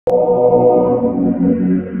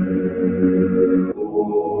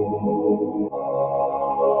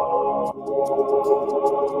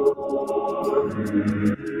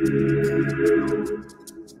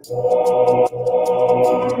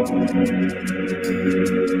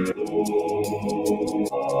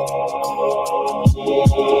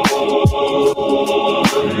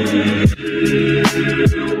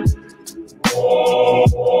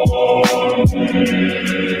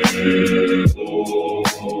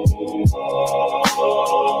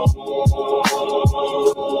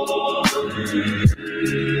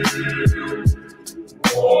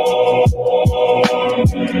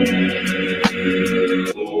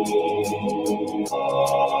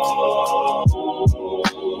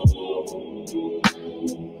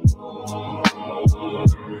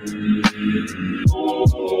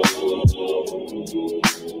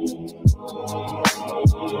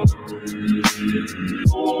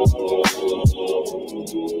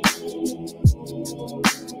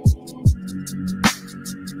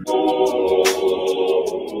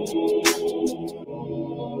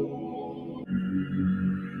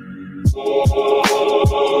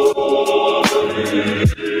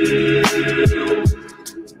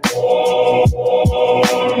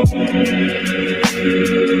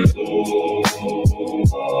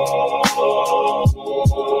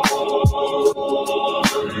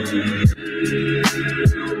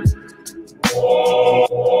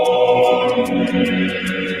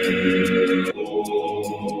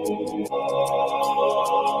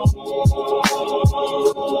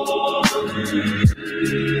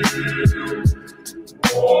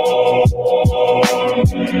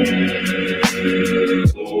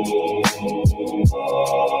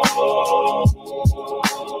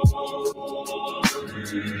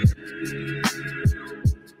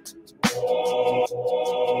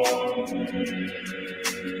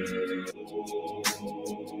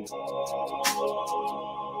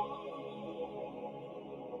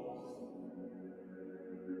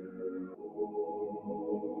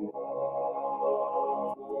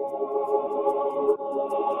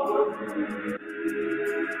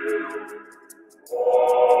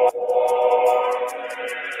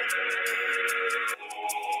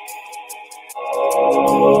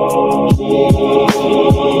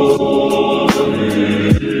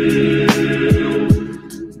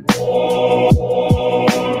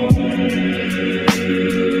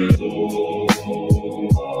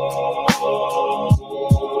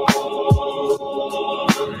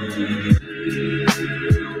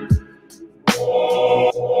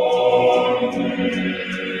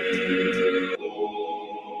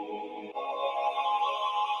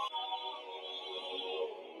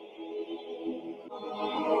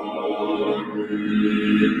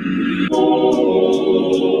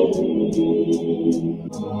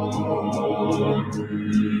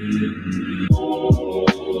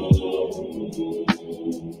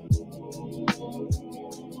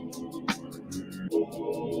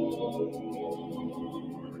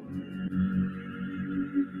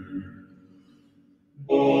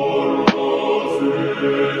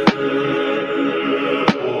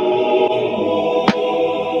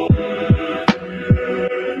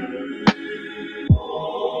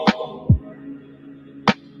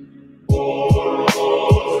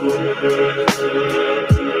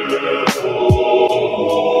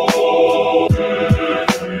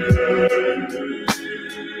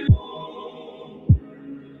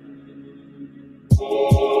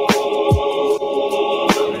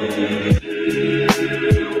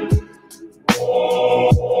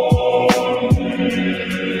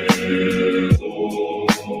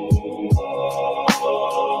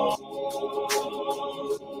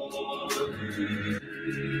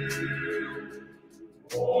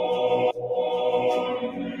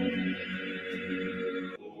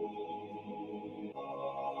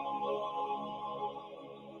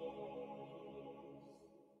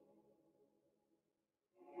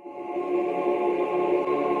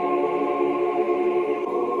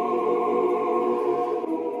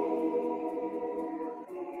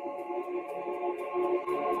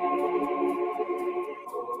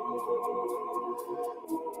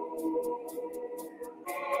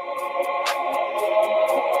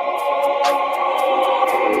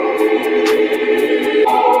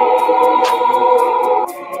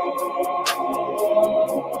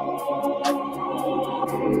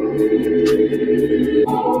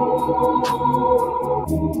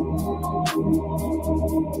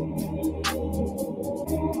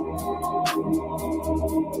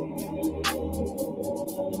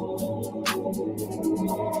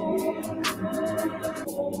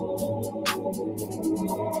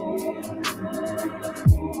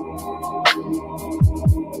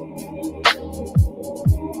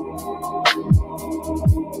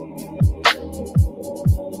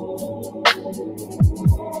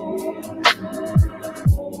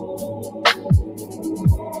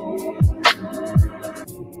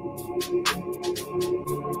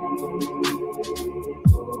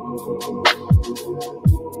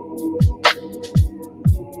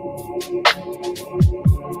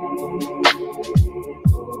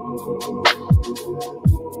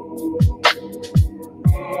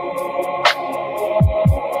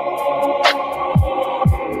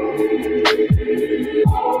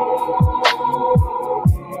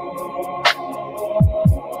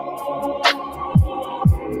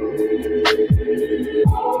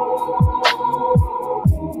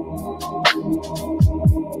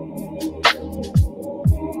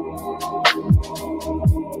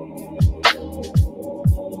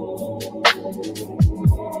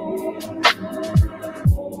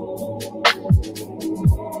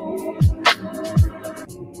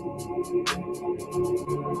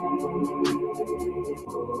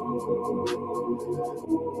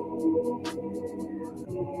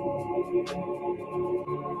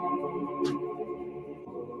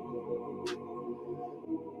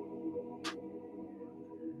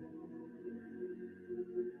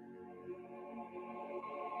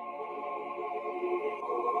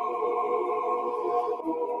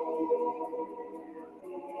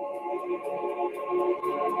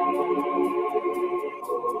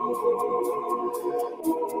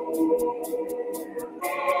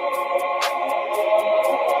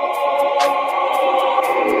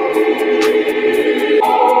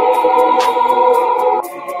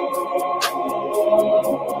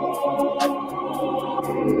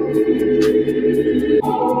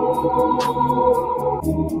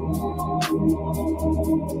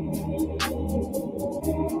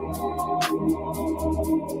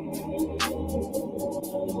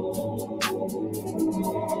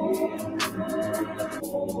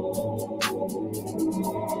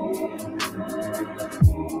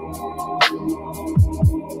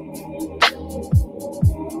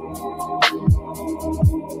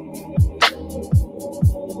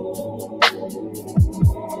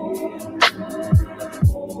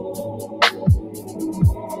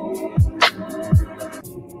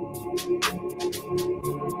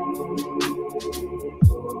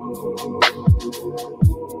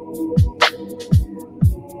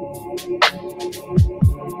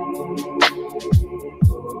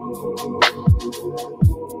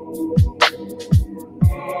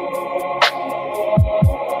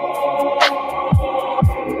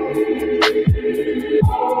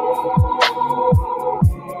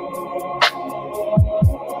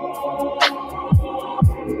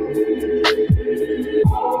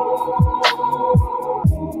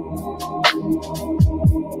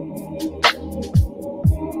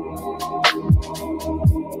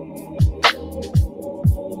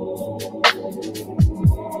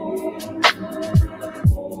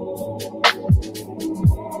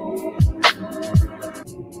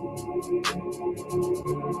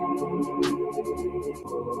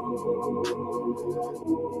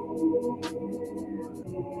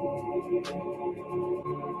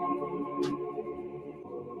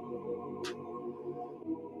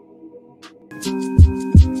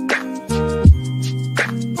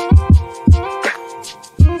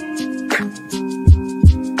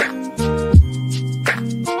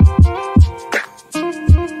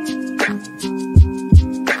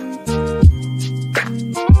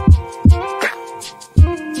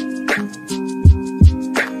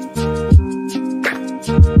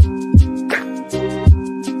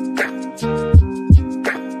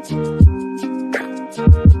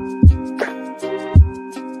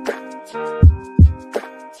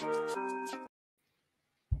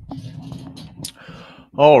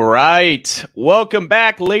All right. Welcome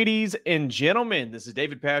back, ladies and gentlemen. This is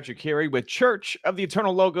David Patrick Carey with Church of the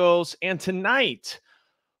Eternal Logos. And tonight,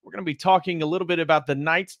 we're going to be talking a little bit about the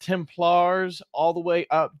Knights Templars all the way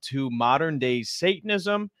up to modern-day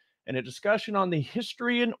Satanism and a discussion on the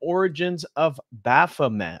history and origins of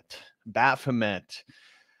Baphomet. Baphomet,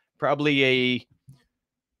 probably a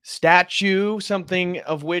statue, something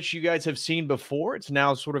of which you guys have seen before. It's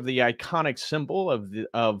now sort of the iconic symbol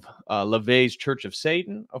of LaVey's Church of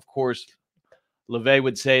Satan. Of course, LaVey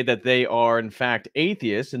would say that they are, in fact,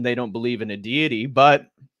 atheists and they don't believe in a deity, but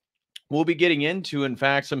we'll be getting into, in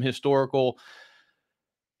fact, some historical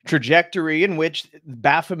trajectory in which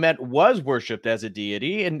Baphomet was worshipped as a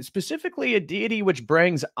deity, and specifically a deity which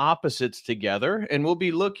brings opposites together. And we'll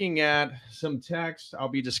be looking at some text. I'll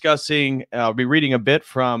be reading a bit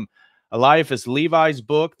from Eliphas Levi's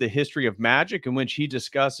book, The History of Magic, in which he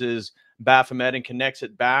discusses Baphomet and connects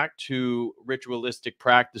it back to ritualistic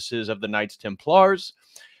practices of the Knights Templars.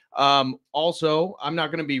 Also, I'm not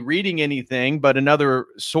going to be reading anything, but another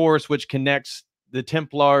source which connects the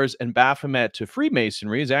Templars and Baphomet to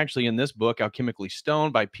Freemasonry is actually in this book, Alchemically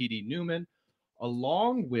Stoned by P.D. Newman,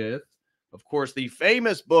 along with, of course, the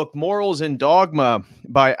famous book, Morals and Dogma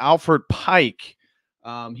by Alfred Pike.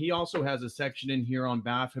 He also has a section in here on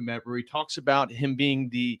Baphomet where he talks about him being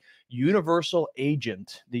the universal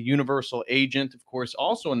agent. The universal agent, of course,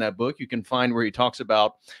 also in that book, you can find where he talks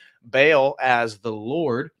about Baal as the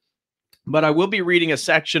Lord. But I will be reading a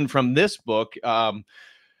section from this book, The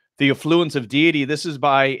Affluence of Deity. This is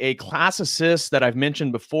by a classicist that I've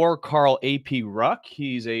mentioned before, Carl A.P. Ruck.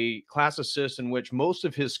 He's a classicist in which most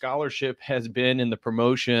of his scholarship has been in the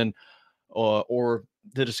promotion or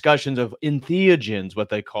the discussions of entheogens, what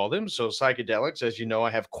they call them. So psychedelics, as you know,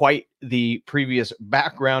 I have quite the previous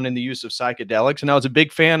background in the use of psychedelics. And I was a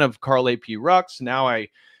big fan of Carl A.P. Ruck's. Now I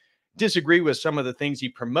disagree with some of the things he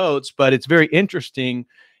promotes, but it's very interesting.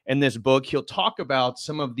 In this book, he'll talk about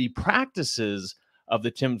some of the practices of the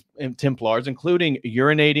Templars, including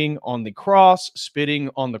urinating on the cross, spitting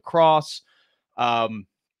on the cross,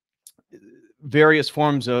 various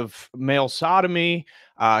forms of male sodomy,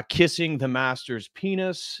 kissing the master's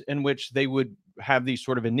penis, in which they would have these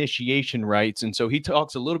sort of initiation rites. And so he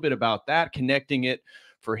talks a little bit about that, connecting it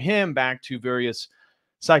for him back to various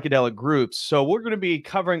psychedelic groups. So we're going to be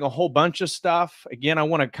covering a whole bunch of stuff. Again, I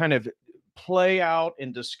want to kind of play out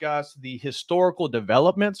and discuss the historical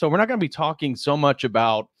development. So we're not going to be talking so much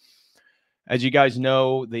about, as you guys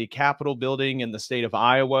know, the Capitol building in the state of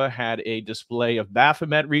Iowa had a display of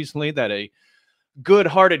Baphomet recently that a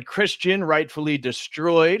good-hearted Christian rightfully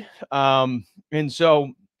destroyed. And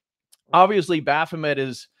so obviously Baphomet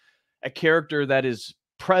is a character that is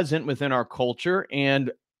present within our culture.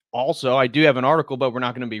 And also I do have an article, but we're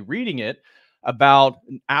not going to be reading it, about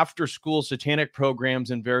after-school satanic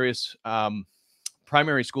programs in various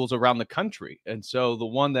primary schools around the country. And so the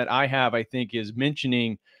one that I have, I think, is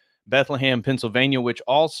mentioning Bethlehem, Pennsylvania, which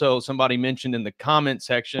also somebody mentioned in the comment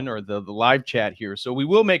section or the live chat here. So we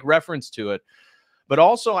will make reference to it. But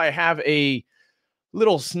also I have a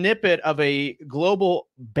little snippet of a global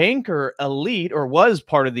banker elite, or was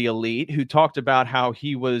part of the elite, who talked about how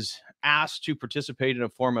he was asked to participate in a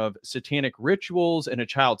form of satanic rituals and a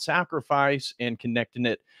child sacrifice, and connecting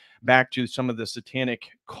it back to some of the satanic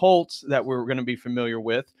cults that we're going to be familiar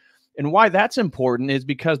with. And why that's important is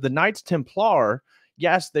because the Knights Templar,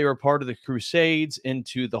 yes, they were part of the Crusades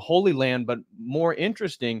into the Holy Land, but more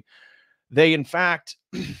interesting, they in fact,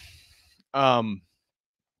 are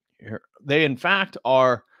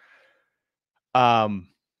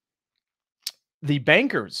the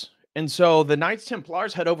bankers. And so the Knights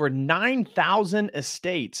Templars had over 9,000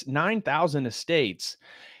 estates, 9,000 estates.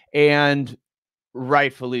 And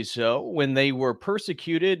rightfully so, when they were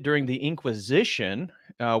persecuted during the Inquisition,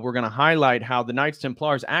 we're going to highlight how the Knights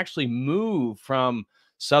Templars actually moved from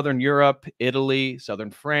Southern Europe, Italy,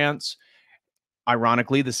 Southern France,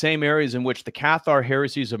 ironically, the same areas in which the Cathar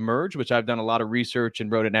heresies emerged, which I've done a lot of research and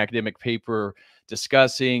wrote an academic paper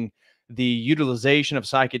discussing the utilization of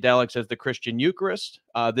psychedelics as the Christian Eucharist.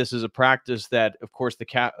 This is a practice that, of course,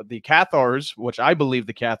 the Cathars, which I believe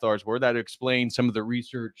the Cathars were, that explains some of the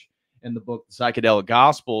research in the book The Psychedelic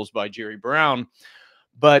Gospels by Jerry Brown.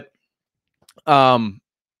 But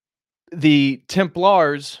the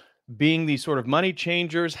Templars, being these sort of money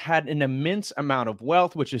changers, had an immense amount of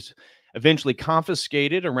wealth, which is eventually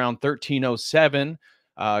confiscated around 1307.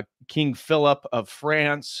 King Philip of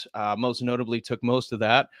France, most notably, took most of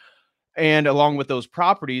that, and along with those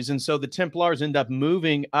properties. And so the Templars end up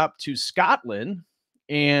moving up to Scotland.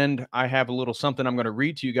 And I have a little something I'm going to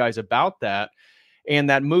read to you guys about that. And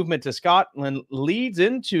that movement to Scotland leads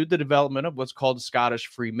into the development of what's called Scottish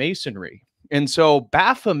Freemasonry. And so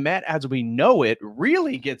Baphomet, as we know it,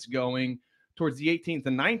 really gets going towards the 18th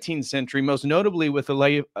and 19th century, most notably with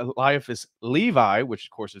Eliphas Levi, which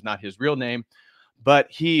of course is not his real name,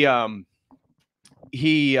 but he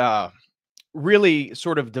really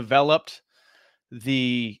sort of developed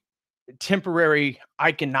the temporary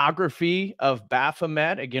iconography of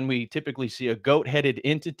Baphomet. Again, we typically see a goat-headed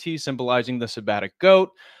entity symbolizing the Sabbatic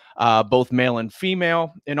goat, both male and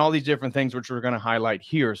female, and all these different things, which we're going to highlight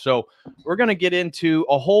here. So we're going to get into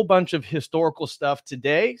a whole bunch of historical stuff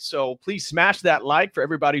today. So please smash that like for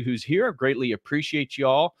everybody who's here. I greatly appreciate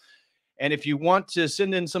y'all. And if you want to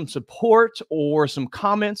send in some support or some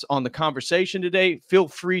comments on the conversation today, feel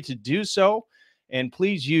free to do so. And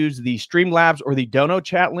please use the Streamlabs or the Dono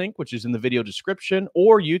chat link, which is in the video description,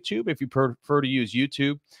 or YouTube if you prefer to use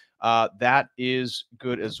YouTube. That is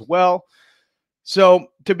good as well. So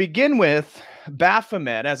to begin with,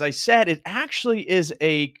 Baphomet, as I said, it actually is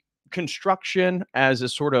a construction as a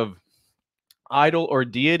sort of idol or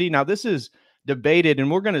deity. Now, this is debated,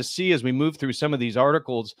 and we're going to see as we move through some of these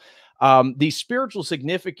articles, the spiritual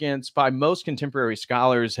significance by most contemporary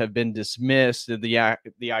scholars have been dismissed. The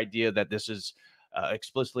idea that this is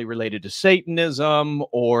explicitly related to Satanism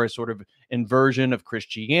or a sort of inversion of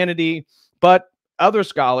Christianity. But other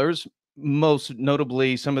scholars, most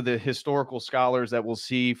notably some of the historical scholars that we'll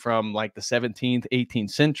see from like the 17th,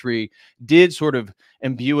 18th century, did sort of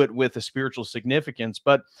imbue it with a spiritual significance.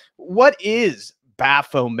 But what is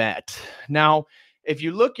Baphomet? Now, if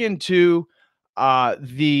you look into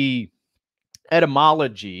the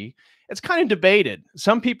etymology, it's kind of debated.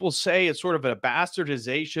 Some people say it's sort of a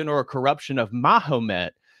bastardization or a corruption of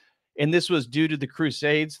Mahomet, and this was due to the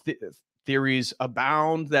Crusades. Theories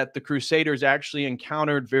abound that the Crusaders actually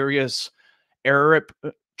encountered various Arab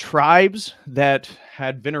tribes that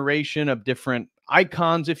had veneration of different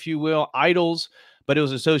icons, if you will, idols, but it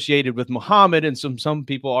was associated with Muhammad. And some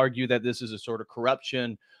people argue that this is a sort of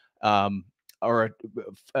corruption, or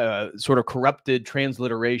a sort of corrupted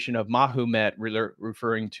transliteration of Mahomet,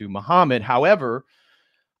 referring to Muhammad. However,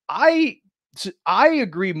 I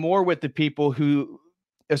agree more with the people who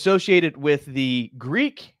associate it with the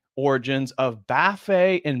Greek origins of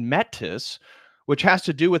Baphe and Metis, which has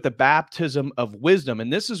to do with the baptism of wisdom.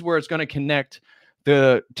 And this is where it's going to connect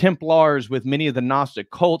the Templars with many of the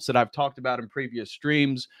Gnostic cults that I've talked about in previous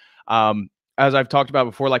streams. As I've talked about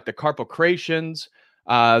before, like the Carpocratians,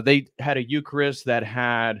 they had a Eucharist that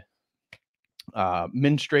had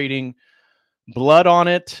menstruating blood on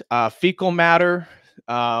it, fecal matter.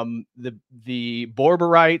 The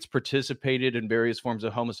Borborites participated in various forms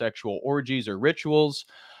of homosexual orgies or rituals.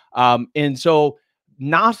 And so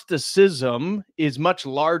Gnosticism is much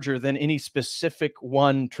larger than any specific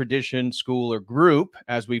one tradition, school, or group.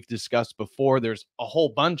 As we've discussed before, there's a whole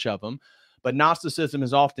bunch of them. But Gnosticism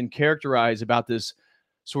is often characterized about this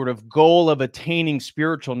sort of goal of attaining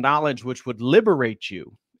spiritual knowledge, which would liberate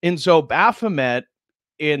you. And so Baphomet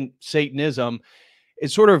in Satanism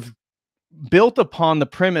is sort of built upon the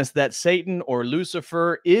premise that Satan or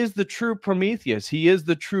Lucifer is the true Prometheus. He is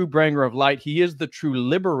the true bringer of light. He is the true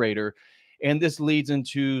liberator. And this leads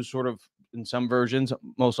into sort of, in some versions,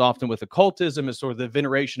 most often with occultism, is sort of the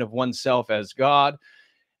veneration of oneself as God.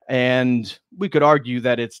 And we could argue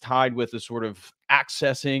that it's tied with a sort of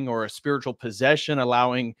accessing or a spiritual possession,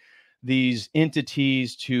 allowing these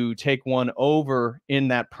entities to take one over in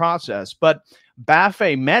that process. But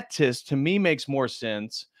Baphometis, to me, makes more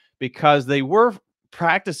sense because they were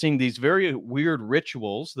practicing these very weird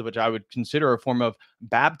rituals, which I would consider a form of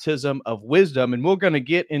baptism of wisdom. And we're going to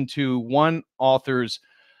get into one author's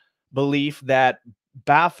belief that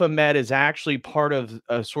Baphomet is actually part of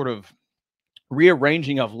a sort of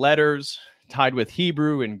rearranging of letters tied with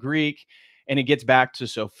Hebrew and Greek, and it gets back to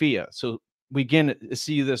Sophia. So we again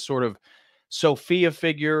see this sort of Sophia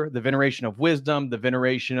figure, the veneration of wisdom, the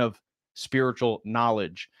veneration of spiritual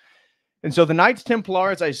knowledge. And so the Knights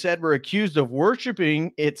Templar, as I said, were accused of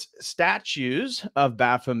worshiping its statues of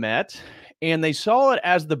Baphomet, and they saw it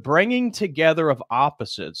as the bringing together of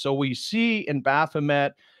opposites. So we see in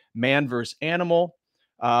Baphomet man versus animal,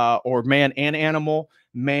 or man and animal,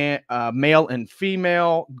 male and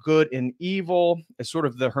female, good and evil. It's sort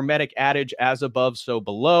of the Hermetic adage, as above, so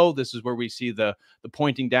below. This is where we see the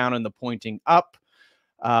pointing down and the pointing up,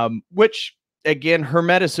 which, again,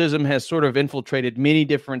 Hermeticism has sort of infiltrated many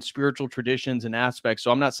different spiritual traditions and aspects.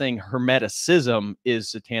 So I'm not saying Hermeticism is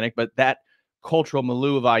satanic, but that cultural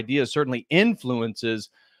milieu of ideas certainly influences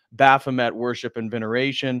Baphomet worship and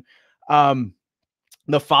veneration.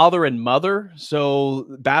 The father and mother.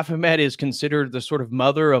 So Baphomet is considered the sort of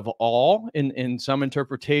mother of all in some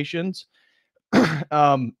interpretations.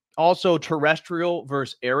 Also terrestrial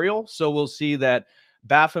versus aerial. So we'll see that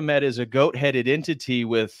Baphomet is a goat-headed entity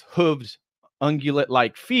with hooved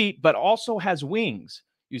ungulate-like feet, but also has wings.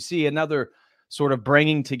 You see another sort of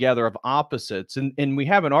bringing together of opposites. And we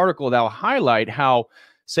have an article that will highlight how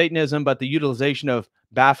Satanism, but the utilization of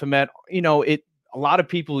Baphomet, a lot of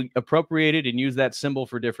people appropriate it and use that symbol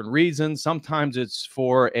for different reasons. Sometimes it's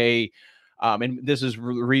for and this is the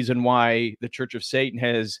reason why the Church of Satan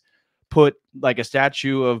has put like a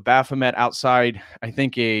statue of Baphomet outside, I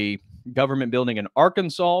think, a government building in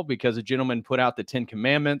Arkansas, because a gentleman put out the 10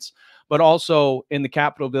 Commandments, but also in the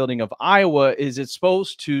Capitol building of Iowa. Is it's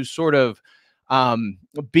supposed to sort of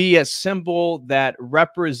be a symbol that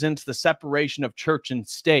represents the separation of church and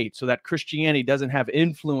state, so that Christianity doesn't have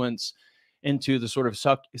influence into the sort of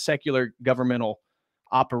secular governmental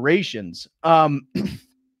operations.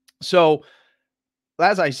 So,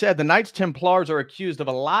 as I said, the Knights Templars are accused of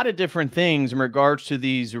a lot of different things in regards to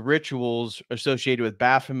these rituals associated with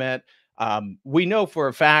Baphomet. We know for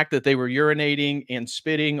a fact that they were urinating and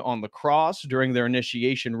spitting on the cross during their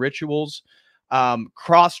initiation rituals.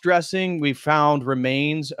 Cross dressing, we found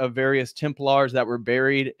remains of various Templars that were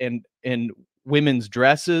buried in women's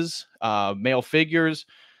dresses, male figures.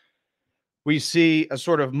 We see a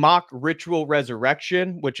sort of mock ritual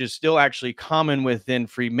resurrection, which is still actually common within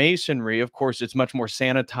Freemasonry. Of course, it's much more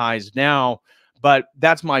sanitized now, but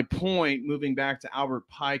that's my point. Moving back to Albert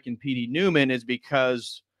Pike and P.D. Newman is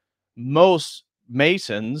because most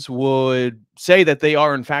Masons would say that they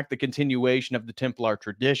are, in fact, the continuation of the Templar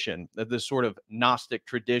tradition, of this sort of Gnostic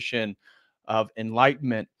tradition of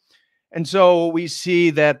enlightenment. And so we see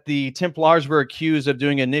that the Templars were accused of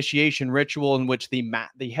doing an initiation ritual in which the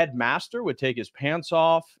headmaster would take his pants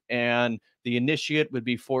off and the initiate would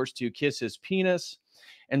be forced to kiss his penis.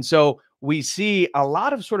 And so we see a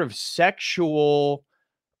lot of sort of sexual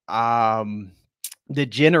um,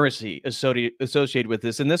 degeneracy associated with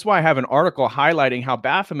this. And this is why I have an article highlighting how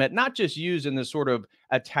Baphomet, not just used in this sort of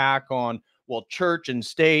attack on, well, church and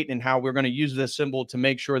state and how we're going to use this symbol to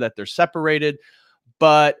make sure that they're separated,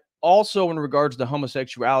 but also in regards to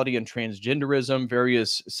homosexuality and transgenderism,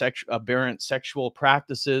 various aberrant sexual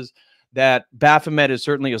practices, that Baphomet is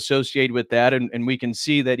certainly associated with that. And we can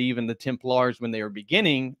see that even the Templars, when they were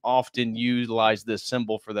beginning, often utilized this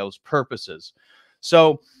symbol for those purposes.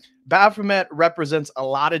 So Baphomet represents a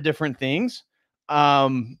lot of different things.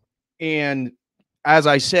 And as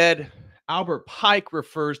I said, Albert Pike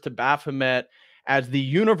refers to Baphomet as the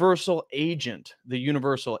universal agent,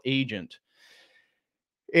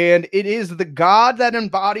 And it is the God that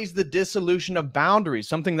embodies the dissolution of boundaries,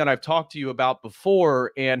 something that I've talked to you about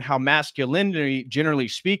before, and how masculinity, generally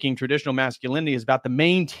speaking, traditional masculinity is about the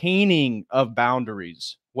maintaining of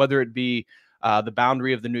boundaries, whether it be the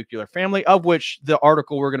boundary of the nuclear family, of which the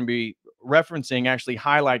article we're going to be referencing actually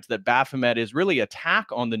highlights that Baphomet is really an attack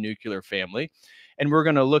on the nuclear family. And we're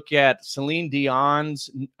going to look at Celine Dion's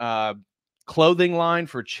clothing line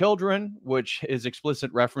for children, which is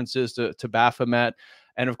explicit references to Baphomet.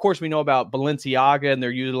 And of course, we know about Balenciaga and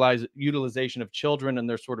their utilization of children and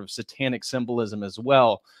their sort of satanic symbolism as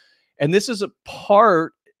well. And this is a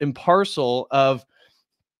part and parcel of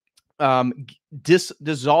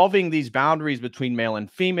dissolving these boundaries between male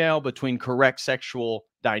and female, between correct sexual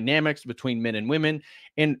dynamics, between men and women,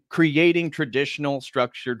 and creating traditional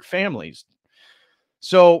structured families.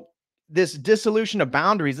 So this dissolution of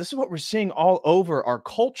boundaries, this is what we're seeing all over our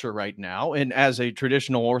culture right now. And as a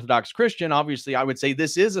traditional Orthodox Christian, obviously, I would say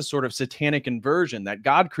this is a sort of satanic inversion, that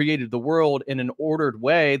God created the world in an ordered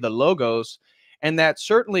way, the logos, and that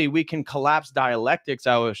certainly we can collapse dialectics,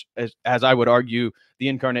 as I would argue the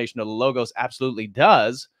incarnation of the logos absolutely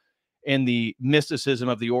does in the mysticism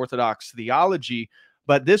of the Orthodox theology.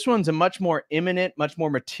 But this one's a much more imminent, much more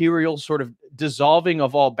material sort of dissolving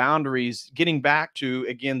of all boundaries, getting back to,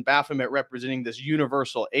 again, Baphomet representing this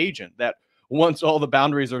universal agent, that once all the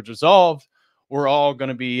boundaries are dissolved, we're all going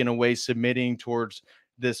to be in a way submitting towards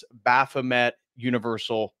this Baphomet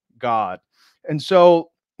universal God. And so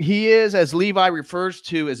he is, as Levi refers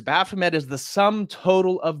to, as Baphomet is the sum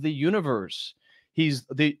total of the universe. He's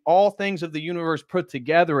the all things of the universe put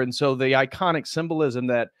together. And so the iconic symbolism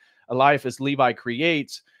that Eliphas Levi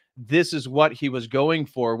creates, this is what he was going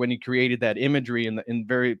for when he created that imagery in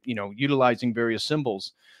very, utilizing various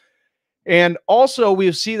symbols. And also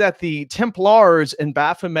we see that the Templars and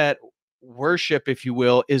Baphomet worship, if you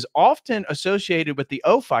will, is often associated with the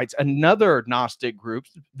Ophites, another Gnostic group,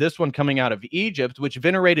 this one coming out of Egypt, which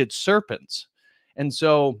venerated serpents. And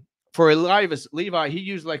so for Eliphas Levi, he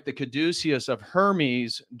used like the caduceus of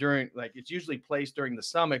Hermes during, like, it's usually placed during the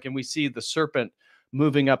stomach, and we see the serpent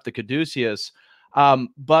moving up the caduceus.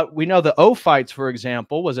 But we know the Ophites, for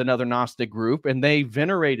example, was another Gnostic group, and they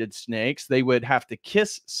venerated snakes. They would have to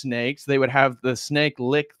kiss snakes. They would have the snake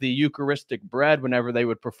lick the Eucharistic bread whenever they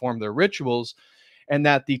would perform their rituals, and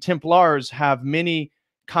that the Templars have many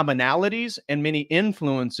commonalities and many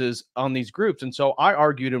influences on these groups. And so I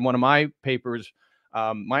argued in one of my papers,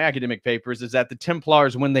 my academic papers, is that the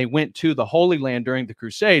Templars, when they went to the Holy Land during the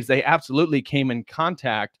Crusades, they absolutely came in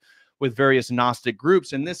contact with various Gnostic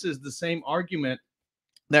groups. And this is the same argument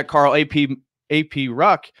that Carl A.P.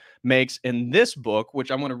 Ruck makes in this book, which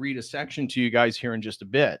I'm going to read a section to you guys here in just a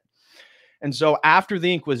bit. And so after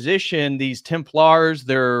the Inquisition, these Templars,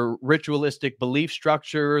 their ritualistic belief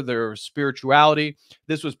structure, their spirituality,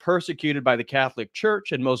 this was persecuted by the Catholic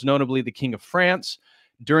Church, and most notably the King of France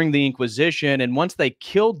during the Inquisition. And once they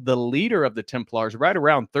killed the leader of the Templars right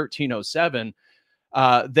around 1307,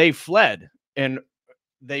 they fled, and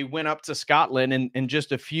they went up to Scotland. And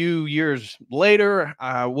just a few years later,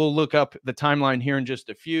 we'll look up the timeline here in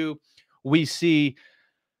just a few, we see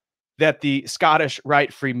that the Scottish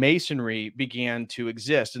Rite Freemasonry began to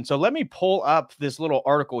exist. And so let me pull up this little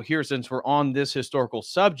article here since we're on this historical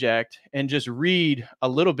subject and just read a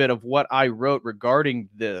little bit of what I wrote regarding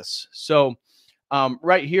this. So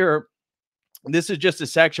right here, this is just a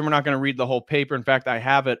section. We're not going to read the whole paper. In fact, I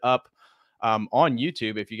have it up on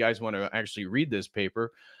YouTube if you guys want to actually read this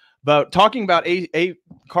paper. But talking about a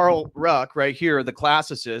Carl Ruck right here, the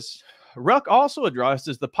classicist, Ruck also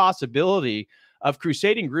addresses the possibility of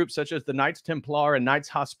crusading groups such as the Knights Templar and Knights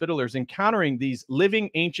Hospitallers encountering these living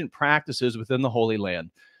ancient practices within the Holy Land.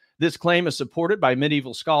 This claim is supported by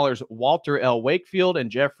medieval scholars Walter L. Wakefield and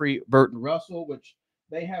Jeffrey Burton Russell, which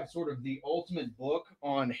they have sort of the ultimate book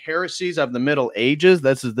on heresies of the Middle Ages.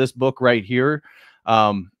 This is this book right here.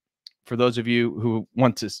 For those of you who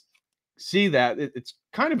want to see that, it's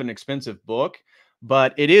kind of an expensive book,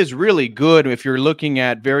 but it is really good if you're looking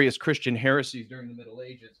at various Christian heresies during the Middle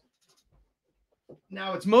Ages.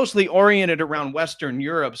 Now, it's mostly oriented around Western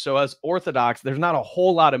Europe. So as Orthodox, there's not a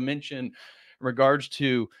whole lot of mention in regards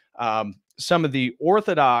to some of the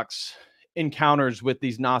Orthodox encounters with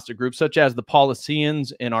these Gnostic groups, such as the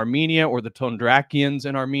Paulicians in Armenia or the Tondrakians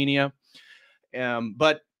in Armenia.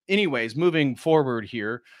 But anyways, moving forward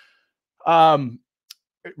here,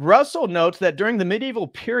 Russell notes that during the medieval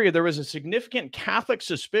period, there was a significant Catholic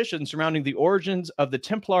suspicion surrounding the origins of the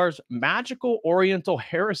Templars' magical Oriental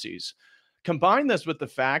heresies. Combine this with the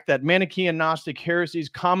fact that Manichaean Gnostic heresies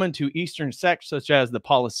common to Eastern sects, such as the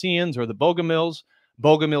Paulicians or the Bogomils.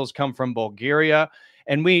 Bogomils come from Bulgaria,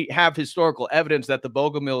 and we have historical evidence that the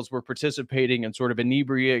Bogomils were participating in sort of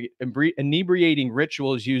inebriating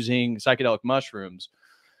rituals using psychedelic mushrooms,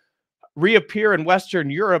 reappear in Western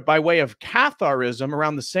Europe by way of Catharism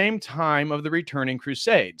around the same time of the returning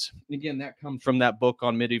Crusades. Again, that comes from that book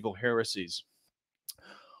on medieval heresies.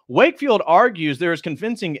 Wakefield argues there is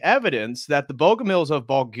convincing evidence that the Bogomils of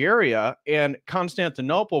Bulgaria and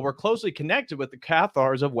Constantinople were closely connected with the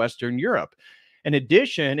Cathars of Western Europe. In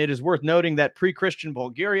addition, it is worth noting that pre-Christian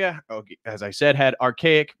Bulgaria, as I said, had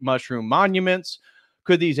archaic mushroom monuments.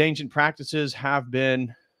 Could these ancient practices have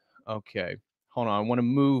been... Okay, hold on. I want to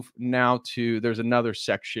move now to... There's another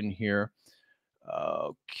section here.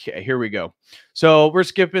 Okay, here we go. So we're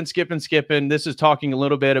skipping. This is talking a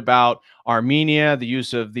little bit about Armenia, the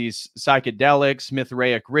use of these psychedelics,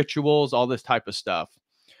 Mithraic rituals, all this type of stuff.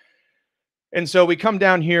 And so we come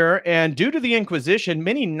down here, and due to the Inquisition,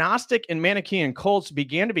 many Gnostic and Manichaean cults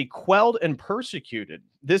began to be quelled and persecuted.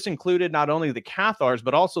 This included not only the Cathars,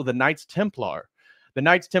 but also the Knights Templar. The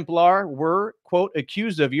Knights Templar were, quote,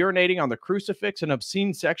 accused of urinating on the crucifix and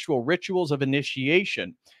obscene sexual rituals of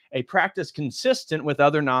initiation, a practice consistent with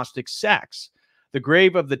other Gnostic sects. The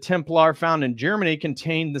grave of the Templar found in Germany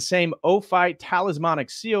contained the same ophite talismanic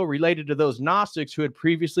seal related to those Gnostics who had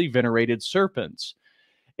previously venerated serpents.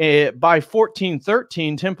 By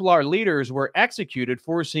 1413, Templar leaders were executed,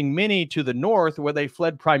 forcing many to the north, where they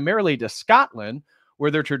fled primarily to Scotland,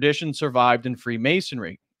 where their tradition survived in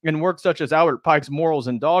Freemasonry. In works such as Albert Pike's Morals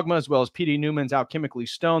and Dogma, as well as P.D. Newman's Alchemically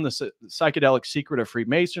Stone, the Psychedelic Secret of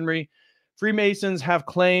Freemasonry, Freemasons have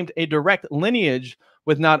claimed a direct lineage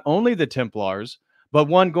with not only the Templars, but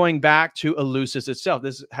one going back to Eleusis itself.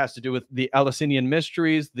 This has to do with the Eleusinian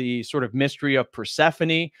mysteries, the sort of mystery of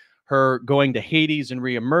Persephone, her going to Hades and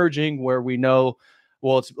reemerging, where we know,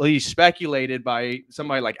 well, it's at least speculated by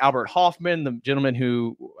somebody like Albert Hoffman, the gentleman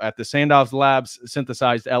who at the Sandow's labs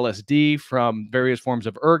synthesized LSD from various forms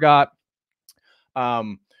of ergot.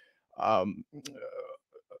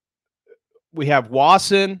 We have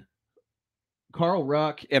Wasson, Carl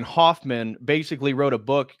Ruck, and Hoffman basically wrote a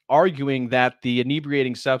book arguing that the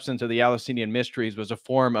inebriating substance of the Eleusinian mysteries was a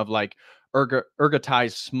form of like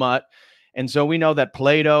ergotized smut. And so we know that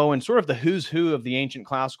Plato and sort of the who's who of the ancient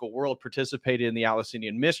classical world participated in the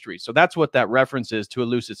Eleusinian mysteries. So that's what that reference is to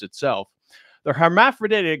Eleusis itself. The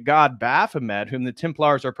hermaphroditic god Baphomet, whom the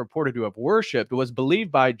Templars are purported to have worshipped, was believed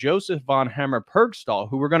by Joseph von Hammer-Purgstall,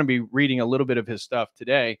 who we're going to be reading a little bit of his stuff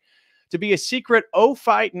today, to be a secret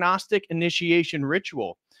ophite Gnostic initiation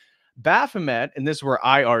ritual. Baphomet, and this is where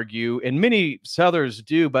I argue, and many others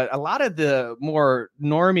do, but a lot of the more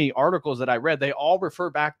normie articles that I read, they all refer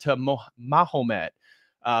back to Mahomet.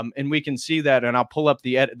 And we can see that, and I'll pull up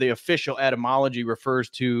the official etymology refers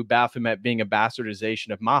to Baphomet being a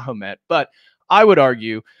bastardization of Mahomet. But I would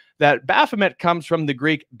argue that Baphomet comes from the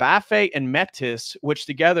Greek baphe and metis, which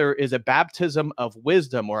together is a baptism of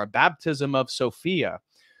wisdom or a baptism of Sophia.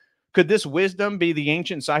 Could this wisdom be the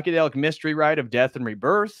ancient psychedelic mystery rite of death and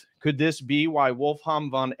rebirth? Could this be why Wolfram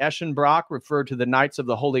von Eschenbach referred to the Knights of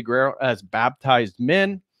the Holy Grail as baptized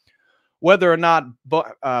men? Whether or not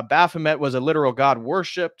Baphomet was a literal god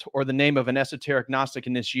worshipped or the name of an esoteric Gnostic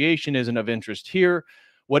initiation isn't of interest here.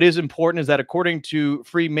 What is important is that according to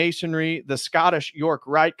Freemasonry, the Scottish York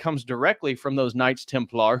Rite comes directly from those Knights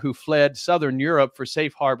Templar who fled southern Europe for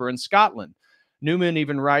safe harbor in Scotland. Newman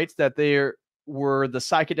even writes that they were the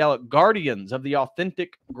psychedelic guardians of the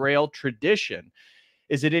authentic Grail tradition.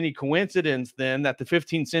 Is it any coincidence then that the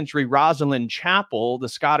 15th century Rosalind Chapel, the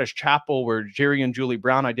Scottish chapel where Jerry and Julie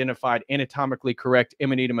Brown identified anatomically correct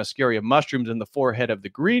Amanita muscaria mushrooms in the forehead of the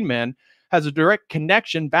Green Men, has a direct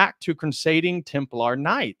connection back to crusading Templar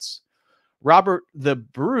knights? Robert the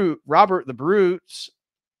Brute's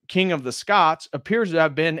King of the Scots appears to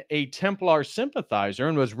have been a Templar sympathizer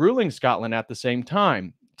and was ruling Scotland at the same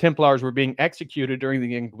time. Templars were being executed during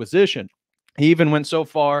the Inquisition. He even went so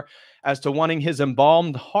far as to wanting his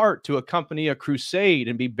embalmed heart to accompany a crusade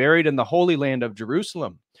and be buried in the Holy Land of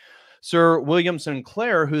Jerusalem. Sir William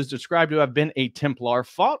Sinclair, who is described to have been a Templar,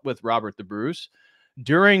 fought with Robert the Bruce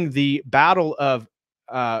during the Battle of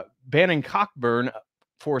Bannockburn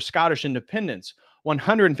for Scottish independence.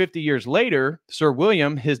 150 years later, Sir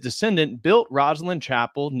William, his descendant, built Rosalind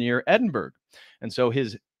Chapel near Edinburgh. And so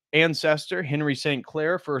his ancestor, Henry St.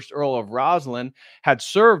 Clair, 1st Earl of Rosalind, had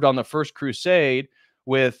served on the First Crusade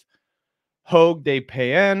with Hogue de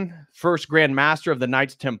Payenne, 1st Grand Master of the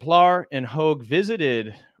Knights Templar, and Hogue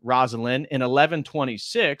visited Rosalind in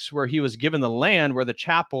 1126, where he was given the land where the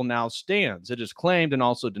chapel now stands. It is claimed and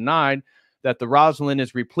also denied that the Rosalind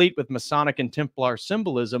is replete with Masonic and Templar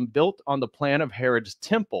symbolism built on the plan of Herod's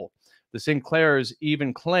temple. The Sinclairs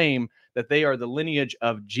even claim that they are the lineage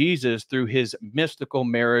of Jesus through his mystical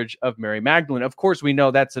marriage of Mary Magdalene. Of course, we know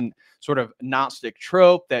that's a sort of Gnostic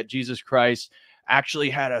trope that Jesus Christ actually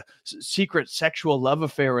had a secret sexual love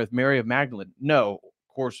affair with Mary of Magdalene. No,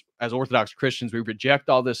 of course, as Orthodox Christians, we reject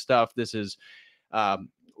all this stuff. This is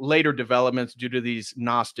later developments due to these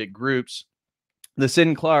Gnostic groups. The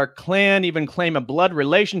Sinclair clan even claim a blood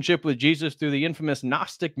relationship with Jesus through the infamous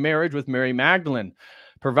Gnostic marriage with Mary Magdalene,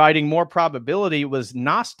 providing more probability was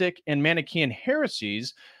Gnostic and Manichaean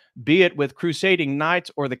heresies, be it with crusading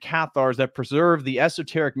knights or the Cathars that preserve the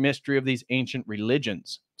esoteric mystery of these ancient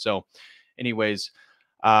religions. So anyways,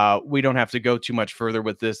 we don't have to go too much further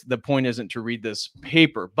with this. The point isn't to read this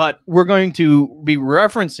paper, but we're going to be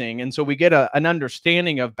referencing, and so we get an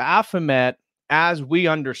understanding of Baphomet as we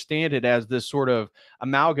understand it, as this sort of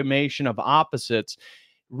amalgamation of opposites,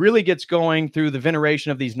 really gets going through the veneration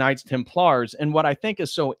of these Knights Templars. And what I think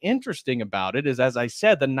is so interesting about it is, as I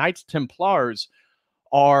said, the Knights Templars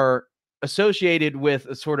are associated with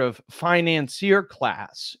a sort of financier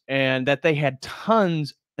class, and that they had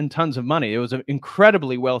tons and tons of money. It was an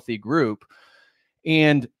incredibly wealthy group.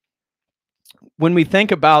 And when we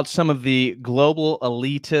think about some of the global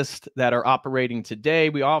elitists that are operating today,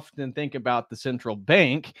 we often think about the central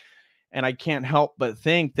bank. And I can't help but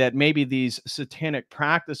think that maybe these satanic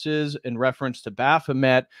practices in reference to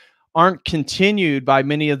Baphomet aren't continued by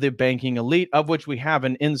many of the banking elite, of which we have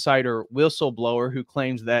an insider whistleblower who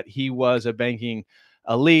claims that he was a banking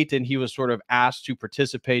elite and he was sort of asked to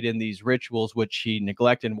participate in these rituals, which he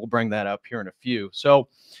neglected. And we'll bring that up here in a few.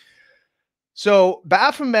 So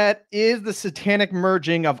Baphomet is the satanic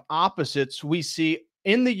merging of opposites we see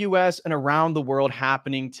in the US and around the world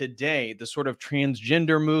happening today. The sort of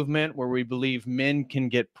transgender movement where we believe men can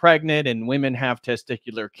get pregnant and women have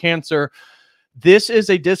testicular cancer. This is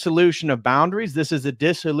a dissolution of boundaries. This is a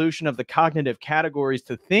dissolution of the cognitive categories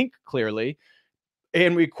to think clearly.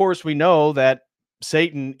 And of course, we know that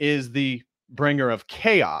Satan is the bringer of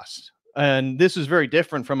chaos. And this is very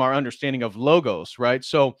different from our understanding of logos, right?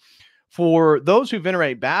 So for those who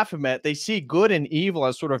venerate Baphomet, they see good and evil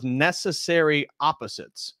as sort of necessary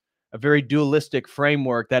opposites, a very dualistic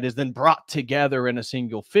framework that is then brought together in a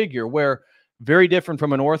single figure, where very different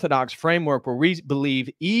from an Orthodox framework where we believe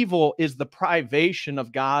evil is the privation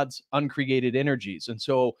of God's uncreated energies. And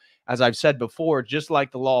so, as I've said before, just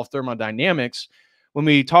like the law of thermodynamics, when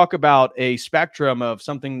we talk about a spectrum of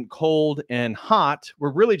something cold and hot,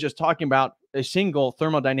 we're really just talking about a single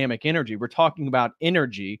thermodynamic energy. We're talking about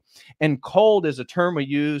energy, and cold is a term we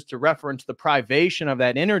use to reference the privation of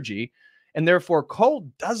that energy. And therefore,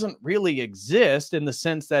 cold doesn't really exist in the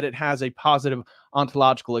sense that it has a positive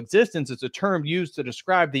ontological existence. It's a term used to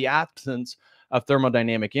describe the absence of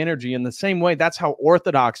thermodynamic energy. In the same way, that's how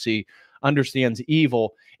orthodoxy understands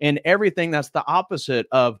evil, and everything that's the opposite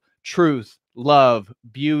of truth, love,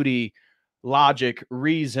 beauty, logic,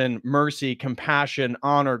 reason, mercy, compassion,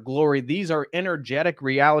 honor, glory. These are energetic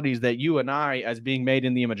realities that you and I, as being made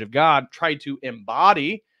in the image of God, try to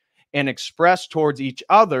embody and express towards each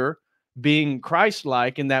other being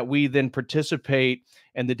Christ-like, in that we then participate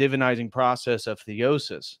in the divinizing process of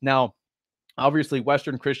theosis. Now, obviously,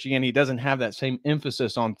 Western Christianity doesn't have that same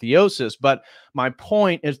emphasis on theosis, but my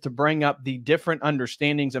point is to bring up the different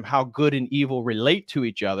understandings of how good and evil relate to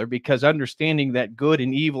each other, because understanding that good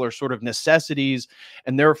and evil are sort of necessities,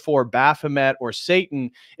 and therefore Baphomet or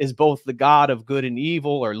Satan is both the god of good and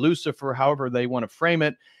evil, or Lucifer, however they want to frame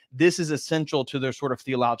it. This is essential to their sort of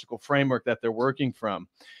theological framework that they're working from.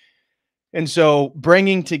 And so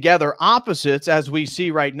bringing together opposites, as we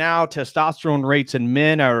see right now, testosterone rates in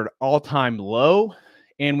men are at all-time low.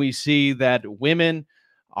 And we see that women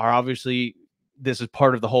are obviously, this is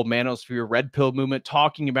part of the whole manosphere red pill movement,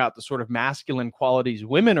 talking about the sort of masculine qualities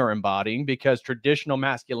women are embodying, because traditional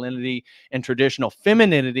masculinity and traditional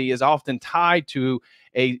femininity is often tied to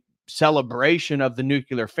a celebration of the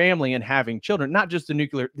nuclear family and having children, not just the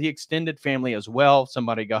nuclear, the extended family as well.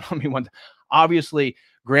 Somebody got on me one, obviously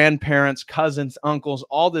grandparents, cousins, uncles,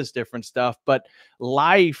 all this different stuff. But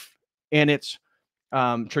life and its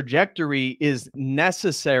trajectory is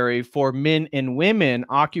necessary for men and women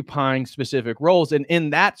occupying specific roles. And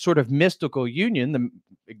in that sort of mystical union,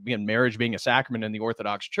 again, marriage being a sacrament in the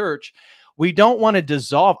Orthodox Church, we don't want to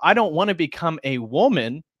dissolve. I don't want to become a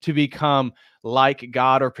woman to become like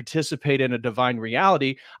God or participate in a divine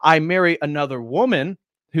reality. I marry another woman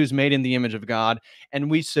who's made in the image of God, and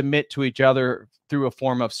we submit to each other through a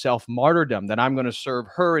form of self-martyrdom, that I'm going to serve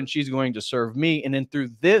her and she's going to serve me. And then through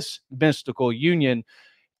this mystical union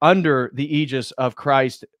under the aegis of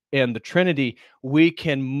Christ and the Trinity, we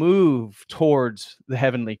can move towards the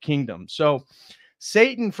heavenly kingdom. So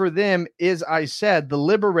Satan for them is, I said, the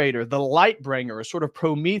liberator, the light bringer, a sort of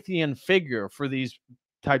Promethean figure for these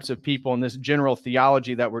types of people in this general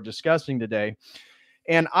theology that we're discussing today.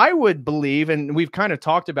 And I would believe, and we've kind of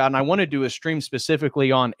talked about, and I want to do a stream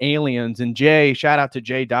specifically on aliens. And Jay, shout out to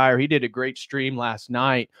Jay Dyer. He did a great stream last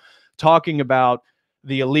night talking about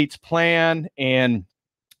the elite's plan and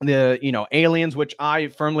the, aliens, which I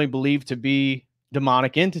firmly believe to be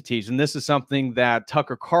demonic entities. And this is something that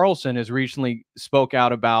Tucker Carlson has recently spoke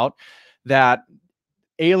out about, that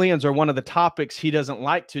aliens are one of the topics he doesn't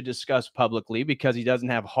like to discuss publicly because he doesn't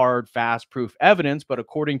have hard, fast proof evidence. But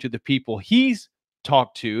according to the people he's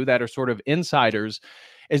talked to that are sort of insiders,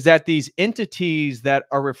 is that these entities that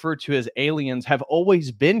are referred to as aliens have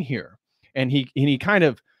always been here. And he kind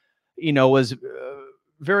of, was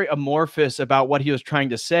very amorphous about what he was trying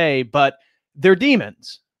to say, but they're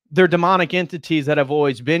demons. They're demonic entities that have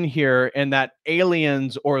always been here, and that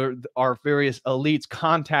aliens or our various elites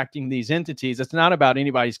contacting these entities, it's not about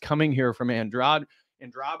anybody's coming here from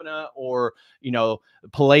Andromeda or,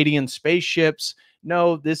 Palladian spaceships.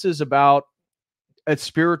 No, this is about a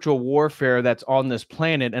spiritual warfare that's on this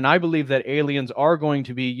planet. And I believe that aliens are going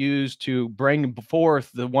to be used to bring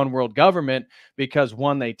forth the one world government, because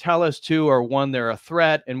one, they tell us to, or one, they're a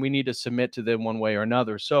threat and we need to submit to them one way or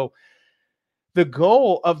another. So the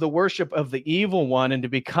goal of the worship of the evil one and to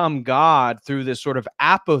become God through this sort of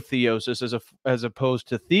apotheosis as opposed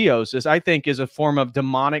to theosis, I think is a form of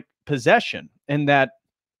demonic possession. And that,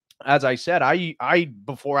 as I said, I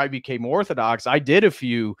before I became Orthodox, I did a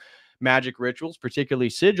few magic rituals, particularly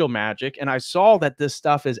sigil magic, and I saw that this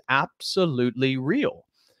stuff is absolutely real.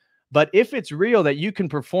 But if it's real that you can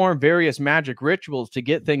perform various magic rituals to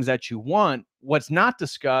get things that you want, what's not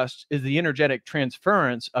discussed is the energetic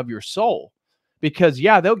transference of your soul. Because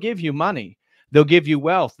yeah, they'll give you money, they'll give you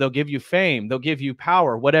wealth, they'll give you fame, they'll give you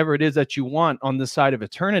power, whatever it is that you want on this side of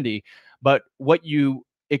eternity. But what you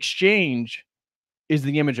exchange is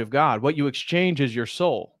the image of God. What you exchange is your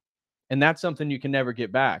soul. And that's something you can never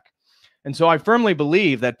get back. And so I firmly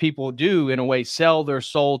believe that people do, in a way, sell their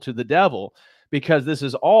soul to the devil, because this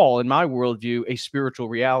is all, in my worldview, a spiritual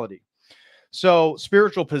reality. So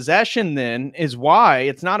spiritual possession then is why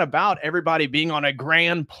it's not about everybody being on a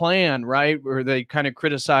grand plan, right? Where they kind of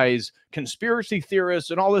criticize conspiracy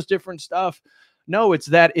theorists and all this different stuff. No, it's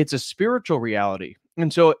that it's a spiritual reality.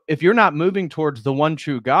 And so if you're not moving towards the one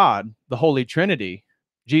true God, the Holy Trinity,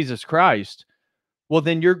 Jesus Christ, well,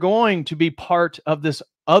 then you're going to be part of this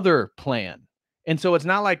other plan. And so it's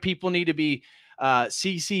not like people need to be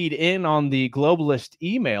CC'd in on the globalist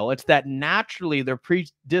email. It's that naturally their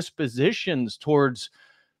predispositions towards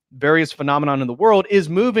various phenomenon in the world is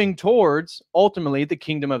moving towards ultimately the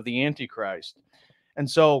kingdom of the Antichrist. And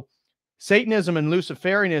so Satanism and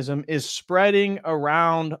Luciferianism is spreading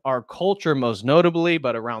around our culture, most notably,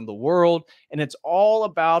 but around the world. And it's all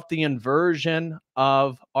about the inversion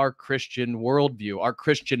of our Christian worldview, our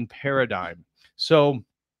Christian paradigm. So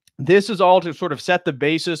this is all to sort of set the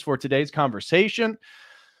basis for today's conversation.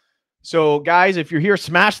 So, guys, if you're here,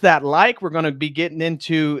 smash that like. We're going to be getting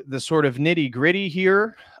into the sort of nitty gritty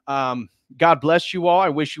here. God bless you all. I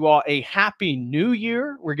wish you all a happy new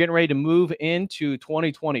year. We're getting ready to move into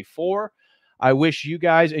 2024. I wish you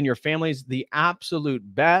guys and your families the absolute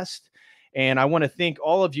best. And I want to thank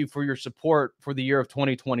all of you for your support for the year of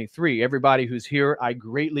 2023. Everybody who's here, I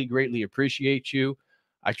greatly, greatly appreciate you.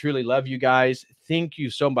 I truly love you guys. Thank you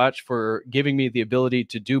so much for giving me the ability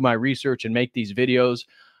to do my research and make these videos.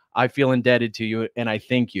 I feel indebted to you, and I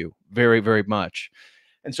thank you very, very much.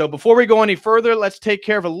 And so before we go any further, let's take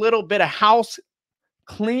care of a little bit of house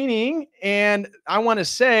cleaning. And I want to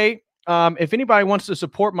say, if anybody wants to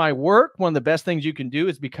support my work, one of the best things you can do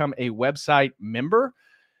is become a website member.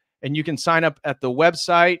 And you can sign up at the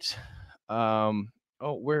website.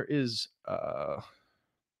 Where is,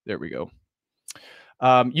 there we go.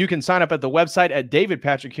 You can sign up at the website at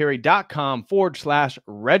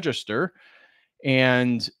davidpatrickharry.com/register.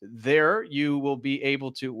 And there you will be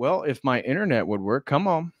able to, well, if my internet would work, come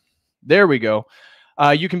on. There we go.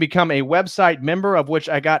 You can become a website member, of which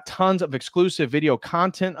I got tons of exclusive video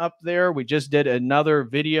content up there. We just did another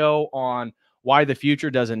video on why the future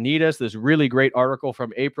doesn't need us. This really great article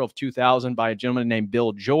from April of 2000 by a gentleman named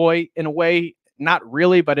Bill Joy. In a way, not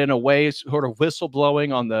really, but in a way, sort of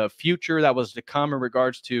whistleblowing on the future that was to come in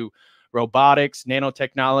regards to robotics,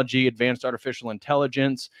 nanotechnology, advanced artificial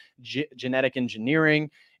intelligence, genetic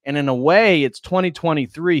engineering. And in a way, it's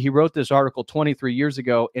 2023. He wrote this article 23 years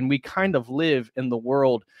ago, and we kind of live in the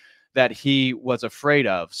world that he was afraid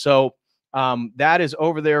of. So that is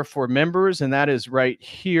over there for members, and that is right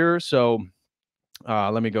here. So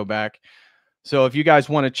let me go back. So if you guys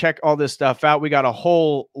want to check all this stuff out, we got a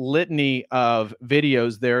whole litany of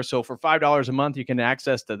videos there. So for $5 a month, you can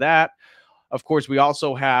access to that. Of course, we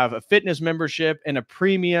also have a fitness membership and a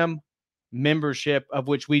premium membership, of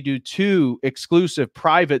which we do 2 exclusive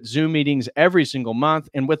private Zoom meetings every single month.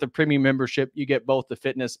 And with a premium membership, you get both the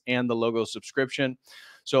fitness and the logo subscription.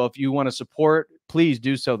 So if you want to support, please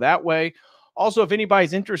do so that way. Also, if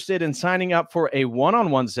anybody's interested in signing up for a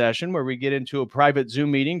one-on-one session where we get into a private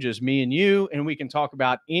Zoom meeting, just me and you, and we can talk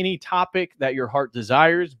about any topic that your heart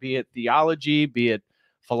desires, be it theology, be it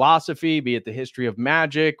philosophy, be it the history of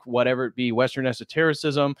magic, whatever it be, Western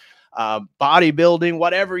esotericism, bodybuilding,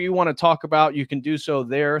 whatever you want to talk about, you can do so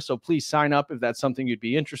there. So please sign up if that's something you'd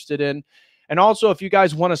be interested in. And also, if you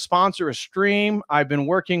guys want to sponsor a stream, I've been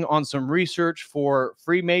working on some research for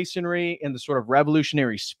Freemasonry and the sort of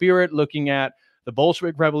revolutionary spirit, looking at the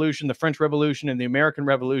Bolshevik Revolution, the French Revolution, and the American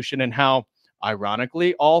Revolution, and how,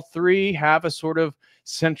 ironically, all 3 have a sort of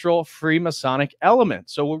central Freemasonic element.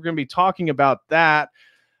 So we're going to be talking about that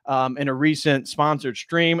in a recent sponsored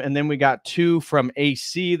stream. And then we got 2 from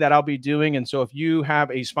AC that I'll be doing. And so if you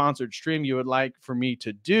have a sponsored stream you would like for me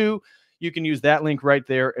to do, you can use that link right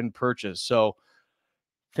there and purchase. So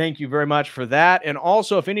thank you very much for that. And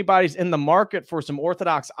also, if anybody's in the market for some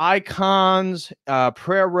Orthodox icons,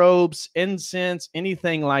 prayer robes, incense,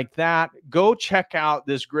 anything like that, go check out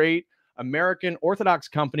this great American Orthodox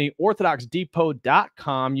company,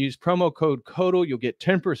 orthodoxdepot.com. Use promo code COTEL. You'll get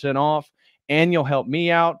 10% off, and you'll help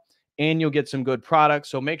me out, and you'll get some good products.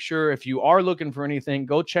 So make sure, if you are looking for anything,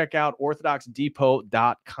 go check out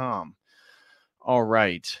orthodoxdepot.com. All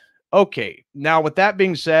right. Okay. Now, with that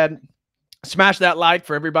being said, smash that like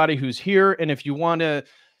for everybody who's here. And if you want to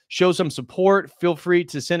show some support, feel free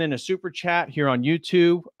to send in a super chat here on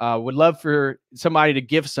YouTube. Would love for somebody to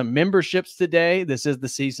give some memberships today. This is the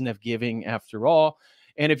season of giving after all.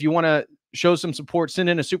 And if you want to show some support, send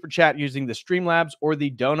in a super chat using the Streamlabs or the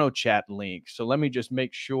Dono chat link. So let me just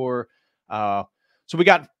make sure. So we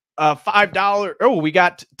got $5. Oh, we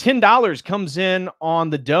got $10 comes in on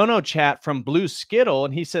the Dono chat from Blue Skittle.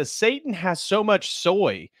 And he says, Satan has so much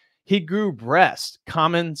soy. He grew breast.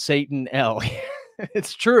 Common Satan L.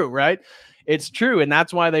 It's true, right? It's true. And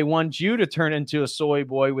that's why they want you to turn into a soy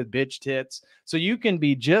boy with bitch tits, so you can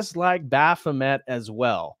be just like Baphomet as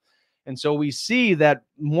well. And so we see that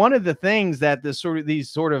one of the things that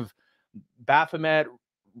these sort of Baphomet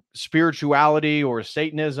spirituality or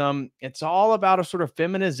Satanism, it's all about a sort of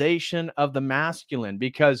feminization of the masculine,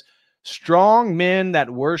 because strong men that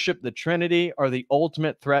worship the Trinity are the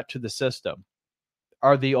ultimate threat to the system,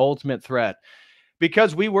 are the ultimate threat,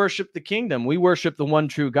 because we worship the kingdom. We worship the one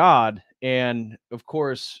true God. And of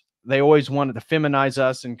course, they always wanted to feminize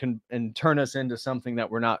us and turn us into something that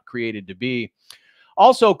we're not created to be.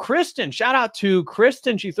 Also, Kristen, shout out to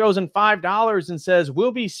Kristen. She throws in $5 and says,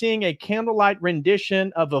 we'll be seeing a candlelight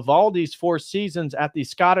rendition of Vivaldi's Four Seasons at the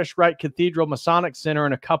Scottish Rite Cathedral Masonic Center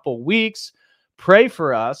in a couple weeks. Pray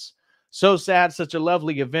for us. So sad, such a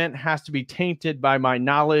lovely event has to be tainted by my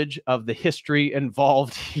knowledge of the history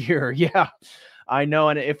involved here. Yeah, I know.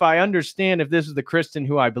 And if I understand, if this is the Kristen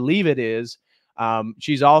who I believe it is,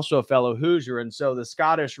 she's also a fellow Hoosier. And so the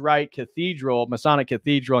Scottish Rite Cathedral, Masonic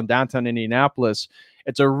Cathedral in downtown Indianapolis,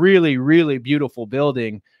 it's a really, really beautiful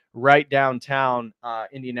building right downtown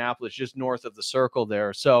Indianapolis, just north of the circle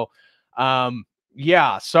there. So,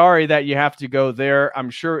 yeah, sorry that you have to go there. I'm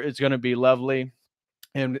sure it's going to be lovely.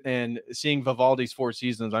 And seeing Vivaldi's Four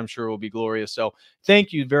Seasons, I'm sure will be glorious. So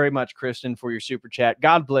thank you very much, Kristen, for your super chat.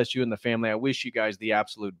 God bless you and the family. I wish you guys the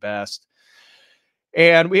absolute best.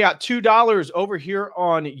 And we got $2 over here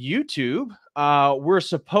on YouTube. We're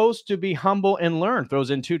supposed to be humble and learn.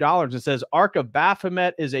 Throws in $2 and says, Ark of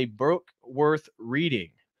Baphomet is a book worth reading.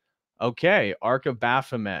 Okay, Ark of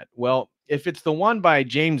Baphomet. Well, if it's the one by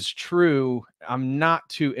James True, I'm not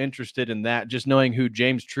too interested in that. Just knowing who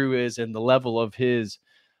James True is and the level of his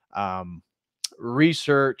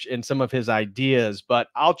research and some of his ideas, but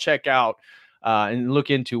I'll check out and look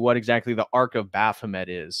into what exactly the Ark of Baphomet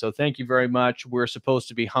is. So thank you very much. We're supposed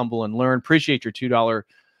to be humble and learn. Appreciate your $2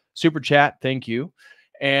 super chat. Thank you.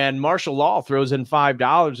 And Martial Law throws in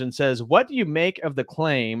 $5 and says, what do you make of the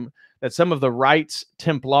claim that some of the Knights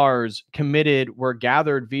Templars committed were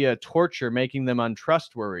gathered via torture, making them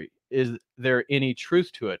untrustworthy? Is there any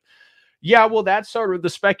truth to it? Yeah, well, that's sort of the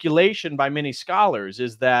speculation by many scholars,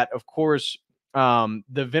 is that, of course, the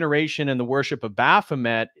veneration and the worship of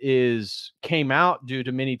Baphomet came out due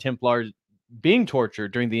to many Templars being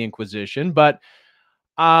tortured during the Inquisition. But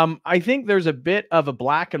I think there's a bit of a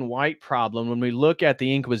black and white problem when we look at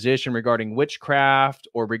the Inquisition regarding witchcraft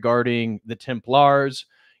or regarding the Templars.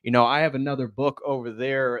 You know, I have another book over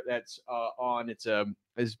there that's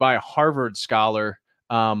it's by a Harvard scholar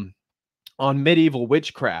on medieval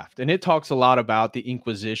witchcraft, and it talks a lot about the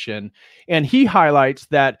Inquisition. And he highlights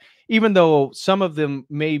that even though some of them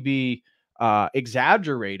may be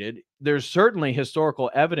exaggerated, there's certainly historical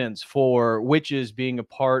evidence for witches being a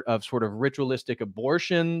part of sort of ritualistic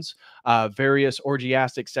abortions, various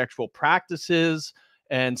orgiastic sexual practices,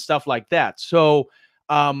 and stuff like that. So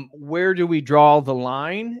where do we draw the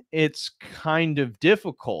line? It's kind of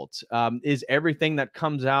difficult. Is everything that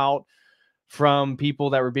comes out from people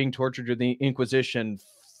that were being tortured during the Inquisition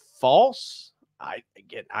false?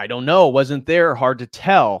 I don't know. Wasn't there? Hard to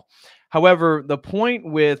tell. However, the point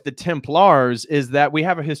with the Templars is that we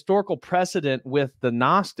have a historical precedent with the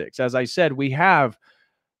Gnostics. As I said, we have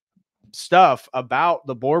stuff about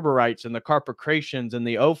the Borborites and the Carpocratians and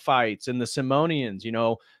the Ophites and the Simonians. You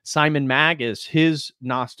know, Simon Magus, his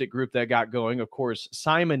Gnostic group that got going. Of course,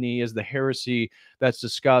 simony is the heresy that's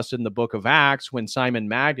discussed in the book of Acts, when Simon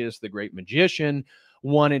Magus, the great magician,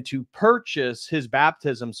 wanted to purchase his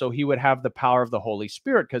baptism so he would have the power of the Holy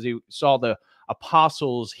Spirit, because he saw the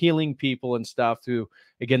apostles healing people and stuff through,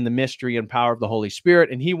 again, the mystery and power of the Holy Spirit.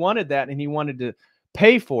 And he wanted that, and he wanted to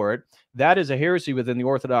pay for it. That is a heresy within the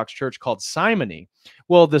Orthodox Church called simony.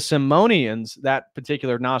 Well, the Simonians, that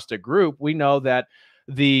particular Gnostic group, we know that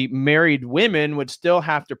the married women would still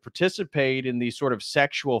have to participate in these sort of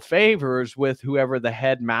sexual favors with whoever the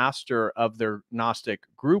head master of their Gnostic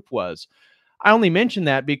group was. I only mention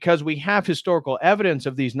that because we have historical evidence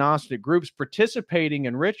of these Gnostic groups participating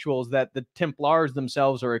in rituals that the Templars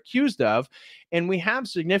themselves are accused of. And we have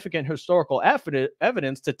significant historical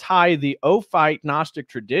evidence to tie the Ophite Gnostic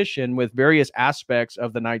tradition with various aspects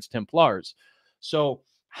of the Knights Templars. So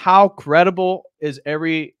how credible is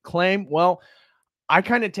every claim? Well, I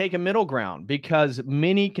kind of take a middle ground, because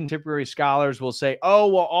many contemporary scholars will say, oh,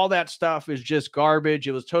 well, all that stuff is just garbage.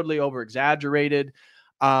 It was totally over exaggerated.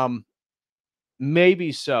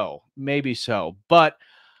 Maybe so, but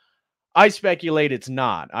I speculate it's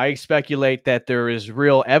not. I speculate that there is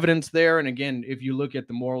real evidence there. And again, if you look at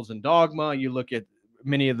the Morals and Dogma, you look at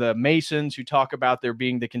many of the Masons who talk about there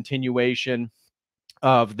being the continuation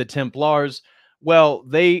of the Templars. Well,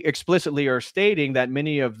 they explicitly are stating that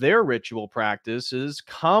many of their ritual practices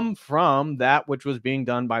come from that which was being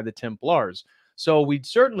done by the Templars. So we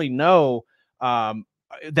certainly know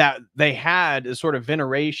that they had a sort of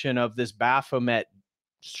veneration of this Baphomet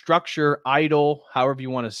structure, idol, however you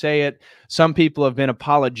want to say it. Some people have been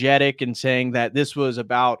apologetic in saying that this was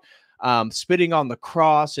about spitting on the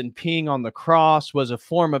cross and peeing on the cross was a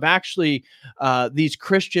form of actually these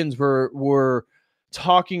Christians were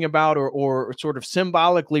talking about or sort of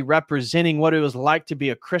symbolically representing what it was like to be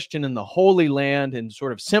a Christian in the Holy Land, and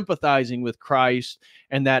sort of sympathizing with Christ,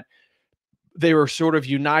 and that they were sort of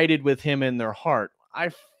united with him in their heart. I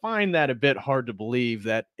find that a bit hard to believe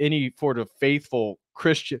that any sort of faithful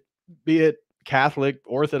Christian, be it Catholic,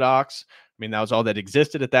 Orthodox, I mean, that was all that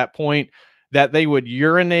existed at that point, that they would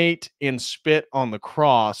urinate and spit on the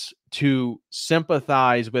cross to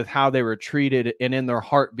sympathize with how they were treated and in their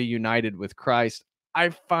heart be united with Christ. I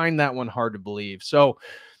find that one hard to believe. So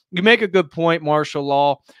you make a good point, martial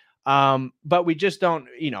law. But we just don't,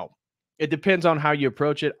 it depends on how you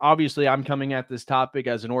approach it. Obviously, I'm coming at this topic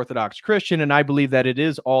as an Orthodox Christian, and I believe that it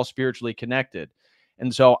is all spiritually connected.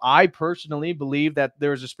 And so I personally believe that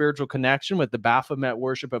there's a spiritual connection with the Baphomet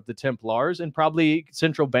worship of the Templars and probably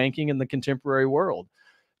central banking in the contemporary world.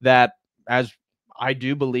 That, as I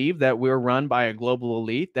do believe that we're run by a global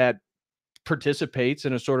elite that participates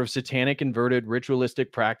in a sort of satanic inverted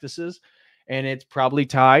ritualistic practices, and it's probably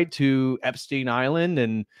tied to Epstein Island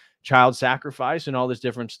and child sacrifice and all this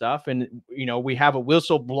different stuff. And we have a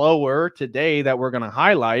whistleblower today that we're going to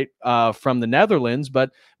highlight from the Netherlands,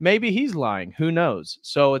 but maybe he's lying, who knows?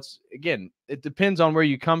 So it depends on where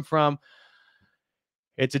you come from.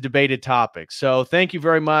 It's a debated topic. So thank you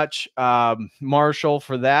very much, Marshall,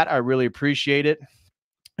 for that. I really appreciate it.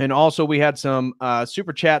 And also, we had some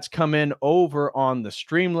super chats come in over on the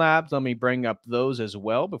Streamlabs. Let me bring up those as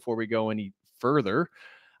well before we go any further.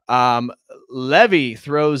 Levy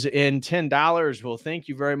throws in $10. Well, thank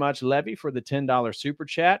you very much, Levy, for the $10 super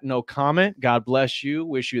chat. No comment. God bless you.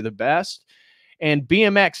 Wish you the best. And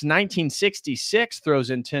BMX 1966 throws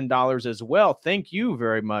in $10 as well. Thank you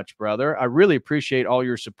very much, brother. I really appreciate all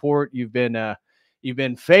your support. You've been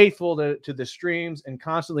faithful to the streams and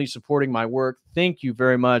constantly supporting my work. Thank you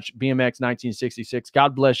very much, BMX 1966.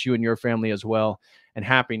 God bless you and your family as well. And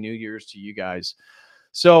Happy New Year's to you guys.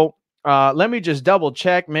 So let me just double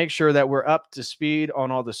check, make sure that we're up to speed on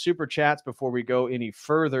all the super chats before we go any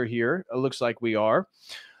further here. It looks like we are.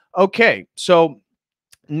 Okay, so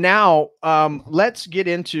now let's get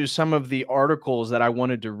into some of the articles that I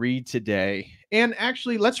wanted to read today. And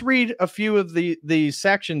actually, let's read a few of the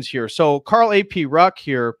sections here. So Carl A.P. Ruck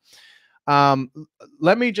here,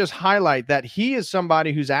 let me just highlight that he is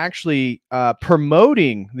somebody who's actually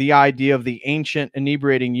promoting the idea of the ancient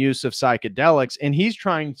inebriating use of psychedelics. And he's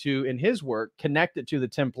trying to, in his work, connect it to the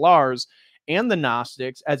Templars and the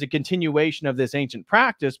Gnostics as a continuation of this ancient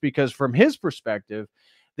practice, because from his perspective,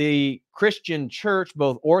 the Christian church,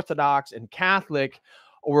 both Orthodox and Catholic,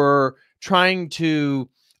 were trying to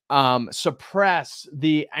suppress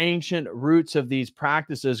the ancient roots of these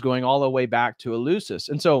practices going all the way back to Eleusis.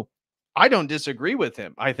 And so I don't disagree with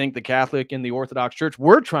him. I think the Catholic and the Orthodox Church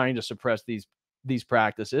were trying to suppress these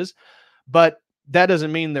practices, but that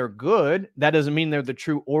doesn't mean they're good. That doesn't mean they're the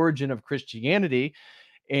true origin of Christianity,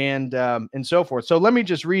 and so forth. So let me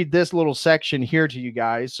just read this little section here to you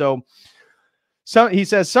guys. So he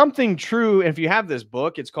says something true. If you have this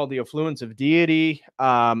book, it's called The Affluence of Deity,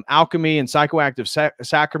 Alchemy and Psychoactive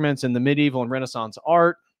Sacraments in the Medieval and Renaissance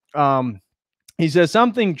Art. He says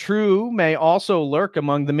something true may also lurk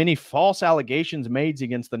among the many false allegations made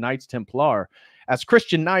against the Knights Templar. As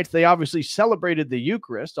Christian knights, they obviously celebrated the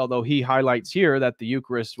Eucharist, although he highlights here that the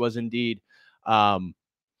Eucharist was indeed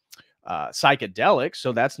psychedelic,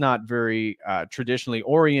 so that's not very traditionally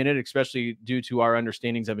oriented, especially due to our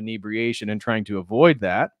understandings of inebriation and trying to avoid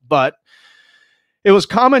that. But it was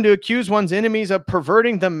common to accuse one's enemies of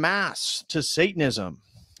perverting the mass to Satanism.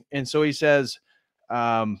 And so he says,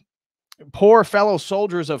 poor fellow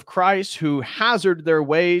soldiers of Christ who hazarded their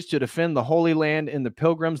ways to defend the Holy Land and the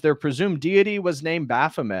pilgrims, their presumed deity was named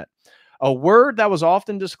Baphomet, a word that was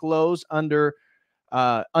often disclosed under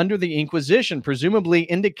the Inquisition, presumably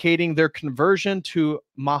indicating their conversion to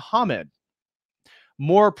Muhammad.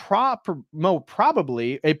 More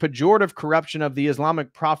probably a pejorative corruption of the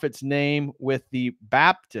Islamic prophet's name with the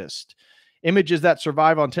Baptist. Images that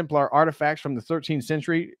survive on Templar artifacts from the 13th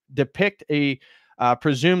century depict a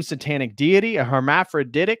presumed satanic deity, a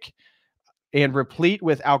hermaphroditic, and replete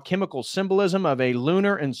with alchemical symbolism of a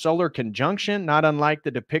lunar and solar conjunction, not unlike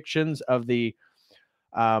the depictions of the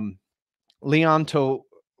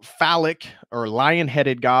leontophalic or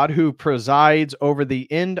lion-headed god who presides over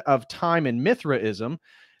the end of time in Mithraism.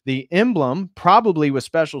 The emblem, probably with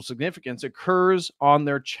special significance, occurs on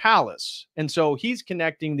their chalice. And so he's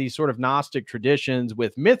connecting these sort of Gnostic traditions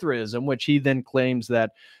with Mithraism, which he then claims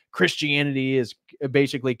that Christianity is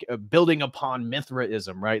basically building upon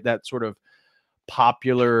Mithraism, right? That sort of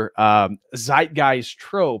popular zeitgeist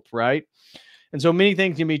trope, right? And so many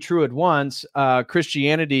things can be true at once.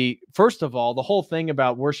 Christianity, first of all, the whole thing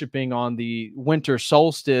about worshiping on the winter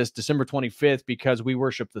solstice, December 25th, because we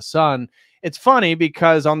worship the sun. It's funny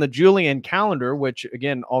because on the Julian calendar, which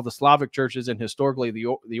again, all the Slavic churches and historically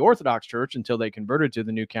the Orthodox Church until they converted to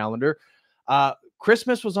the new calendar,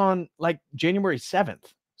 Christmas was on like January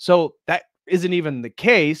 7th. So that isn't even the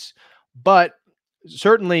case, but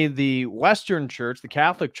certainly the Western Church, the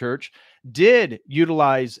Catholic Church, did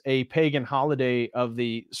utilize a pagan holiday of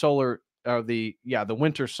the the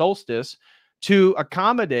winter solstice to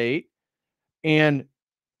accommodate and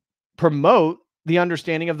promote the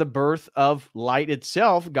understanding of the birth of light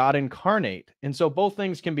itself, God incarnate. And so both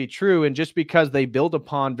things can be true. And just because they build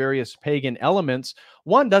upon various pagan elements,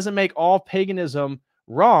 one doesn't make all paganism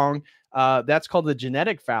wrong. That's called the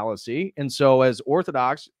genetic fallacy. And so, as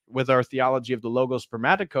Orthodox, with our theology of the Logos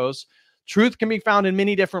Spermaticos, truth can be found in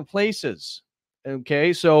many different places.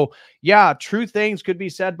 Okay, so yeah, true things could be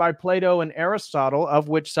said by Plato and Aristotle, of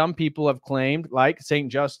which some people have claimed, like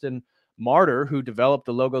St. Justin Martyr, who developed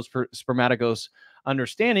the Logos Spermaticos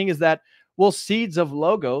understanding, is that, well, seeds of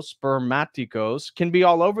Logos Spermaticos can be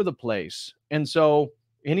all over the place. And so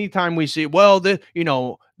anytime we see, well,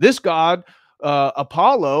 this god,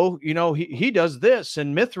 Apollo, he does this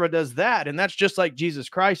and Mithra does that, and that's just like Jesus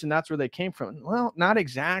Christ, and that's where they came from. Well, not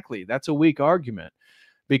exactly. That's a weak argument,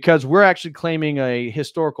 because we're actually claiming a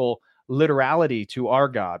historical literality to our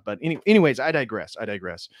God. But anyways, I digress.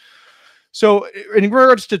 So in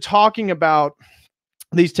regards to talking about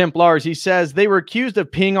these Templars, he says they were accused of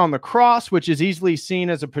peeing on the cross, which is easily seen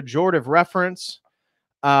as a pejorative reference.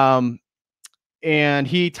 And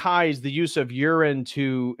he ties the use of urine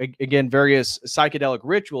to, again, various psychedelic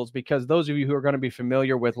rituals, because those of you who are going to be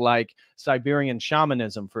familiar with like Siberian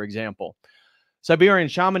shamanism, for example, Siberian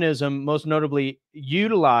shamanism most notably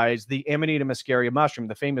utilized the Amanita muscaria mushroom,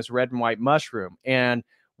 the famous red and white mushroom. And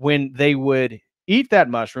when they would eat that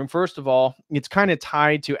mushroom, first of all, it's kind of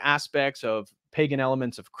tied to aspects of pagan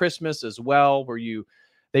elements of Christmas as well, where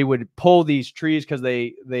they would pull these trees because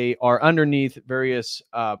they are underneath various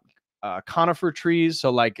conifer trees, so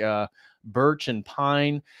like birch and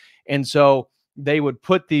pine. And so they would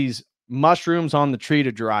put these mushrooms on the tree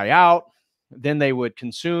to dry out. Then they would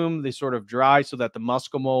consume the sort of dry so that the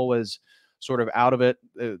muscimol was sort of out of it,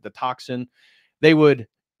 the toxin. They would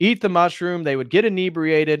eat the mushroom. They would get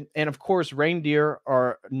inebriated. And of course, reindeer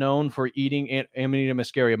are known for eating Amanita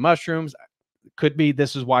muscaria mushrooms. Could be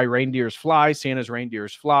this is why reindeers fly. Santa's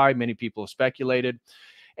reindeers fly. Many people have speculated.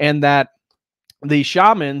 And that the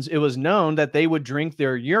shamans, it was known that they would drink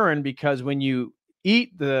their urine, because when you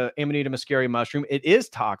eat the Amanita muscaria mushroom, it is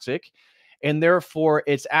toxic. And therefore,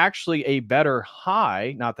 it's actually a better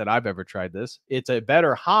high. Not that I've ever tried this. It's a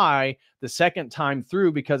better high the second time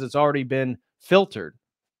through because it's already been filtered.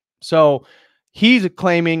 So he's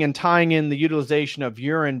claiming and tying in the utilization of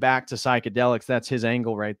urine back to psychedelics. That's his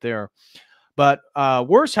angle right there. But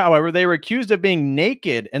worse, however, they were accused of being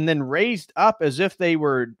naked and then raised up as if they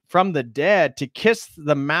were from the dead to kiss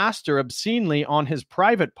the master obscenely on his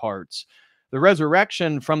private parts. The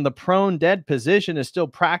resurrection from the prone dead position is still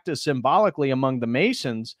practiced symbolically among the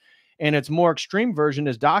Masons, and its more extreme version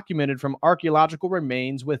is documented from archaeological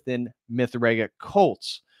remains within Mithraic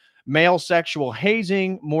cults. Male sexual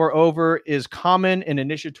hazing, moreover, is common in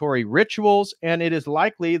initiatory rituals, and it is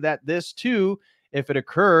likely that this too, if it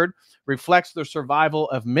occurred, reflects the survival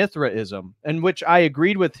of Mithraism, in which I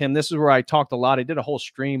agreed with him. This is where I talked a lot. I did a whole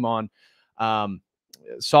stream on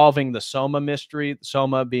solving the Soma mystery,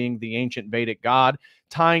 Soma being the ancient Vedic god,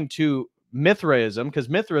 tying to Mithraism, because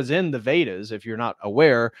Mithra is in the Vedas, if you're not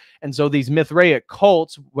aware. And so these Mithraic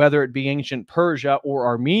cults, whether it be ancient Persia or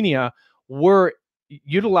Armenia, were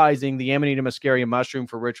utilizing the Amanita muscaria mushroom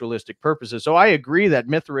for ritualistic purposes. So I agree that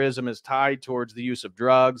Mithraism is tied towards the use of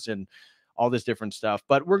drugs and all this different stuff.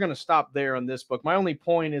 But we're going to stop there on this book. My only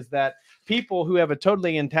point is that people who have a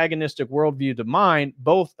totally antagonistic worldview to mine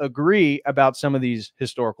both agree about some of these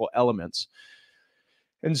historical elements.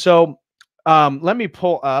 And so let me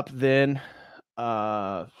pull up then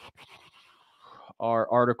our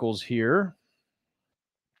articles here.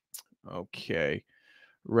 Okay,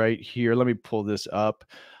 right here. Let me pull this up.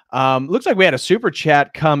 Looks like we had a super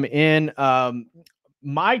chat come in.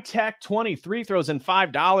 My Tech 23 throws in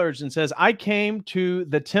 $5 and says, I came to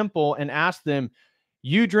the temple and asked them,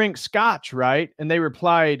 you drink scotch, right? And they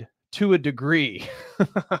replied, to a degree.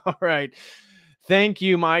 All right. Thank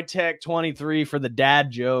you, My Tech 23, for the dad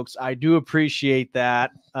jokes. I do appreciate that.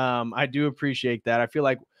 I do appreciate that. I feel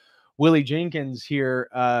like Willie Jenkins here,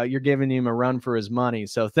 you're giving him a run for his money.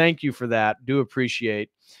 So thank you for that. Do appreciate.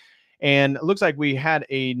 And it looks like we had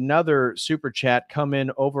another super chat come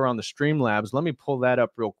in over on the Streamlabs. Let me pull that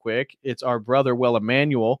up real quick. It's our brother, Will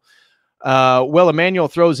Emmanuel. Will Emmanuel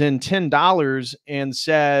throws in $10 and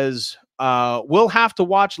says, we'll have to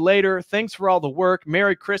watch later. Thanks for all the work.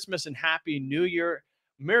 Merry Christmas and Happy New Year.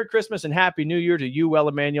 Merry Christmas and Happy New Year to you, Will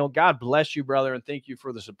Emmanuel. God bless you, brother, and thank you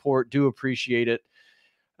for the support. Do appreciate it.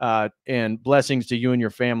 And blessings to you and your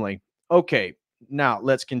family. Okay. now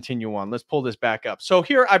let's continue on. Let's pull this back up. So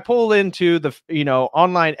here I pull into the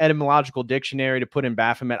online etymological dictionary to put in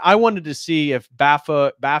Baphomet. I wanted to see if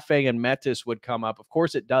Baphe and Metis would come up. Of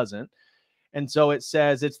course it doesn't. And so it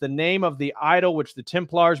says it's the name of the idol which the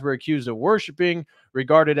Templars were accused of worshiping,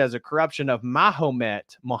 regarded as a corruption of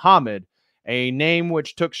Muhammad, a name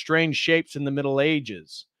which took strange shapes in the Middle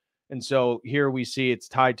Ages. And so here we see it's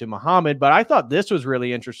tied to Muhammad. But I thought this was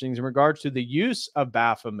really interesting in regards to the use of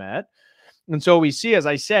Baphomet. And so we see, as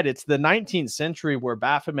I said, it's the 19th century where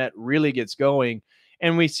Baphomet really gets going.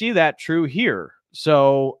 And we see that true here.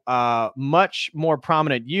 So much more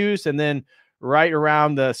prominent use. And then right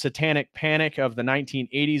around the satanic panic of the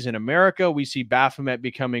 1980s in America, we see Baphomet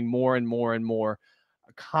becoming more and more and more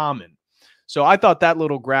common. So I thought that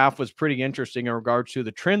little graph was pretty interesting in regards to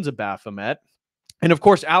the trends of Baphomet. And of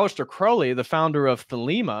course, Aleister Crowley, the founder of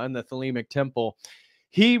Thelema and the Thelemic Temple,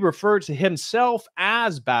 he referred to himself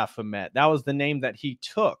as Baphomet. That was the name that he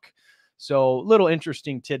took. So little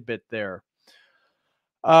interesting tidbit there.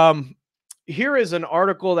 Here is an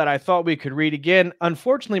article that I thought we could read. Again,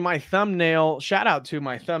 unfortunately, my thumbnail, shout out to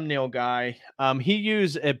my thumbnail guy. He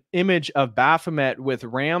used an image of Baphomet with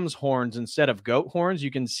ram's horns instead of goat horns.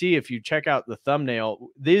 You can see if you check out the thumbnail,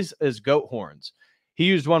 this is goat horns. He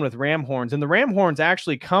used one with ram horns, and the ram horns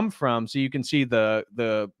actually come from, so you can see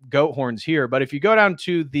the goat horns here. But if you go down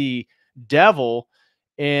to the devil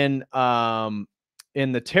in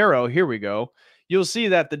the tarot, here we go, you'll see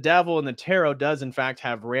that the devil in the tarot does in fact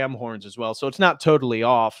have ram horns as well. So it's not totally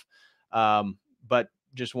off, but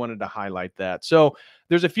just wanted to highlight that. So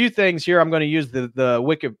there's a few things here I'm going to use the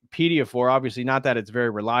Wikipedia for. Obviously, not that it's very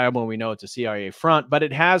reliable, and we know it's a CIA front, but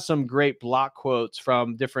it has some great block quotes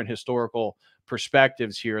from different historical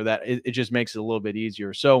perspectives here that it just makes it a little bit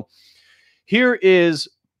easier. So here is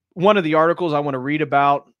one of the articles I want to read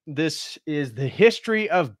about. This is the history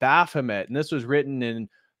of Baphomet, and this was written in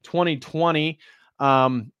 2020.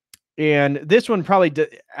 And this one probably,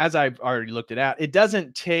 as I've already looked at, it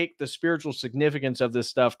doesn't take the spiritual significance of this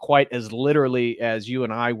stuff quite as literally as you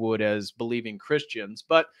and I would as believing Christians,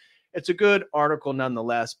 but it's a good article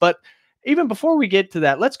nonetheless. But even before we get to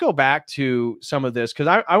that, let's go back to some of this,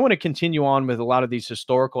 because I want to continue on with a lot of these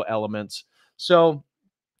historical elements. So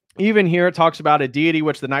even here, it talks about a deity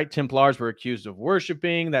which the Knight Templars were accused of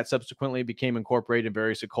worshiping that subsequently became incorporated in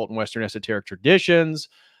various occult and Western esoteric traditions.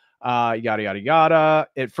 Yada, yada, yada.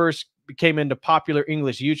 It first came into popular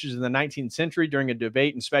English usage in the 19th century during a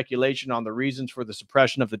debate and speculation on the reasons for the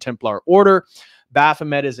suppression of the Templar order.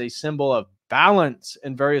 Baphomet is a symbol of balance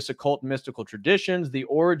in various occult and mystical traditions, the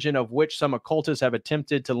origin of which some occultists have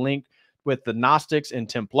attempted to link with the Gnostics and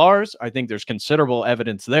Templars. I think there's considerable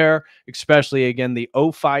evidence there, especially, again, the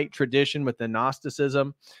Ophite tradition with the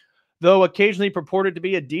Gnosticism, though occasionally purported to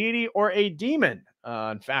be a deity or a demon.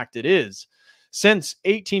 In fact, it is. Since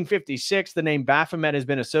 1856, the name Baphomet has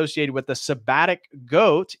been associated with the Sabbatic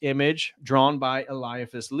goat image drawn by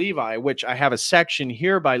Eliphas Levi, which I have a section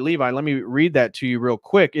here by Levi. Let me read that to you real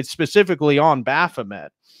quick. It's specifically on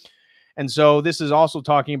Baphomet. And so this is also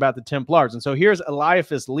talking about the Templars. And so here's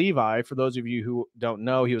Eliphas Levi. For those of you who don't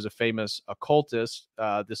know, he was a famous occultist.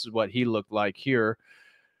 This is what he looked like here.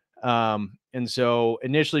 And so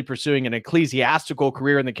initially pursuing an ecclesiastical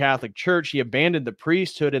career in the Catholic Church, he abandoned the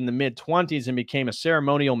priesthood in the mid-20s and became a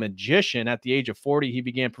ceremonial magician. At the age of 40, he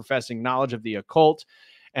began professing knowledge of the occult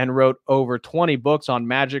and wrote over 20 books on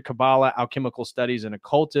magic, Kabbalah, alchemical studies, and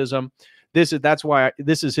occultism. That's why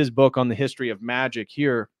this is his book on the history of magic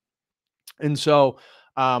here. And so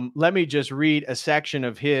let me just read a section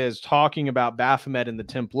of his talking about Baphomet and the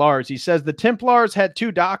Templars. He says, the Templars had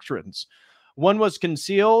two doctrines. One was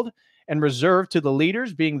concealed and reserved to the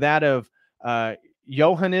leaders, being that of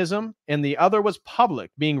Johannism, and the other was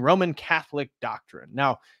public, being Roman Catholic doctrine.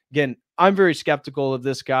 Now, again, I'm very skeptical of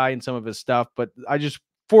this guy and some of his stuff, but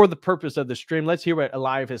for the purpose of the stream, let's hear what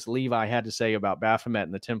Eliphas Levi had to say about Baphomet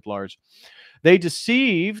and the Templars. They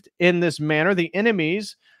deceived in this manner the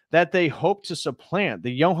enemies that they hoped to supplant.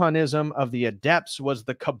 The Johannism of the adepts was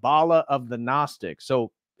the Kabbalah of the Gnostics.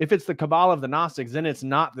 So if it's the Kabbalah of the Gnostics, then it's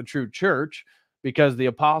not the true church, because the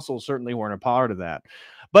apostles certainly weren't a part of that.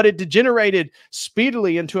 But it degenerated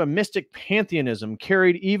speedily into a mystic pantheism,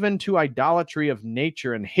 carried even to idolatry of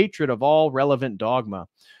nature and hatred of all relevant dogma.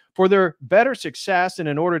 For their better success and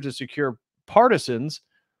in order to secure partisans,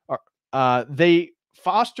 they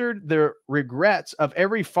fostered the regrets of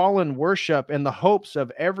every fallen worship and the hopes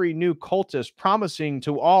of every new cultist, promising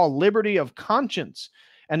to all liberty of conscience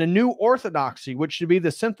and a new orthodoxy, which should be the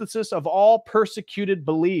synthesis of all persecuted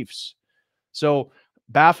beliefs. So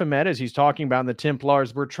Baphomet, as he's talking about in the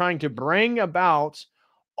Templars, were trying to bring about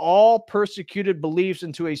all persecuted beliefs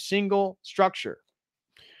into a single structure.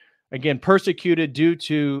 Again, persecuted due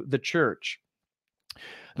to the church.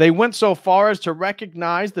 They went so far as to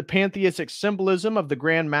recognize the pantheistic symbolism of the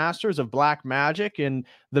grand masters of black magic, and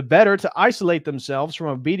the better to isolate themselves from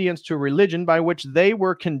obedience to a religion by which they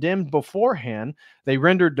were condemned beforehand. They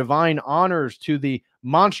rendered divine honors to the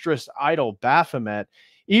monstrous idol Baphomet,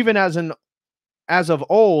 even as of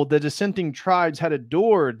old, the dissenting tribes had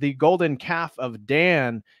adored the golden calf of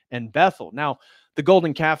Dan and Bethel. Now, the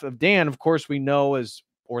golden calf of Dan, of course, we know as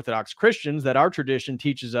Orthodox Christians that our tradition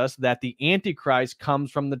teaches us that the Antichrist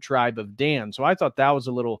comes from the tribe of Dan. So I thought that was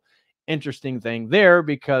a little interesting thing there,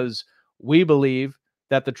 because we believe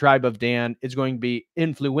that the tribe of Dan is going to be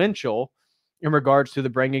influential in regards to the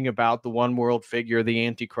bringing about the one world figure, the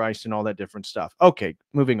Antichrist, and all that different stuff. Okay,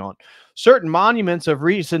 moving on. Certain monuments of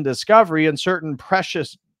recent discovery and certain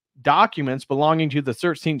precious documents belonging to the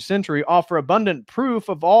 13th century offer abundant proof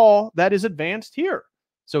of all that is advanced here.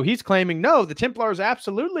 So he's claiming, no, the Templars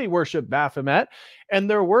absolutely worship Baphomet, and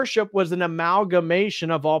their worship was an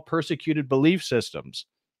amalgamation of all persecuted belief systems.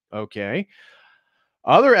 Okay.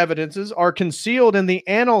 Other evidences are concealed in the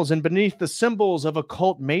annals and beneath the symbols of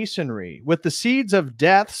occult masonry, with the seeds of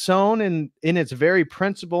death sown in its very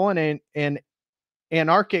principle and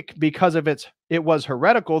anarchic because of it was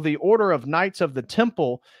heretical. The order of Knights of the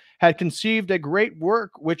Temple had conceived a great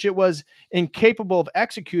work which it was incapable of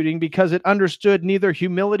executing because it understood neither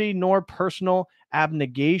humility nor personal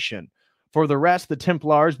abnegation. For the rest, the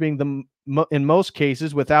Templars, being in most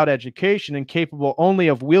cases without education and capable only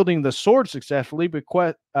of wielding the sword successfully,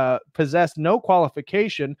 possessed no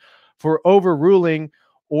qualification for overruling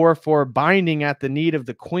or for binding at the need of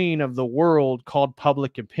the queen of the world called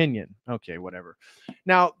public opinion. Okay, whatever.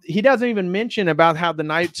 Now, he doesn't even mention about how the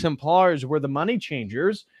Knights Templars were the money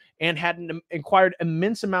changers and had acquired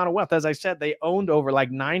immense amount of wealth. As I said, they owned over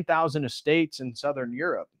like 9,000 estates in Southern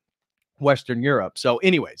Europe, Western Europe. So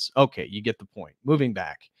anyways, okay, you get the point. Moving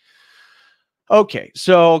back. Okay,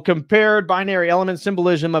 so compared binary element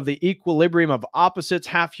symbolism of the equilibrium of opposites,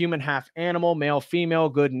 half human, half animal, male, female,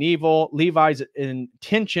 good and evil. Levi's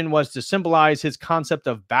intention was to symbolize his concept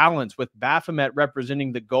of balance, with Baphomet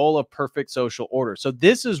representing the goal of perfect social order. So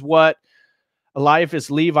this is what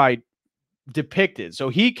Eliphas Levi depicted. So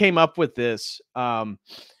he came up with this.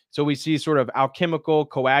 So we see sort of alchemical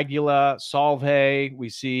coagula, solve. We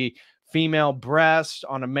see female breast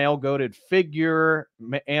on a male goated figure,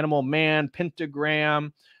 animal man,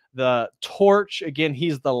 pentagram, the torch. Again,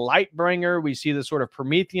 he's the light bringer. We see the sort of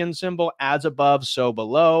Promethean symbol, as above, so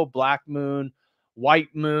below, black moon,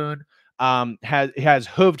 white moon, has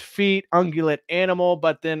hooved feet, ungulate animal,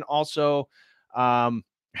 but then also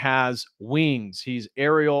has wings. He's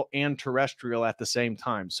aerial and terrestrial at the same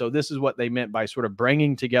time. So this is what they meant by sort of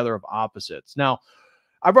bringing together of opposites. Now,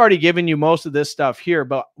 I've already given you most of this stuff here,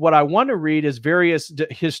 but what I want to read is various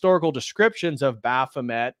historical descriptions of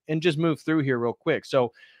Baphomet and just move through here real quick.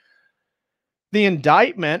 So the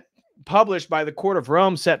indictment published by the Court of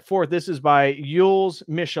Rome set forth, this is by Jules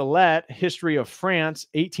Michelet, History of France,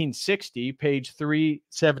 1860, page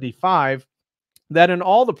 375, that in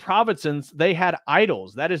all the provinces they had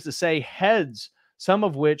idols, that is to say, heads, some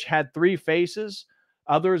of which had 3 faces,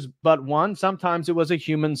 others but one. Sometimes it was a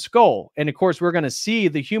human skull. And of course, we're going to see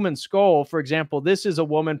the human skull. For example, this is a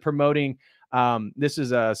woman promoting, this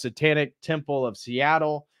is a Satanic Temple of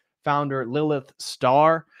Seattle, founder Lilith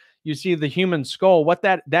Starr. You see the human skull. What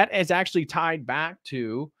that is actually tied back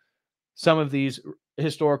to some of these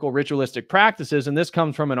historical ritualistic practices. And this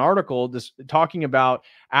comes from an article talking about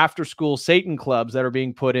after school Satan clubs that are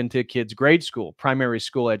being put into kids' grade school, primary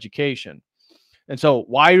school education. And so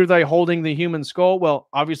why are they holding the human skull? Well,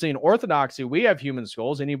 obviously in Orthodoxy, we have human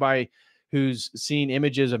skulls. Anybody who's seen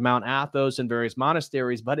images of Mount Athos and various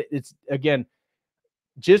monasteries, but it's, again,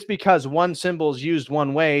 just because one symbol is used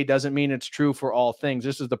one way doesn't mean it's true for all things.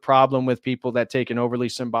 This is the problem with people that take an overly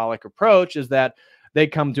symbolic approach, is that they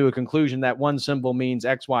come to a conclusion that one symbol means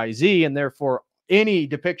X, Y, Z, and therefore any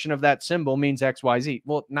depiction of that symbol means X, Y, Z.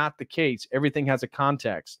 Well, not the case. Everything has a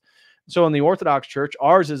context. So in the Orthodox Church,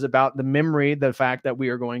 ours is about the memory, the fact that we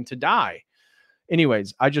are going to die.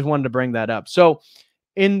 Anyways, I just wanted to bring that up. So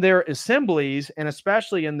in their assemblies, and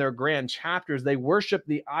especially in their grand chapters, they worship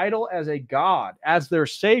the idol as a god, as their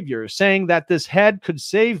savior, saying that this head could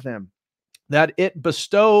save them, that it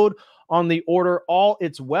bestowed on the order all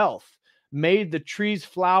its wealth, made the trees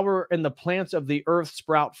flower and the plants of the earth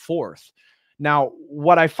sprout forth. Now,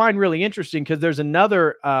 what I find really interesting, because there's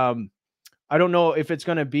another, I don't know if it's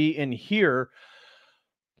going to be in here,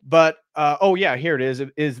 but oh yeah, here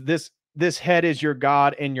it is this head is your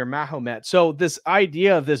God and your Mahomet. So this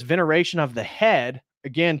idea of this veneration of the head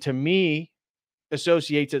again, to me,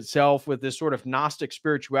 associates itself with this sort of Gnostic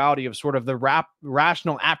spirituality of sort of the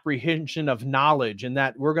rational apprehension of knowledge, and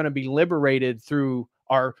that we're going to be liberated through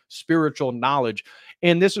our spiritual knowledge.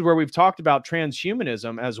 And this is where we've talked about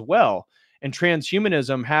transhumanism as well. And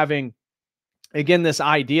transhumanism having, again, this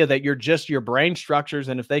idea that you're just your brain structures,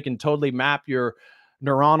 and if they can totally map your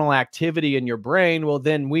neuronal activity in your brain, well,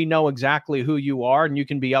 then we know exactly who you are, and you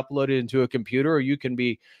can be uploaded into a computer, or you can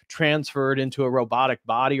be transferred into a robotic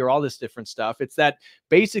body, or all this different stuff. It's that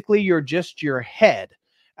basically you're just your head.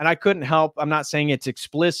 And I couldn't help, I'm not saying it's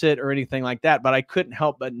explicit or anything like that, but I couldn't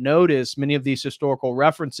help but notice many of these historical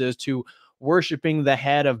references to worshiping the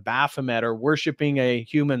head of Baphomet or worshiping a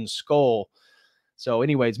human skull. So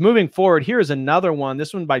anyways, moving forward, here's another one.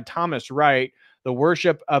 This one by Thomas Wright, The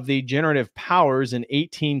Worship of the Generative Powers in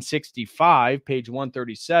 1865, page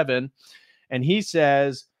 137. And he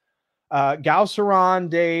says, Gausseron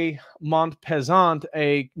de Montpezat,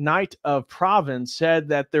 a knight of Provence, said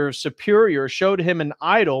that their superior showed him an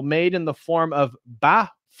idol made in the form of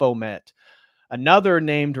Baphomet. Another,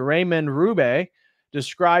 named Raymond Roubaix,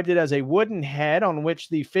 described it as a wooden head on which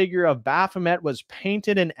the figure of Baphomet was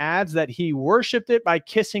painted, and adds that he worshipped it by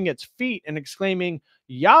kissing its feet and exclaiming,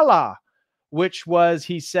 Yalla, which was,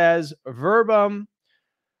 he says, verbum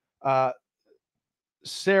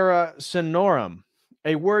Saracenorum,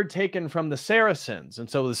 a word taken from the Saracens. And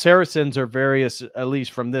so the Saracens are various, at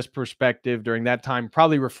least from this perspective during that time,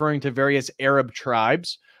 probably referring to various Arab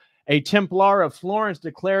tribes. A Templar of Florence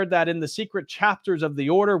declared that in the secret chapters of the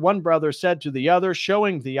order, one brother said to the other,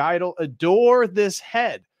 showing the idol, adore this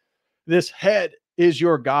head. This head is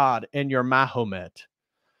your God and your Mahomet.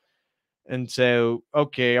 And so,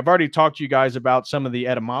 okay, I've already talked to you guys about some of the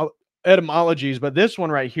etymologies, but this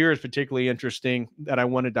one right here is particularly interesting that I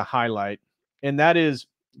wanted to highlight. And that is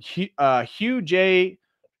Hugh J.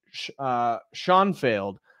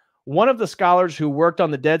 Schoenfeld, one of the scholars who worked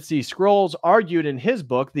on the Dead Sea Scrolls, argued in his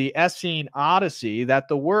book, The Essene Odyssey, that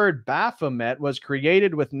the word Baphomet was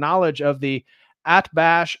created with knowledge of the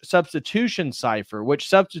Atbash substitution cipher, which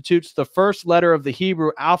substitutes the first letter of the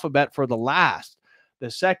Hebrew alphabet for the last,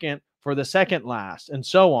 the second for the second last, and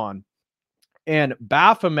so on. And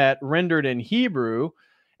Baphomet, rendered in Hebrew,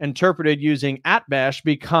 interpreted using Atbash,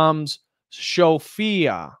 becomes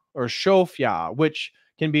Sophia or Sophia, which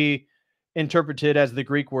can be interpreted as the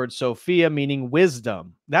Greek word Sophia, meaning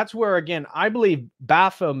wisdom. That's where, again, I believe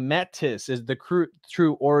Baphometus is the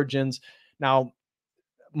true origins. Now,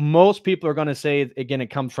 most people are going to say, again, it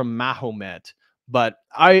comes from Mahomet, but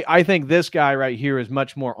I think this guy right here is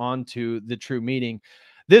much more onto the true meaning.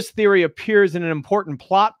 This theory appears in an important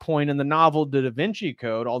plot point in the novel The Da Vinci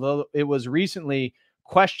Code, although it was recently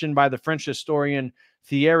questioned by the French historian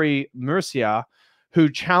Thierry Mercier, who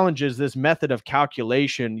challenges this method of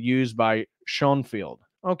calculation used by Schoenfeld.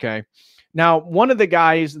 Okay. Now, one of the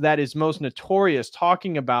guys that is most notorious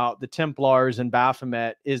talking about the Templars and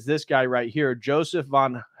Baphomet is this guy right here, Joseph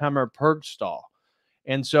von Hammer-Purgstall.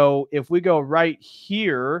 And so if we go right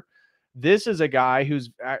here, this is a guy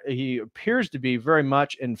he appears to be very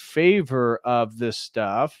much in favor of this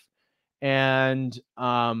stuff. And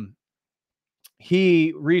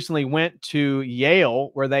he recently went to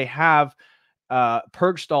Yale, where they have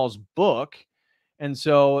Purgstall's book. And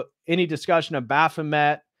so any discussion of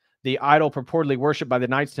Baphomet, the idol purportedly worshipped by the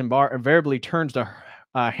Knights Templar, invariably turns to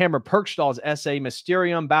Hammer-Purgstall's essay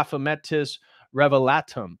Mysterium Baphometis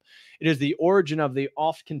Revelatum. It is the origin of the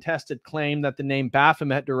oft-contested claim that the name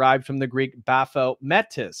Baphomet derived from the Greek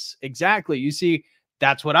Baphometus. Exactly. You see,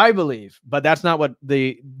 that's what I believe, but that's not what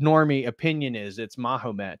the normie opinion is. It's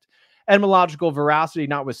Mahomet. Etymological veracity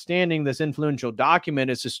notwithstanding, this influential document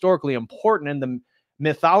is historically important in the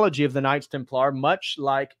mythology of the Knights Templar, much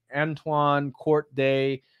like Antoine Court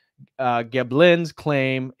de Geblin's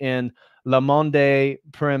claim in Le Monde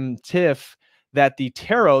Primitif that the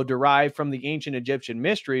tarot derived from the ancient Egyptian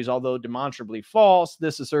mysteries. Although demonstrably false,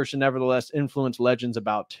 this assertion nevertheless influenced legends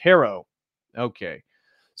about tarot. Okay,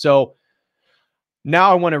 so now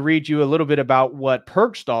I want to read you a little bit about what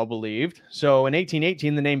Purgstall believed. So in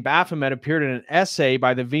 1818, the name Baphomet appeared in an essay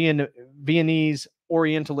by the Viennese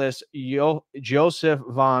Orientalist Joseph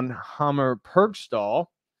von Hammer-Purgstall.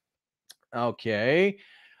 Okay.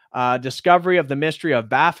 Discovery of the mystery of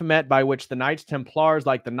Baphomet, by which the Knights Templars,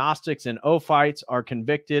 like the Gnostics and Ophites, are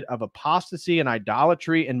convicted of apostasy and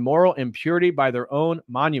idolatry and moral impurity by their own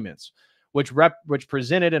monuments, which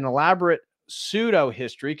presented an elaborate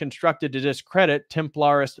pseudo-history constructed to discredit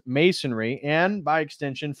Templarist Masonry and, by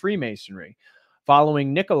extension, Freemasonry.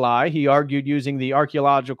 Following Nicolai, he argued using the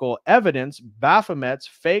archaeological evidence Baphomet's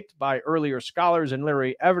faked by earlier scholars and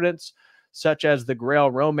literary evidence such as the Grail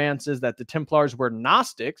romances, that the Templars were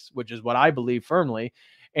Gnostics, which is what I believe firmly,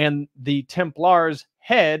 and the Templars'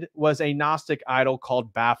 head was a Gnostic idol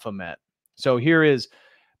called Baphomet. So here is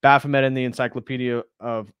Baphomet in the Encyclopedia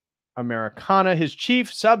of Americana. His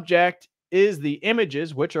chief subject is the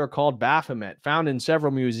images, which are called Baphomet, found in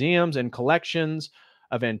several museums and collections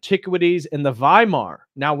of antiquities in the Weimar.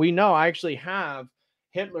 Now, we know I actually have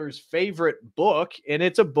Hitler's favorite book, and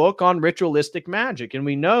it's a book on ritualistic magic. And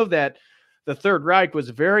we know that the Third Reich was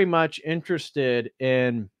very much interested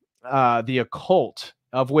in the occult,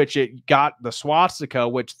 of which it got the swastika,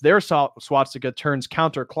 which their swastika turns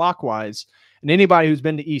counterclockwise. And anybody who's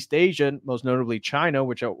been to East Asia, most notably China,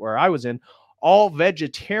 where I was in, all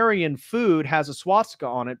vegetarian food has a swastika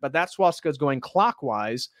on it, but that swastika is going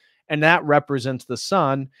clockwise, and that represents the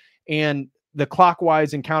sun. And the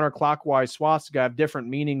clockwise and counterclockwise swastika have different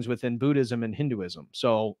meanings within Buddhism and Hinduism.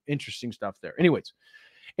 So interesting stuff there. Anyways,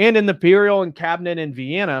 and in the Imperial and Cabinet in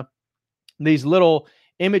Vienna, these little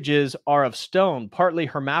images are of stone, partly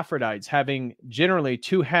hermaphrodites, having generally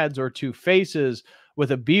two heads or two faces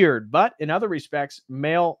with a beard, but in other respects,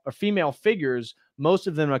 male or female figures, most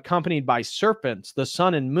of them accompanied by serpents, the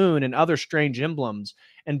sun and moon, and other strange emblems,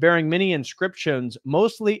 and bearing many inscriptions,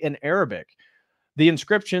 mostly in Arabic. The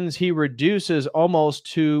inscriptions he reduces almost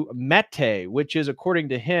to mete, which is, according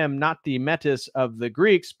to him, not the metis of the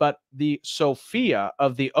Greeks, but the Sophia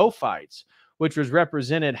of the Ophites, which was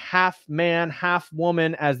represented half man, half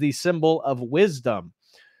woman as the symbol of wisdom,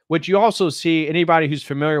 which you also see anybody who's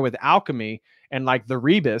familiar with alchemy and like the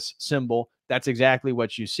rebus symbol, that's exactly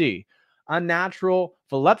what you see. Unnatural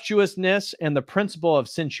voluptuousness and the principle of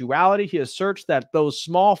sensuality. He asserts that those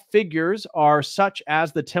small figures are such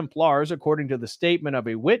as the Templars, according to the statement of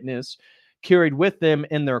a witness, carried with them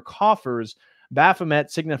in their coffers.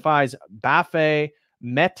 Baphomet signifies Baphe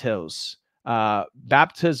Metos,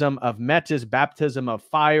 baptism of metis, baptism of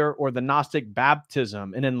fire, or the Gnostic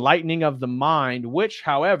baptism, an enlightening of the mind, which,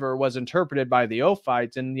 however, was interpreted by the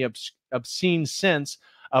Ophites in the obscene sense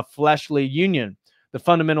of fleshly union. The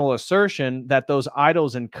fundamental assertion that those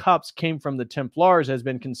idols and cups came from the Templars has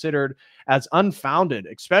been considered as unfounded,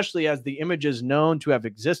 especially as the images known to have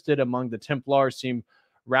existed among the Templars seem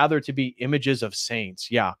rather to be images of saints.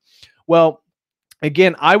 Yeah. Well,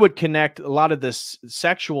 again, I would connect a lot of this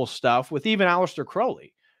sexual stuff with even Aleister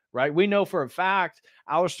Crowley, right? We know for a fact,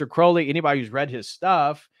 Aleister Crowley, anybody who's read his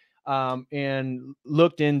stuff and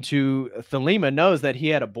looked into Thelema knows that he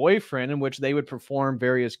had a boyfriend in which they would perform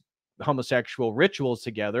various homosexual rituals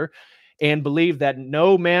together, and believed that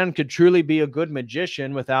no man could truly be a good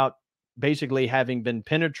magician without basically having been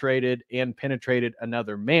penetrated and penetrated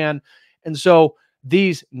another man. And so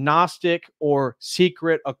these Gnostic or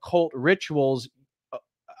secret occult rituals,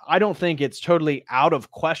 I don't think it's totally out of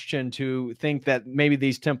question to think that maybe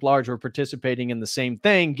these Templars were participating in the same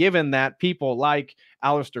thing, given that people like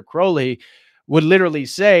Aleister Crowley would literally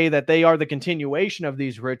say that they are the continuation of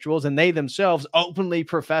these rituals, and they themselves openly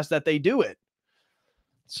profess that they do it.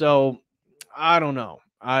 So I don't know.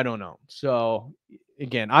 So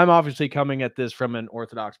again, I'm obviously coming at this from an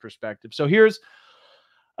Orthodox perspective. So here's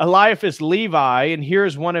Eliphas Levi, and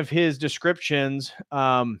here's one of his descriptions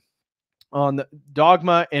on the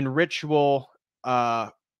dogma and ritual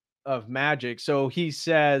of magic. So he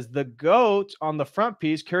says the goat on the front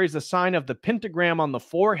piece carries the sign of the pentagram on the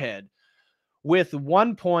forehead, with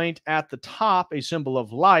one point at the top, a symbol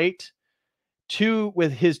of light, two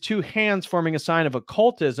with his two hands forming a sign of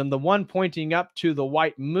occultism, the one pointing up to the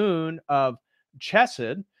white moon of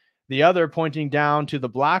Chesed, the other pointing down to the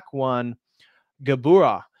black one,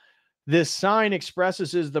 Geburah. This sign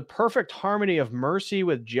expresses the perfect harmony of mercy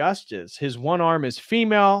with justice. His one arm is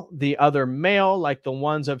female, the other male, like the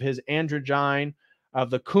ones of his androgyne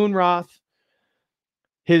of the Kunrath,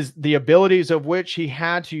 the abilities of which he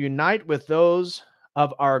had to unite with those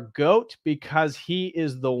of our goat, because he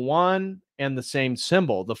is the one and the same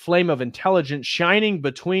symbol. The flame of intelligence shining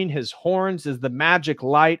between his horns is the magic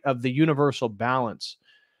light of the universal balance.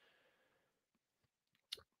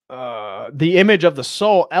 The image of the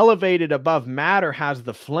soul elevated above matter has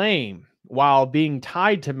the flame, while being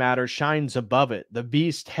tied to matter shines above it. The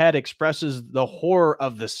beast head expresses the horror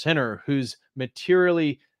of the sinner, whose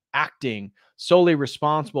materially acting, solely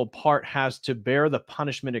responsible part has to bear the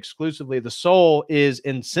punishment exclusively. The soul is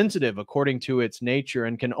insensitive according to its nature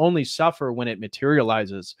and can only suffer when it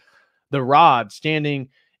materializes. The rod standing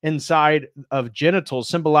inside of genitals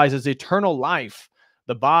symbolizes eternal life.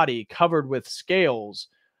 The body covered with scales,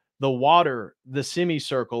 the water, the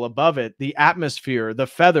semicircle above it, the atmosphere, the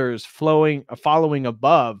feathers following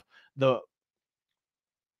above, the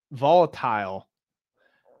volatile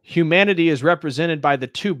humanity is represented by the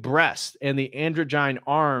two breasts and the androgyne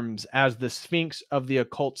arms as the sphinx of the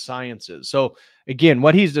occult sciences. So again,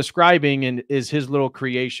 what he's describing is his little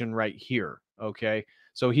creation right here. Okay.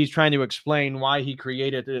 So he's trying to explain why he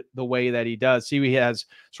created it the way that he does. See, he has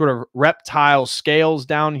sort of reptile scales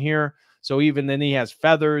down here. So even then he has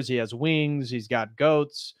feathers, he has wings, he's got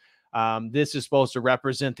goats. This is supposed to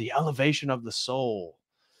represent the elevation of the soul.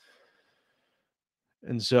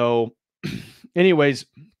 And so anyways,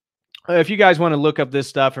 if you guys want to look up this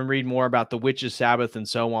stuff and read more about the witches' Sabbath and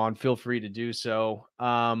so on, feel free to do so.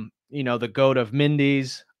 You know, the goat of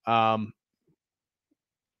Mendes.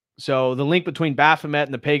 So the link between Baphomet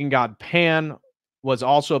and the pagan god Pan was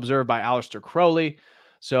also observed by Aleister Crowley.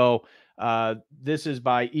 So this is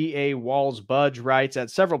by E.A. Walls Budge, writes, at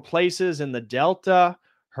several places in the Delta,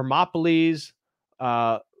 Hermopolis,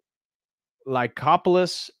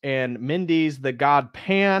 Lycopolis, and Mendes, the god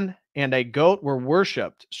Pan and a goat were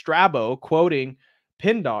worshipped. Strabo, quoting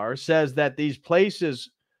Pindar, says that these places,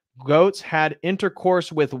 goats had intercourse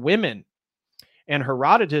with women. And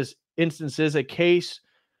Herodotus instances a case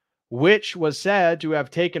which was said to have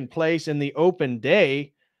taken place in the open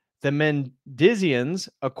day. The Mendesians,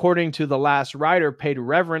 according to the last writer, paid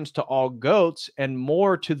reverence to all goats and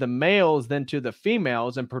more to the males than to the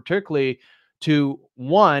females, and particularly to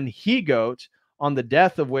one he-goat, on the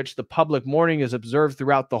death of which the public mourning is observed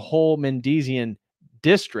throughout the whole Mendesian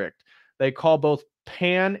district. They call both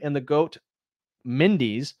Pan and the goat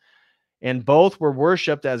Mendes, and both were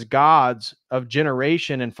worshipped as gods of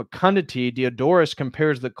generation and fecundity. Diodorus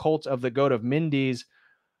compares the cult of the goat of Mendes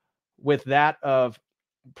with that of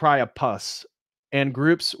Priapus, and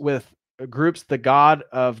groups the god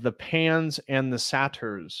of the Pans and the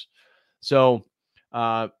Satyrs. So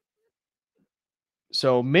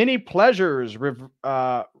many pleasures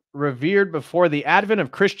revered before the advent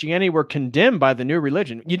of Christianity were condemned by the new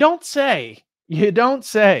religion. You don't say. You don't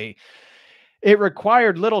say. It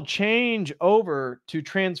required little change over to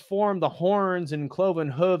transform the horns and cloven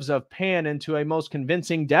hooves of Pan into a most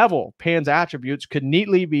convincing devil. Pan's attributes could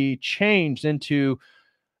neatly be changed into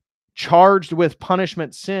charged with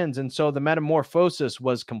punishment sins, and so the metamorphosis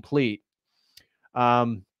was complete.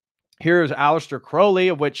 Here's Aleister Crowley,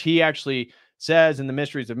 of which he actually says in the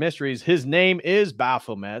Mysteries of Mysteries, his name is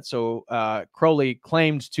Baphomet. So Crowley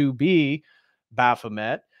claims to be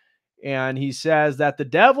Baphomet. And he says that the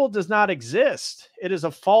devil does not exist. It is a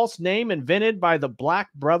false name invented by the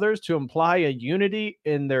Black Brothers to imply a unity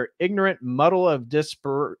in their ignorant muddle of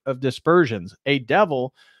dispersions. A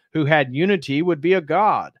devil who had unity would be a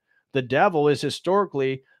god. The devil is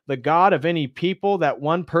historically the god of any people that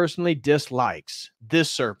one personally dislikes. This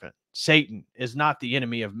serpent, Satan, is not the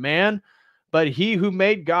enemy of man, but he who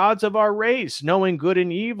made gods of our race, knowing good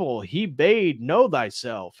and evil. He bade know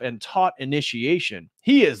thyself and taught initiation.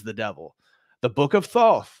 He is the devil. The book of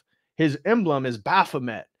Thoth. His emblem is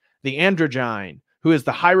Baphomet, the androgyne, who is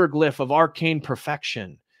the hieroglyph of arcane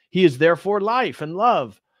perfection. He is therefore life and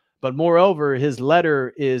love. But moreover, his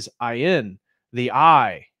letter is Ayin, the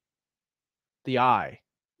eye, the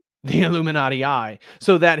Illuminati eye,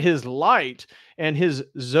 so that his light and his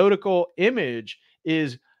zodiacal image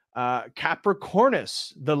is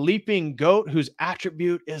Capricornus, the leaping goat whose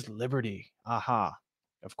attribute is liberty. Aha,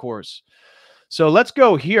 of course. So let's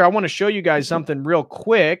go here. I want to show you guys something real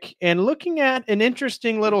quick, and looking at an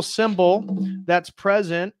interesting little symbol that's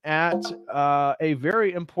present at a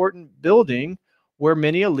very important building where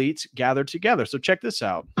many elites gather together. So check this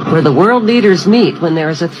out. Where the world leaders meet when there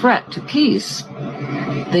is a threat to peace.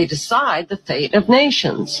 They decide the fate of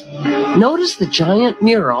nations. Notice the giant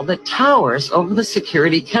mural that towers over the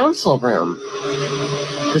Security Council room.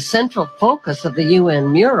 The central focus of the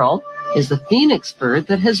UN mural is the phoenix bird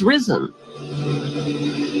that has risen.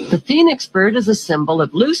 The phoenix bird is a symbol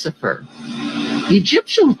of Lucifer. The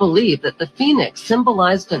Egyptians believed that the phoenix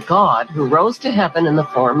symbolized a god who rose to heaven in the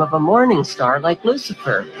form of a morning star like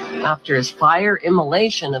Lucifer after his fire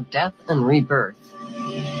immolation of death and rebirth.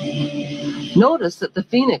 Notice that the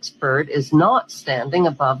phoenix bird is not standing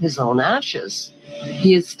above his own ashes.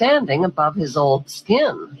 He is standing above his old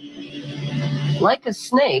skin. Like a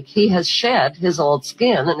snake, he has shed his old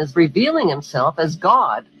skin and is revealing himself as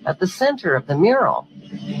God at the center of the mural.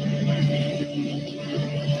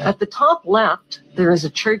 At the top left, there is a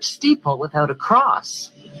church steeple without a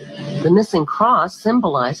cross. The missing cross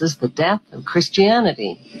symbolizes the death of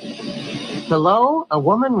Christianity. Below, a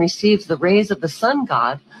woman receives the rays of the sun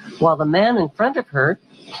god, while the man in front of her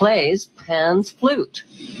plays Pan's flute.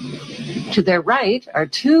 To their right are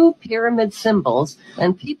two pyramid symbols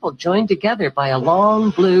and people joined together by a long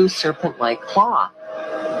blue serpent-like claw.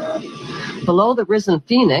 Below the risen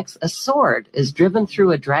phoenix, a sword is driven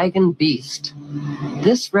through a dragon beast.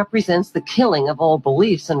 This represents the killing of old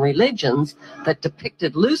beliefs and religions that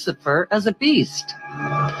depicted Lucifer as a beast.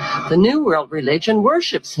 The New World religion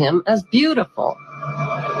worships him as beautiful.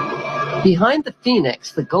 Behind the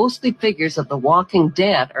phoenix, the ghostly figures of the walking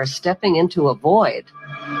dead are stepping into a void.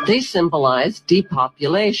 They symbolize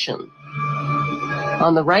depopulation.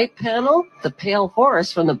 On the right panel, the pale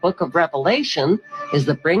horse from the book of Revelation is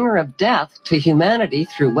the bringer of death to humanity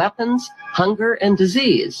through weapons, hunger, and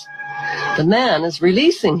disease. The man is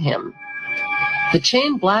releasing him. The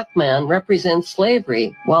chained black man represents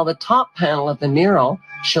slavery, while the top panel of the mural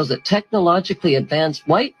shows a technologically advanced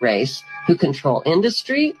white race who control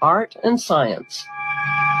industry, art, and science.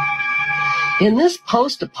 In this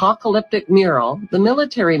post-apocalyptic mural, the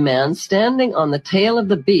military man standing on the tail of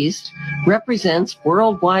the beast represents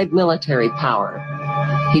worldwide military power.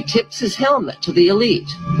 He tips his helmet to the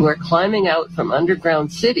elite, who are climbing out from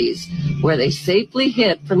underground cities where they safely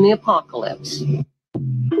hid from the apocalypse.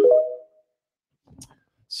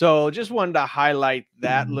 So just wanted to highlight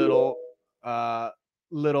that little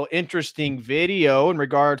interesting video in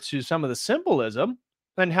regards to some of the symbolism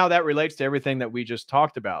and how that relates to everything that we just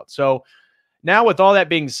talked about. So now, with all that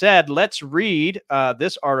being said, let's read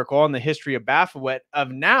this article on the history of Baphomet.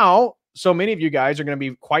 So many of you guys are going to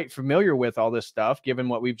be quite familiar with all this stuff, given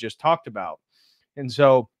what we've just talked about. And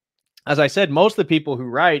so, as I said, most of the people who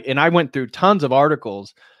write, and I went through tons of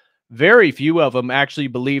articles, very few of them actually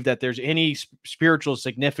believe that there's any spiritual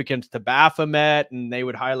significance to Baphomet, and they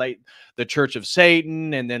would highlight the Church of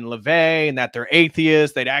Satan and then LaVey, and that they're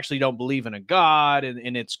atheists. They actually don't believe in a God,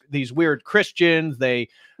 and it's these weird Christians.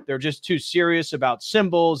 They're just too serious about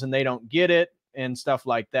symbols, and they don't get it and stuff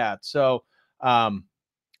like that. So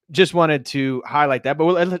just wanted to highlight that.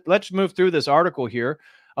 But let's move through this article here.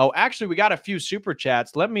 Oh, actually, we got a few super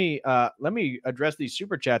chats. Let me address these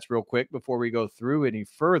super chats real quick before we go through any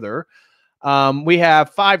further. We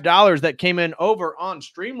have $5 that came in over on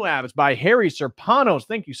Streamlabs by Harry Serpanos.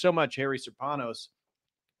 Thank you so much, Harry Serpanos.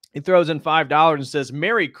 He throws in $5 and says,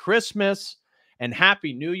 "Merry Christmas and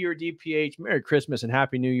Happy New Year, DPH." Merry Christmas and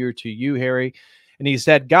Happy New Year to you, Harry. And he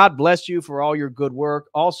said, "God bless you for all your good work.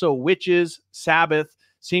 Also, witches, Sabbath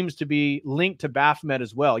seems to be linked to Baphomet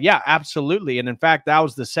as well." Yeah, absolutely. And in fact, that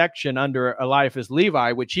was the section under Eliphas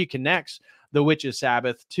Levi, which he connects the witches'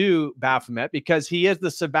 Sabbath to Baphomet because he is the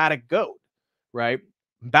Sabbatic goat, right?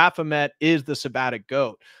 Baphomet is the Sabbatic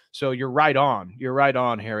goat. So you're right on. You're right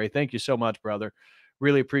on, Harry. Thank you so much, brother.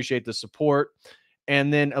 Really appreciate the support.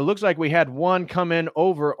 And then it looks like we had one come in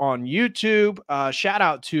over on YouTube. Shout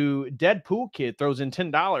out to Deadpool Kid, throws in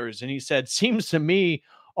 $10. And he said, "Seems to me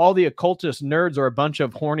all the occultist nerds are a bunch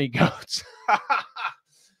of horny goats."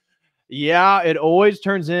 Yeah, it always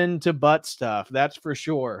turns into butt stuff. That's for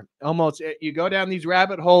sure. Almost, you go down these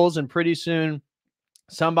rabbit holes and pretty soon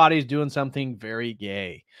somebody's doing something very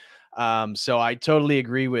gay. So I totally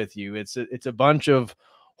agree with you. It's a bunch of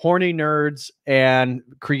horny nerds and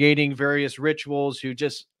creating various rituals who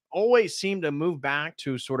just always seem to move back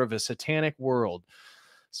to sort of a satanic world.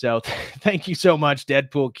 So thank you so much,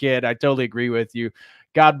 Deadpool Kid. I totally agree with you.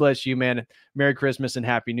 God bless you, man. Merry Christmas and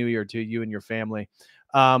Happy New Year to you and your family.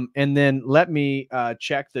 And then let me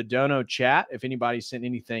check the dono chat if anybody sent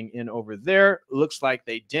anything in over there. Looks like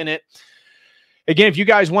they didn't. Again, if you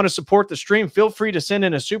guys want to support the stream, feel free to send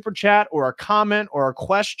in a super chat or a comment or a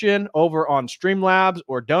question over on Streamlabs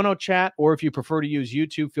or Dono Chat. Or if you prefer to use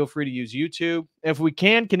YouTube, feel free to use YouTube. If we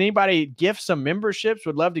can anybody gift some memberships?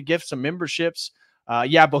 Would love to gift some memberships.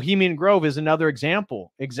 Yeah, Bohemian Grove is another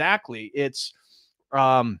example. Exactly. It's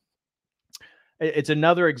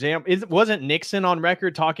another example. It wasn't Nixon on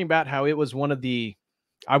record talking about how it was one of the,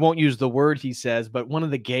 I won't use the word he says, but one of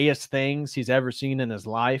the gayest things he's ever seen in his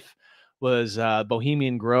life was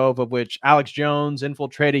Bohemian Grove, of which Alex Jones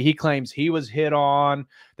infiltrated. He claims he was hit on,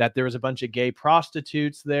 that there was a bunch of gay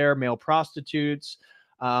prostitutes there, male prostitutes.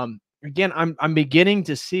 Again, I'm beginning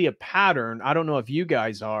to see a pattern. I don't know if you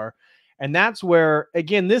guys are. And that's where,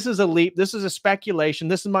 again, this is a leap. This is a speculation.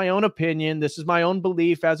 This is my own opinion. This is my own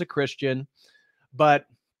belief as a Christian. But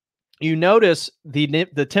you notice the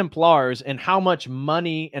Templars and how much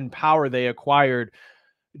money and power they acquired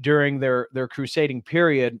during their crusading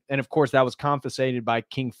period. And of course, that was confiscated by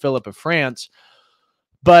King Philip of France.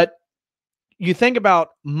 But you think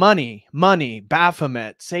about money,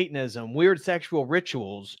 Baphomet, Satanism, weird sexual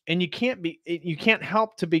rituals, and you can't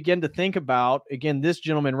help to begin to think about, again, this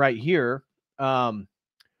gentleman right here,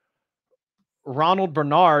 Ronald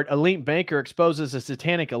Bernard, elite banker, exposes a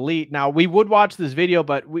satanic elite. Now, we would watch this video,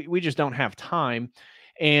 but we just don't have time.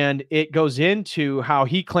 And it goes into how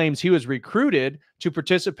he claims he was recruited to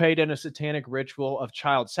participate in a satanic ritual of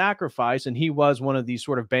child sacrifice. And he was one of these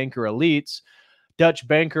sort of banker elites. Dutch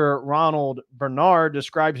banker Ronald Bernard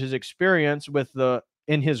describes his experience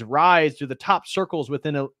in his rise to the top circles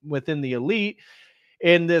within the elite.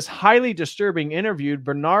 In this highly disturbing interview,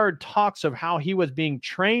 Bernard talks of how he was being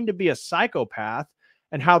trained to be a psychopath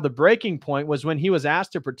and how the breaking point was when he was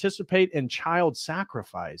asked to participate in child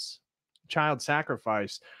sacrifice. Child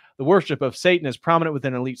sacrifice. The worship of Satan is prominent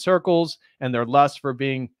within elite circles, and their lust for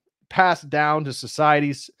being passed down to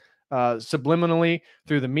societies subliminally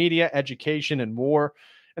through the media, education, and war.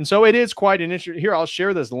 And so it is quite an issue. Here, I'll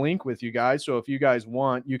share this link with you guys. So if you guys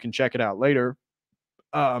want, you can check it out later.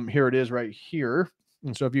 Here it is right here.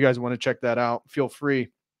 And so if you guys want to check that out, feel free.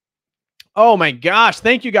 Oh my gosh.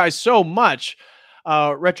 Thank you guys so much.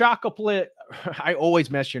 Retrocoplit. I always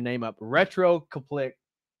mess your name up. Retrocoplit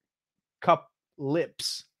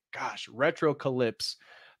Lips. Gosh, Retrocalypse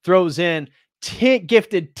throws in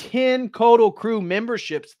gifted 10 COTEL crew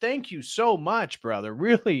memberships. Thank you so much, brother.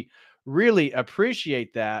 Really, really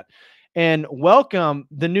appreciate that. And welcome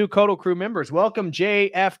the new COTEL crew members. Welcome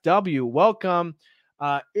JFW. Welcome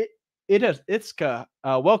Itzka.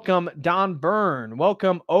 Welcome Don Byrne.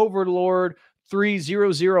 Welcome Overlord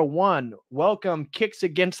 3001. Welcome Kicks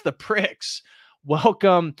Against the Pricks.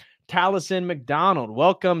 Welcome Taliesin McDonald.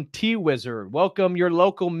 Welcome T-Wizard. Welcome your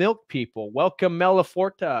local milk people. Welcome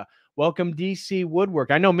Melaforta. Welcome DC Woodwork.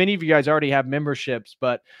 I know many of you guys already have memberships,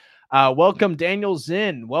 but welcome Daniel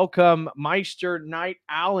Zinn. Welcome Meister Night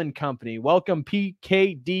Allen Company. Welcome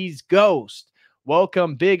PKD's Ghost.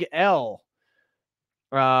 Welcome Big L.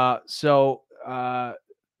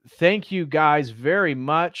 Thank you guys very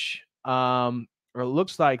much. Or it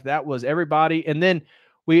looks like that was everybody. And then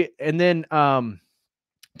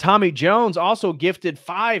Tommy Jones also gifted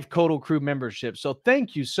 5 COTEL crew memberships. So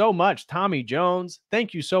thank you so much, Tommy Jones.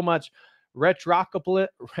 Thank you so much, Retrocalypse,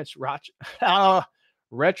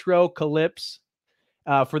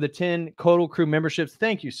 for the 10 COTEL crew memberships.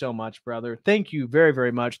 Thank you so much, brother. Thank you very,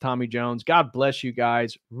 very much, Tommy Jones. God bless you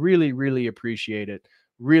guys. Really, really appreciate it.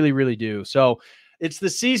 Really, really do. So it's the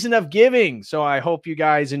season of giving. So I hope you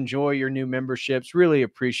guys enjoy your new memberships. Really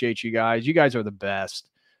appreciate you guys. You guys are the best.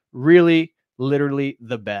 Really, literally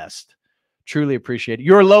the best. Truly appreciate it.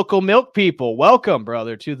 Your local milk people. Welcome,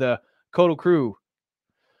 brother, to the COTEL crew.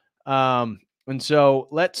 And so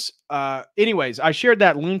let's, anyways, I shared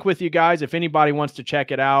that link with you guys. If anybody wants to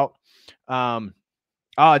check it out.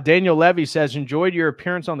 Daniel Levy says, enjoyed your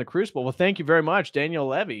appearance on the Crucible. Well, thank you very much, Daniel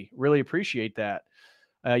Levy. Really appreciate that.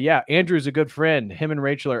 Yeah, Andrew's a good friend. Him and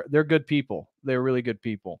Rachel they're good people. They're really good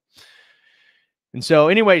people. And so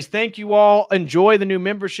anyways, thank you all. Enjoy the new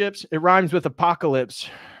memberships. It rhymes with apocalypse.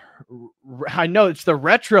 I know it's the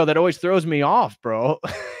retro that always throws me off, bro.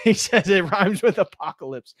 He says it rhymes with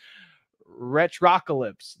apocalypse.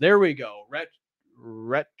 Retrocalypse. There we go.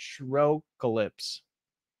 Retrocalypse.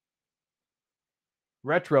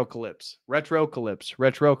 Retrocalypse.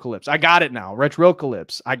 I got it now.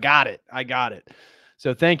 Retrocalypse. I got it.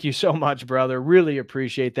 So thank you so much, brother. Really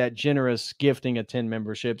appreciate that generous gifting of 10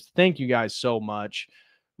 memberships. Thank you guys so much.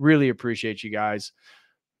 Really appreciate you guys.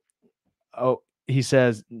 Oh, he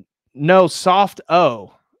says, no, soft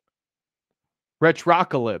O.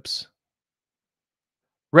 Retrocalypse.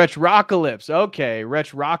 Okay,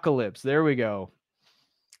 Retrocalypse. There we go.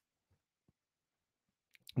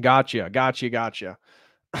 Gotcha.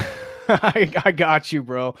 I got you,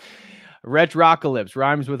 bro. Retrocalypse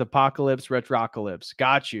rhymes with apocalypse. Retrocalypse.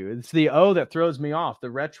 Got you. It's the O that throws me off.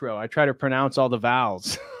 The retro. I try to pronounce all the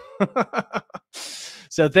vowels.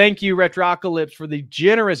 So thank you, Retrocalypse, for the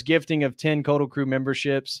generous gifting of 10 COTEL crew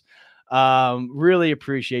memberships. Really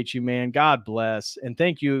appreciate you, man. God bless. And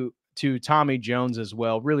thank you to Tommy Jones as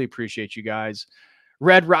well. Really appreciate you guys.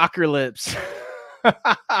 Red Rocker Lips.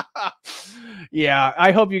 Yeah,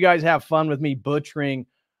 I hope you guys have fun with me butchering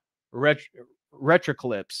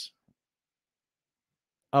Retrocalypse.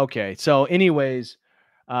 Okay, so anyways,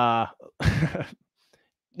 love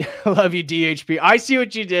you, DHP. I see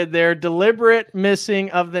what you did there. Deliberate missing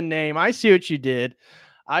of the name. I see what you did.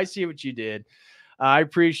 I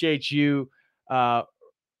appreciate you,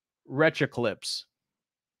 Retrocalypse.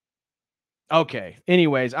 Okay.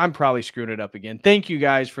 Anyways, I'm probably screwing it up again. Thank you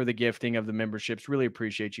guys for the gifting of the memberships. Really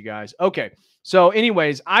appreciate you guys. Okay. So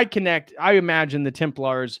anyways, I imagine the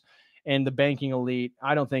Templars and the banking elite.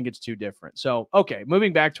 I don't think it's too different. So, okay.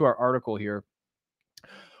 Moving back to our article here.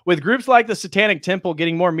 With groups like the Satanic Temple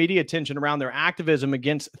getting more media attention around their activism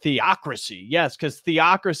against theocracy. Yes, because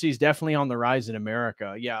theocracy is definitely on the rise in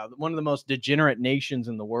America. Yeah, one of the most degenerate nations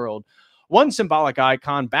in the world. One symbolic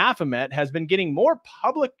icon, Baphomet, has been getting more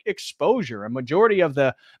public exposure. A majority of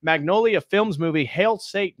the Magnolia Films movie Hail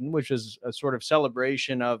Satan, which is a sort of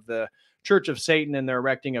celebration of the Church of Satan and their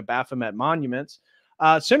erecting of Baphomet monuments,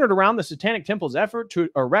 centered around the Satanic Temple's effort to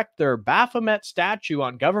erect their Baphomet statue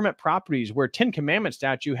on government properties where Ten Commandment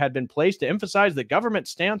statue had been placed to emphasize the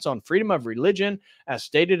government's stance on freedom of religion as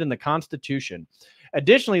stated in the Constitution.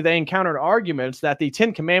 Additionally, they encountered arguments that the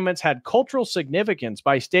Ten Commandments had cultural significance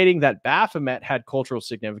by stating that Baphomet had cultural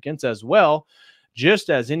significance as well, just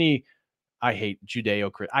as any, I hate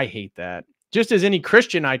that, just as any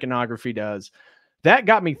Christian iconography does. That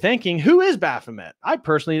got me thinking, who is Baphomet? I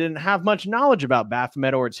personally didn't have much knowledge about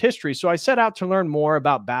Baphomet or its history, so I set out to learn more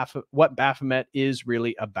about what Baphomet is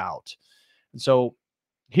really about. And so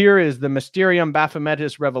here is the Mysterium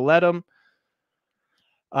Baphometis Revelatum.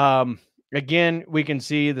 Again, we can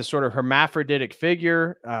see the sort of hermaphroditic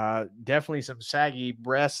figure, definitely some saggy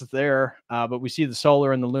breasts there, but we see the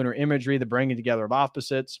solar and the lunar imagery, the bringing together of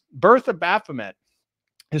opposites. Birth of Baphomet.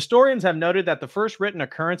 Historians have noted that the first written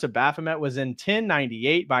occurrence of Baphomet was in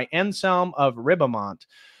 1098 by Anselm of Ribamont,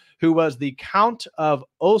 who was the Count of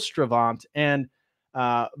Ostravant and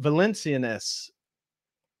Valenciennes.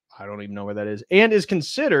 I don't even know where that is, and is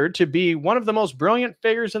considered to be one of the most brilliant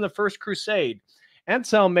figures in the First Crusade.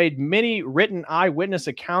 Anselm made many written eyewitness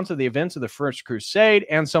accounts of the events of the First Crusade.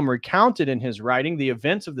 Anselm recounted in his writing the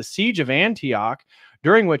events of the siege of Antioch,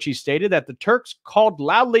 during which he stated that the Turks called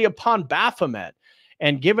loudly upon Baphomet.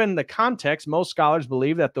 And given the context, most scholars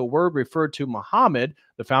believe that the word referred to Muhammad,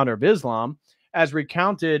 the founder of Islam, as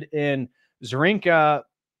recounted in Zrinka's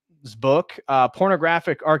book,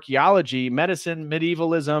 Pornographic Archaeology, Medicine,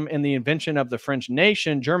 Medievalism, and the Invention of the French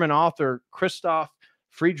Nation. German author Christoph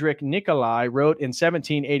Friedrich Nicolai wrote in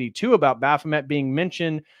 1782 about Baphomet being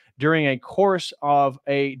mentioned during a course of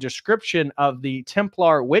a description of the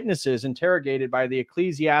Templar witnesses interrogated by the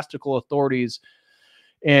ecclesiastical authorities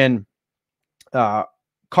in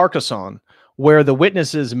Carcassonne, where the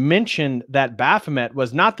witnesses mentioned that Baphomet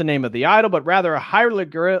was not the name of the idol, but rather a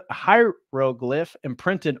hieroglyph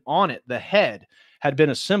imprinted on it. The head had been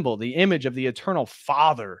a symbol, the image of the eternal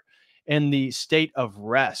Father in the state of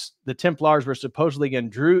rest. The Templars were supposedly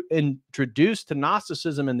introduced to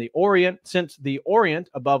Gnosticism in the Orient, since the Orient,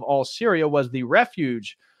 above all Syria, was the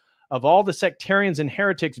refuge of all the sectarians and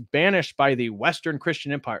heretics banished by the Western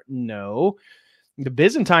Christian Empire. No. The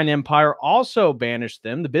Byzantine Empire also banished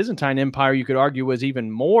them. The Byzantine Empire, you could argue, was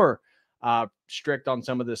even more strict on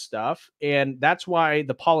some of this stuff. And that's why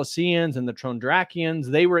the Paulicians and the Trondrakians,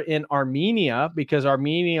 they were in Armenia, because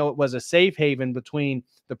Armenia was a safe haven between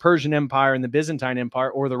the Persian Empire and the Byzantine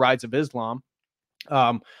Empire, or the rise of Islam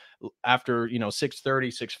after,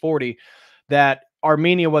 630, 640, that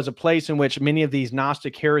Armenia was a place in which many of these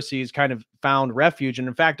Gnostic heresies kind of found refuge. And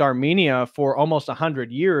in fact, Armenia for almost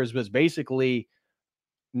 100 years was basically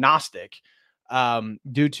Gnostic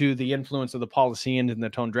due to the influence of the Paulicians and the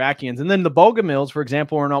Tondrakians. And then the Bogomils, for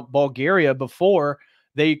example, were in Bulgaria before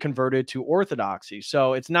they converted to Orthodoxy.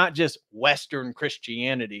 So it's not just Western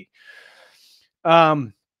Christianity.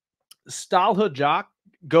 Stalhujak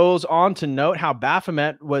goes on to note how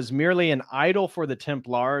Baphomet was merely an idol for the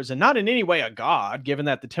Templars and not in any way a god, given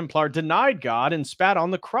that the Templar denied God and spat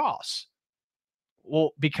on the cross.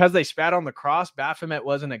 Well, because they spat on the cross, Baphomet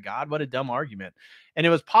wasn't a god? What a dumb argument. And it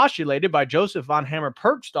was postulated by Joseph von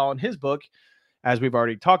Hammer-Purgstall in his book, as we've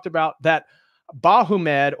already talked about, that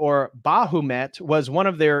Baphomet or Baphomet was one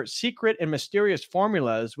of their secret and mysterious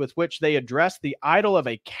formulas with which they addressed the idol of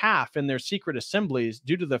a calf in their secret assemblies,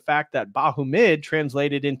 due to the fact that Baphomet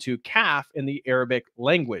translated into calf in the Arabic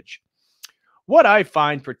language. What I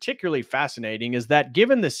find particularly fascinating is that,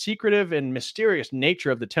 given the secretive and mysterious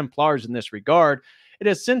nature of the Templars in this regard, it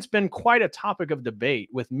has since been quite a topic of debate,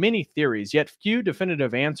 with many theories, yet few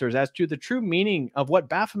definitive answers as to the true meaning of what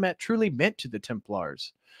Baphomet truly meant to the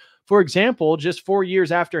Templars. For example, just 4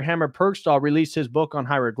 years after Hammer-Purgstall released his book on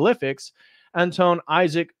hieroglyphics, Anton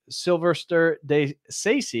Isaac Sylvester de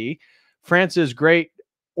Sacy, France's great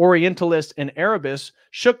Orientalist and Arabist,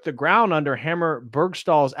 shook the ground under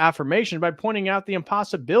Hammer-Purgstall's affirmation by pointing out the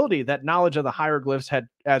impossibility that knowledge of the hieroglyphs had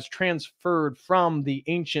as transferred from the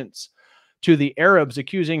ancients to the Arabs,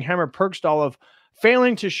 accusing Hammer-Purgstall of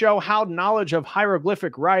failing to show how knowledge of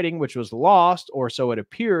hieroglyphic writing, which was lost, or so it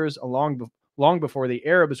appears, long before the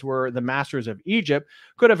Arabs were the masters of Egypt,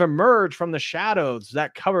 could have emerged from the shadows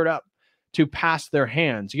that covered up to pass their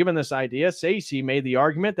hands. Given this idea, Sacy made the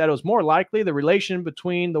argument that it was more likely the relation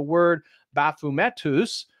between the word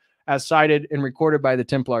Baphometus, as cited and recorded by the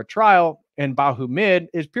Templar trial, and Baphomet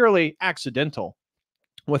is purely accidental,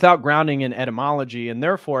 without grounding in etymology, and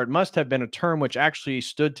therefore it must have been a term which actually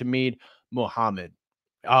stood to mean Muhammad.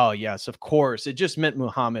 Oh, yes, of course. It just meant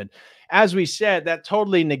Muhammad. As we said, that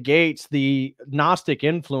totally negates the Gnostic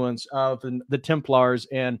influence of the Templars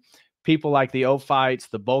and people like the Ophites,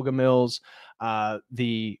 the Bogomils,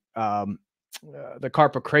 the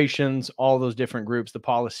Carpocratians, all those different groups, the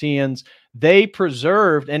Paulicians. They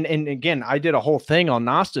preserved, and again, I did a whole thing on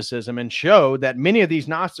Gnosticism and showed that many of these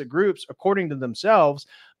Gnostic groups, according to themselves,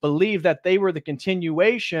 believe that they were the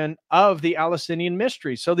continuation of the Eleusinian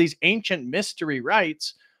mysteries. So these ancient mystery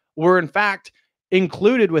rites were in fact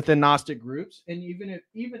included within Gnostic groups, and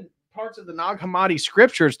even parts of the Nag Hammadi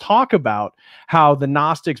scriptures talk about how the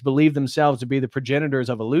Gnostics believe themselves to be the progenitors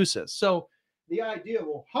of Eleusis. So the idea,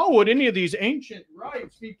 well, how would any of these ancient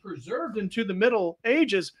rites be preserved into the Middle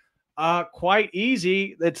Ages? Quite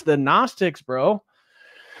easy. It's the Gnostics, bro.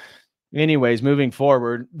 Anyways, moving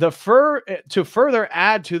forward, to further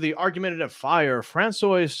add to the argumentative fire,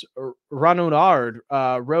 François Renouard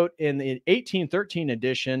wrote in the 1813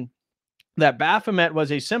 edition that Baphomet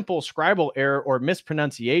was a simple scribal error or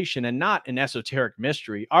mispronunciation and not an esoteric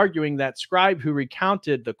mystery, arguing that scribe who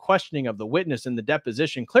recounted the questioning of the witness in the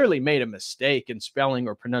deposition clearly made a mistake in spelling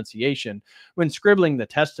or pronunciation when scribbling the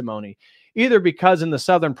testimony, either because in the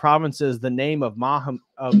southern provinces the name of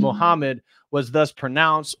Muhammad was thus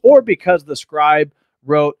pronounced, or because the scribe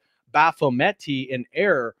wrote Baphometi in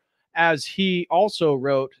error, as he also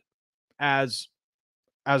wrote as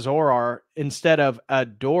Azorar instead of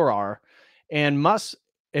Adorar. And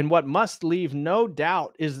what must leave no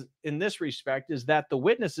doubt is in this respect is that the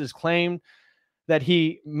witnesses claimed that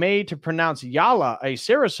he made to pronounce Yalla, a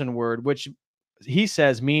Saracen word, which he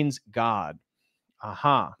says means God.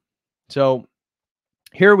 Aha. So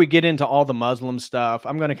here we get into all the Muslim stuff.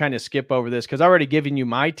 I'm going to kind of skip over this because I've already given you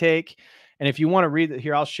my take. And if you want to read it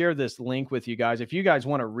here, I'll share this link with you guys. If you guys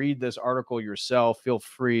want to read this article yourself, feel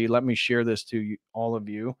free. Let me share this to you, all of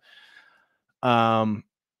you.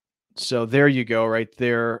 So there you go, right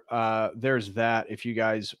there. There's that if you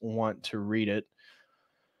guys want to read it.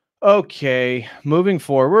 Okay, moving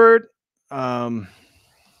forward. I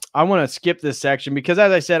want to skip this section because,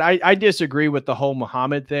 as I said, I disagree with the whole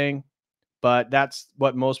Muhammad thing, but that's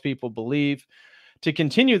what most people believe. To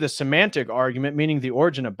continue the semantic argument, meaning the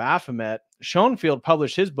origin of Baphomet, Schoenfield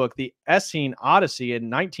published his book, The Essene Odyssey, in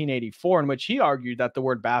 1984, in which he argued that the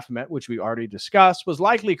word Baphomet, which we already discussed, was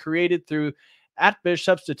likely created through Atbish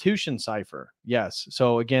substitution cipher. Yes.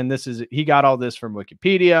 So again, he got all this from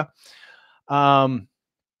Wikipedia. And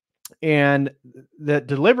that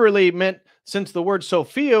deliberately meant, since the word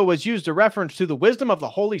Sophia was used to reference to the wisdom of the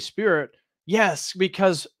Holy Spirit. Yes,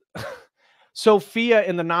 because Sophia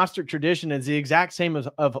in the Gnostic tradition is the exact same as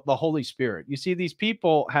of the Holy Spirit. You see, these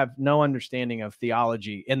people have no understanding of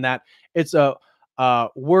theology, in that it's a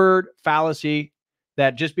word fallacy,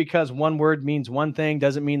 that just because one word means one thing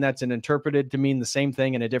doesn't mean that's interpreted to mean the same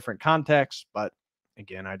thing in a different context. But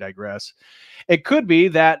again, I digress. It could be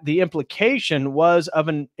that the implication was of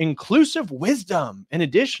an inclusive wisdom, and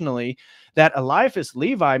additionally, that Eliphas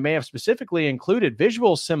Levi may have specifically included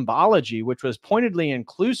visual symbology, which was pointedly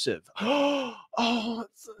inclusive. Oh,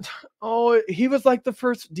 he was like the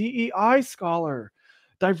first DEI scholar.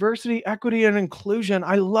 Diversity, equity, and inclusion.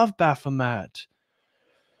 I love Baphomet.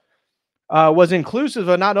 Was inclusive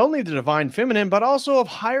of not only the divine feminine, but also of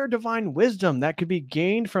higher divine wisdom that could be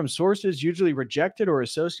gained from sources usually rejected or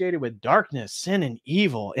associated with darkness, sin, and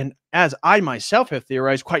evil. And as I myself have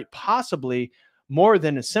theorized, quite possibly more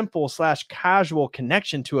than a simple / casual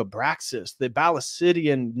connection to Abraxas, the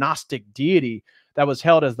Balassidian Gnostic deity that was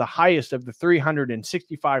held as the highest of the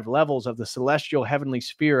 365 levels of the celestial heavenly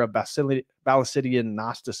sphere of Balassidian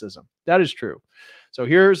Gnosticism. That is true. So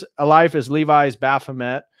here's Eliphas Levi's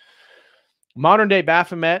Baphomet. Modern day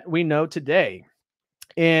Baphomet we know today.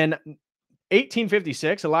 In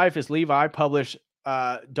 1856, Eliphas Levi published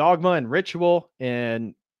Dogma and Ritual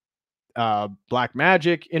in Black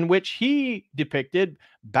Magic, in which he depicted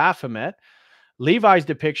Baphomet. Levi's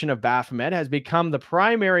depiction of Baphomet has become the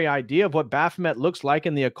primary idea of what Baphomet looks like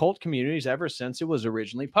in the occult communities ever since it was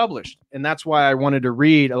originally published. And that's why I wanted to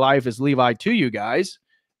read Eliphas Levi to you guys.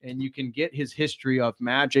 And you can get his history of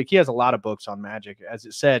magic. He has a lot of books on magic. As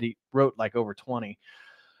it said, he wrote like over 20.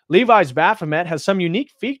 Levi's Baphomet has some unique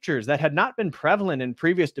features that had not been prevalent in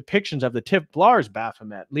previous depictions of the Templars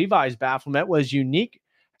Baphomet. Levi's Baphomet was unique,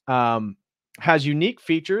 has unique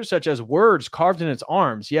features such as words carved in its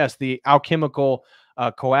arms. Yes, the alchemical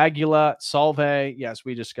coagula, salve. Yes,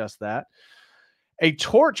 we discussed that. A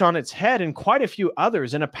torch on its head, and quite a few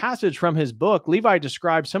others. In a passage from his book, Levi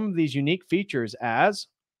describes some of these unique features as,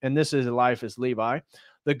 and this is Eliphas Levi,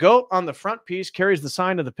 the goat on the front piece carries the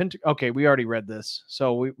sign of the pentagram. Okay, we already read this.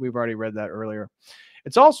 So we've already read that earlier.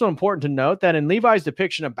 It's also important to note that in Levi's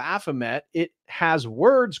depiction of Baphomet, it has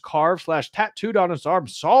words carved / tattooed on its arm,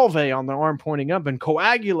 salve on the arm pointing up and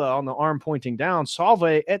coagula on the arm pointing down.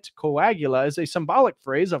 Salve et coagula is a symbolic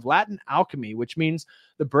phrase of Latin alchemy, which means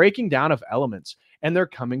the breaking down of elements and their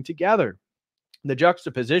coming together. The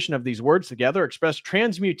juxtaposition of these words together express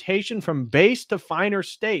transmutation from base to finer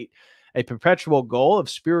state, a perpetual goal of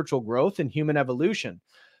spiritual growth and human evolution.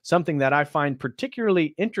 Something that I find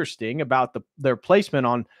particularly interesting about their placement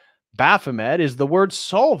on Baphomet is the word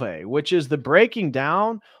solve, which is the breaking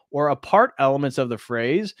down or apart elements of the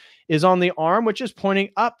phrase, is on the arm, which is pointing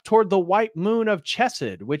up toward the white moon of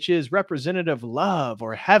Chesed, which is representative of love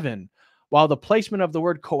or heaven, while the placement of the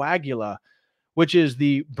word coagula, which is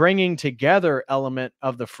the bringing together element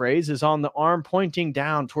of the phrase, is on the arm pointing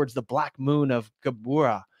down towards the black moon of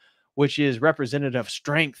Geburah, which is representative of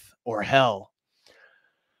strength or hell.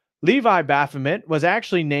 Levi Baphomet was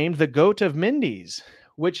actually named the Goat of Mendes,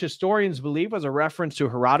 which historians believe was a reference to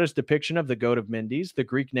Herodotus' depiction of the Goat of Mendes, the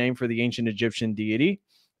Greek name for the ancient Egyptian deity,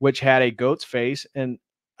 which had a goat's face and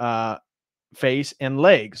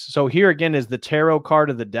legs. So here again is the tarot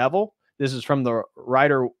card of the devil. This is from the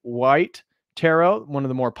Rider-Waite tarot, one of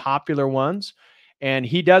the more popular ones. And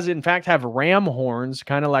he does, in fact, have ram horns,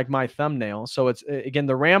 kind of like my thumbnail. So it's, again,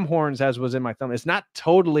 the ram horns, as was in my thumb. It's not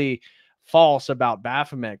totally false about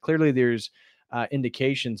Baphomet. Clearly, there's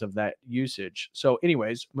indications of that usage. So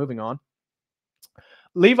anyways, moving on.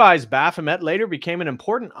 Levi's Baphomet later became an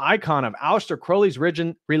important icon of Aleister Crowley's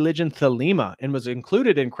religion Thelema and was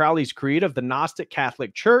included in Crowley's creed of the Gnostic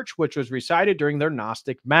Catholic Church, which was recited during their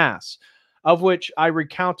Gnostic Mass, of which I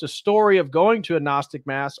recount a story of going to a Gnostic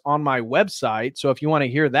Mass on my website. So if you want to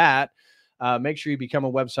hear that, make sure you become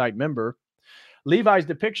a website member. Levi's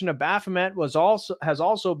depiction of Baphomet has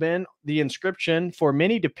also been the inscription for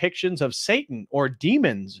many depictions of Satan or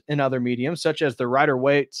demons in other mediums, such as the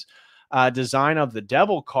Rider-Waite's design of the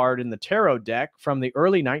devil card in the tarot deck from the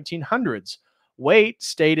early 1900s. Waite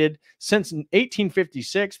stated, since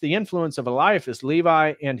 1856, the influence of Eliphas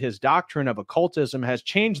Levi and his doctrine of occultism has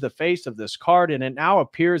changed the face of this card, and it now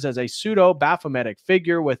appears as a pseudo-Baphometic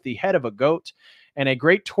figure with the head of a goat and a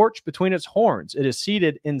great torch between its horns. It is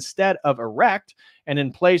seated instead of erect, and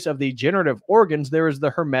in place of the generative organs, there is the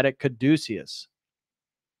hermetic caduceus.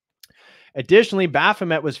 Additionally,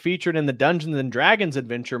 Baphomet was featured in the Dungeons and Dragons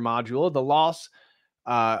adventure module, the Lost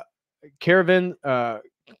Caravans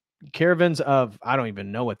of, I don't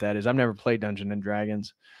even know what that is. I've never played Dungeons and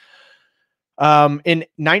Dragons. In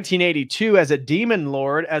 1982 as a demon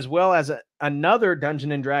lord, as well as another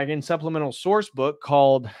Dungeons and Dragons supplemental source book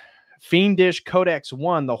called Fiendish Codex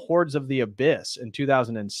 1, The Hordes of the Abyss in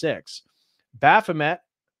 2006. Baphomet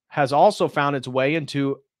has also found its way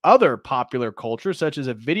into other popular culture, such as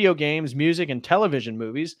video games, music, and television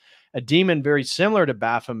movies. A demon very similar to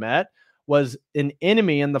Baphomet was an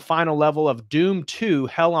enemy in the final level of Doom 2,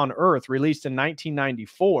 Hell on Earth, released in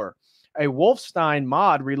 1994. A Wolfenstein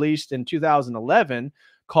mod released in 2011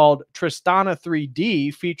 called Tristana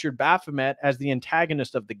 3D featured Baphomet as the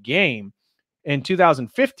antagonist of the game. In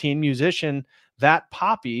 2015, musician That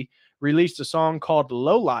Poppy released a song called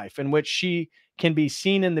Low Life, in which she can be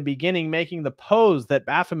seen in the beginning making the pose that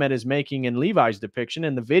Baphomet is making in Levi's depiction,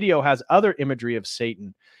 and the video has other imagery of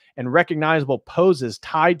Satan and recognizable poses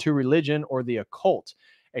tied to religion or the occult.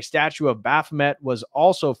 A statue of Baphomet was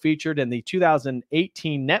also featured in the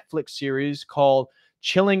 2018 Netflix series called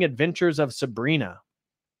Chilling Adventures of Sabrina.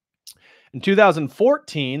 In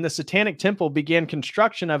 2014, the Satanic Temple began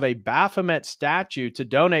construction of a Baphomet statue to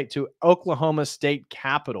donate to Oklahoma State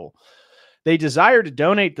Capitol. They desire to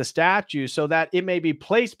donate the statue so that it may be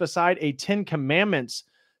placed beside a Ten Commandments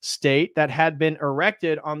state that had been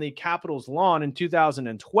erected on the Capitol's lawn in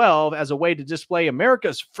 2012 as a way to display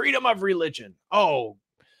America's freedom of religion. Oh,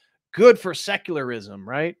 good for secularism,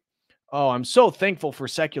 right? Oh, I'm so thankful for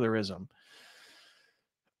secularism.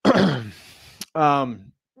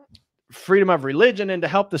 Freedom of religion, and to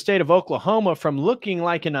help the state of Oklahoma from looking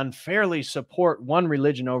like an unfairly support one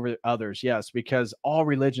religion over others. Yes, because all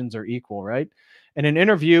religions are equal, right? In an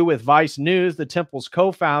interview with Vice News, the temple's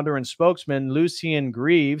co-founder and spokesman, Lucien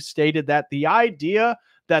Greaves, stated that the idea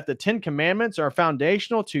that the Ten Commandments are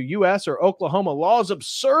foundational to U.S. or Oklahoma law is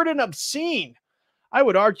absurd and obscene. I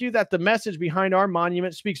would argue that the message behind our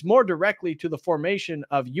monument speaks more directly to the formation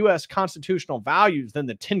of U.S. constitutional values than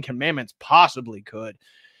the Ten Commandments possibly could.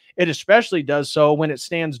 It especially does so when it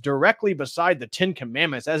stands directly beside the Ten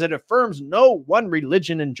Commandments, as it affirms no one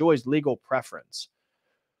religion enjoys legal preference.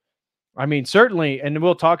 I mean, certainly, and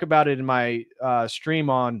we'll talk about it in my stream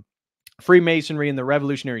on Freemasonry and the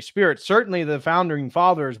Revolutionary Spirit. Certainly, the founding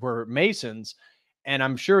fathers were Masons, And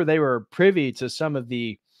I'm sure they were privy to some of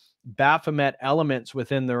the Baphomet elements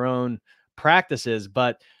within their own practices,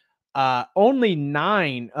 but only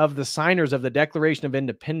 9 of the signers of the Declaration of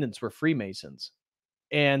Independence were Freemasons.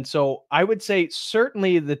 And so I would say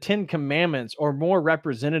certainly the 10 Commandments are more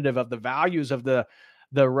representative of the values of the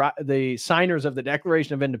signers of the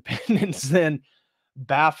Declaration of Independence than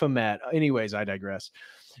Baphomet. Anyways, I digress.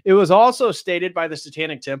 It was also stated by the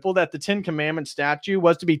Satanic Temple that the 10 Commandments statue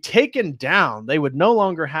was to be taken down. They would no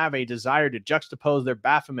longer have a desire to juxtapose their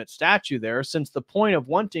Baphomet statue there, since the point of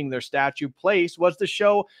wanting their statue placed was to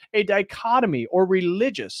show a dichotomy or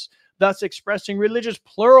religious, thus expressing religious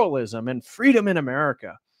pluralism and freedom in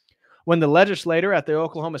America. When the legislator at the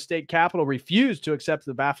Oklahoma State Capitol refused to accept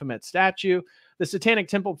the Baphomet statue, the Satanic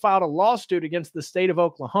Temple filed a lawsuit against the state of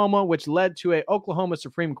Oklahoma, which led to an Oklahoma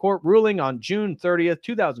Supreme Court ruling on June 30th,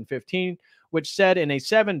 2015, which said in a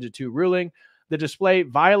 7-2 ruling, the display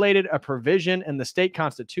violated a provision in the state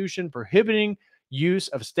constitution prohibiting use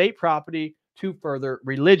of state property to further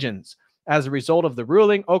religions. As a result of the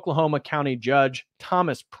ruling, Oklahoma County Judge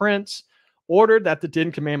Thomas Prince ordered that the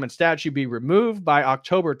 10 Commandment statue be removed by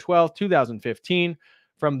October 12, 2015.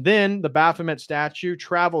 From then, the Baphomet statue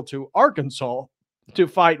traveled to Arkansas to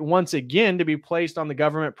fight once again to be placed on the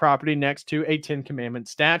government property next to a 10 Commandment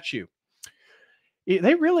statue.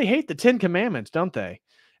 They really hate the 10 Commandments, don't they?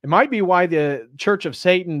 It might be why the Church of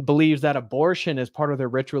Satan believes that abortion is part of their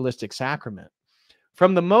ritualistic sacrament.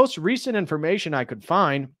 From the most recent information I could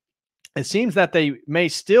find, it seems that they may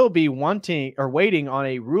still be wanting or waiting on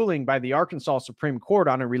a ruling by the Arkansas Supreme Court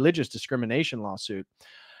on a religious discrimination lawsuit.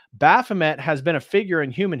 Baphomet has been a figure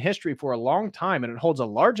in human history for a long time, and it holds a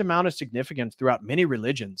large amount of significance throughout many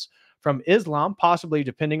religions, from Islam, possibly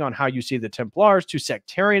depending on how you see the Templars, to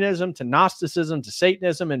sectarianism, to Gnosticism, to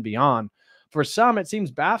Satanism, and beyond. For some, it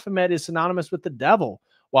seems Baphomet is synonymous with the devil,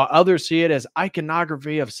 while others see it as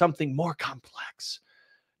iconography of something more complex.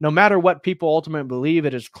 No matter what people ultimately believe,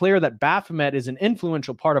 it is clear that Baphomet is an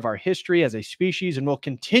influential part of our history as a species and will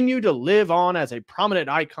continue to live on as a prominent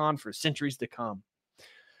icon for centuries to come.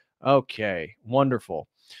 Okay, wonderful.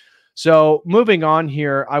 So moving on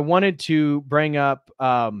here, I wanted to bring up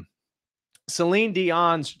Celine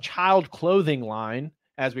Dion's child clothing line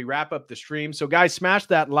as we wrap up the stream. So guys, smash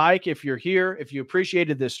that like if you're here, if you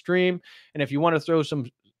appreciated this stream, and if you want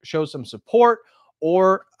to show some support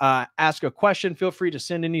or ask a question, feel free to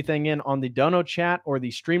send anything in on the Dono chat or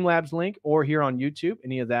the Streamlabs link or here on YouTube.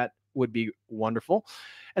 Any of that would be wonderful.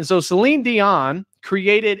 And so Celine Dion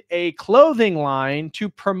created a clothing line to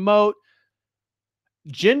promote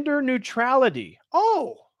gender neutrality.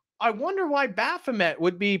 Oh, I wonder why Baphomet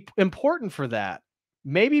would be important for that.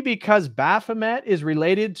 Maybe because Baphomet is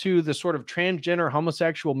related to the sort of transgender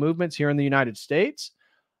homosexual movements here in the United States?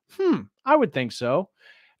 I would think so.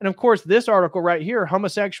 And of course, this article right here,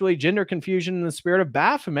 Homosexuality, Gender Confusion in the Spirit of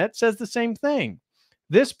Baphomet, says the same thing.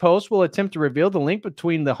 This post will attempt to reveal the link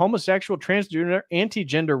between the homosexual, transgender,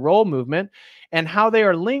 anti-gender role movement and how they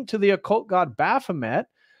are linked to the occult god Baphomet,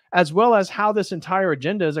 as well as how this entire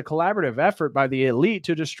agenda is a collaborative effort by the elite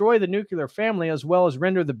to destroy the nuclear family, as well as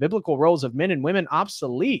render the biblical roles of men and women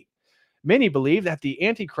obsolete. Many believe that the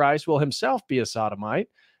Antichrist will himself be a sodomite.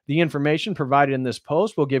 The information provided in this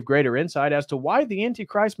post will give greater insight as to why the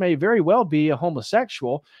Antichrist may very well be a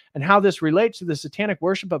homosexual and how this relates to the satanic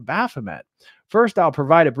worship of Baphomet. First, I'll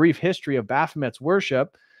provide a brief history of Baphomet's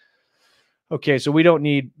worship. Okay, so we've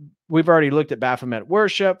already looked at Baphomet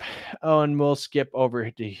worship, and we'll skip over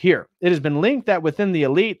to here. It has been linked that within the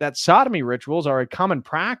elite that sodomy rituals are a common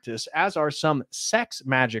practice, as are some sex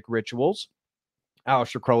magic rituals,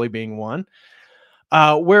 Aleister Crowley being one,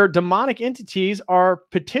 where demonic entities are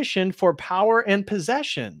petitioned for power and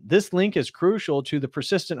possession. This link is crucial to the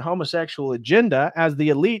persistent homosexual agenda, as the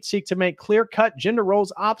elite seek to make clear-cut gender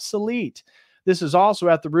roles obsolete. This is also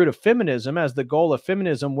at the root of feminism, as the goal of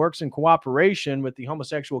feminism works in cooperation with the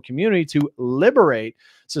homosexual community to liberate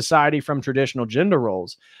society from traditional gender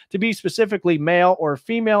roles. To be specifically male or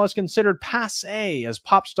female is considered passé, as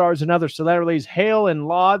pop stars and other celebrities hail and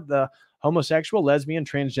laud the homosexual, lesbian,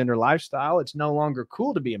 transgender lifestyle. It's no longer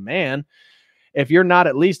cool to be a man if you're not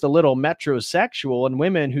at least a little metrosexual, and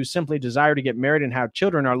women who simply desire to get married and have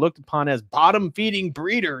children are looked upon as bottom-feeding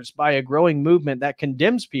breeders by a growing movement that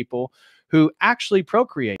condemns people who actually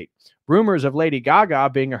procreate. Rumors of Lady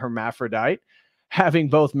Gaga being a hermaphrodite, having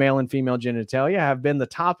both male and female genitalia, have been the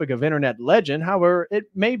topic of internet legend. However, it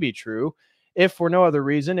may be true. If for no other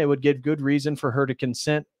reason, it would give good reason for her to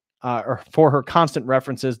consent or for her constant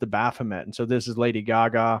references to Baphomet. And so this is Lady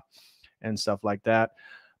Gaga and stuff like that.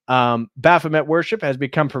 Baphomet worship has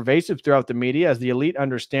become pervasive throughout the media as the elite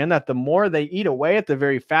understand that the more they eat away at the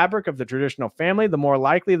very fabric of the traditional family, the more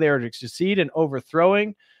likely they are to succeed in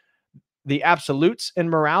overthrowing the absolutes in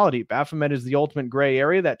morality. Baphomet is the ultimate gray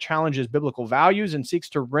area that challenges biblical values and seeks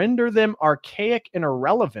to render them archaic and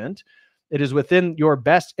irrelevant. It is within your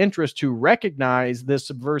best interest to recognize this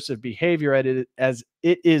subversive behavior as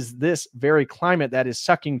it is this very climate that is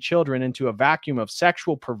sucking children into a vacuum of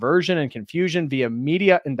sexual perversion and confusion via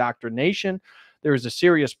media indoctrination. There is a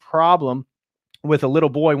serious problem with a little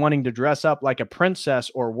boy wanting to dress up like a princess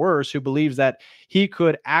or worse, who believes that he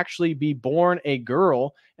could actually be born a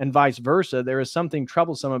girl and vice versa. There is something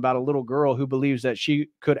troublesome about a little girl who believes that she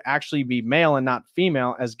could actually be male and not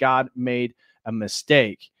female, as God made a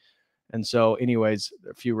mistake. And so anyways,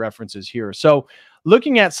 a few references here. So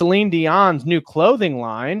looking at Celine Dion's new clothing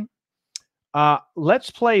line, let's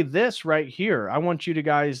play this right here. I want you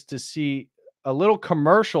guys to see a little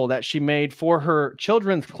commercial that she made for her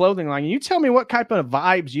children's clothing line. You tell me what type of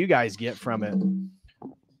vibes you guys get from it.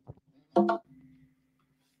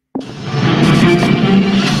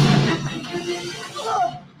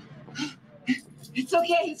 It's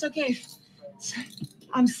okay. It's okay.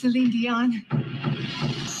 I'm Celine Dion.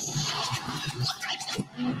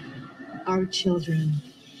 Our children,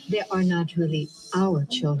 they are not really our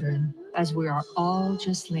children, as we are all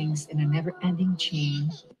just links in a never-ending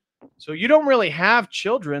chain. So you don't really have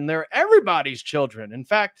children. They're everybody's children. In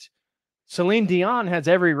fact, Celine Dion has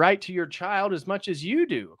every right to your child as much as you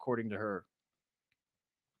do, according to her.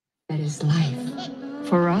 That is life.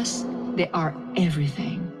 For us, they are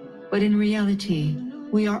everything. But in reality,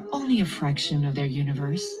 we are only a fraction of their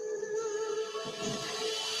universe.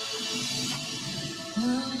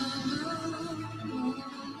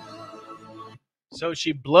 So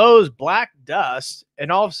she blows black dust,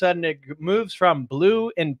 and all of a sudden it moves from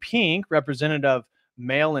blue and pink, representative of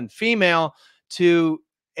male and female, to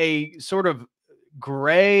a sort of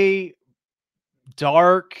gray,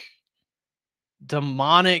 dark,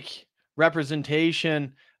 demonic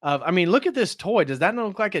representation of, I mean, look at this toy. Does that not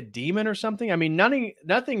look like a demon or something? I mean,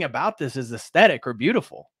 nothing about this is aesthetic or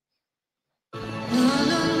beautiful.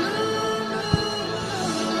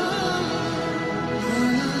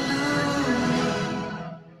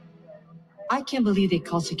 I can't believe they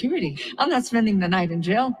called security. I'm not spending the night in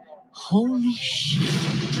jail. Holy shit.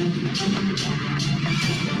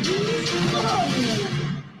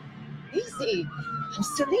 Easy. I'm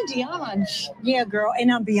Celine Dion. Yeah, girl,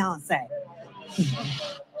 and I'm Beyonce.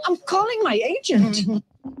 I'm calling my agent.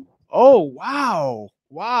 Oh, wow.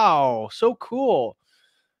 Wow. So cool.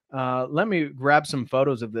 Let me grab some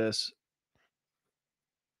photos of this.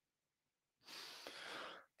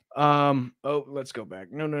 Oh, let's go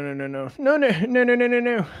back. No.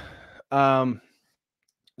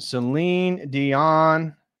 Celine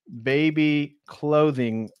Dion baby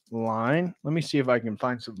clothing line. Let me see if I can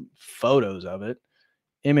find some photos of it.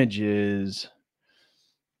 Images.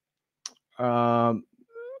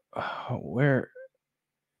 Where?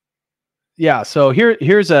 Yeah, so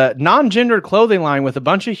here's a non-gendered clothing line with a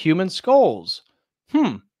bunch of human skulls.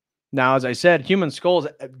 Now, as I said, human skulls,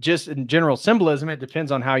 just in general symbolism, it depends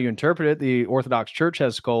on how you interpret it. The Orthodox Church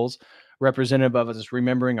has skulls representative of us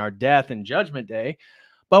remembering our death and Judgment Day.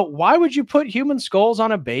 But why would you put human skulls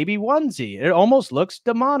on a baby onesie? It almost looks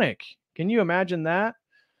demonic. Can you imagine that?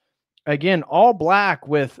 Again, all black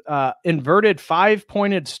with inverted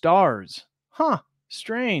 5-pointed stars.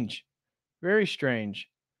 Strange. Very strange.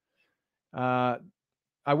 I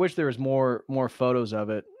wish there was more photos of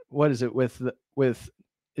it. What is it with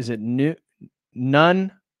is it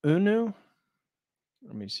Nun Unu?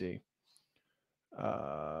 Let me see.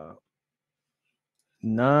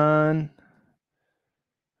 Nun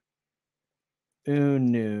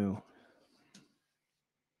Unu.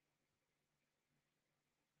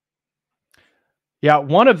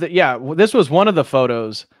 Yeah, this was one of the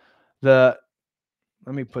photos. Let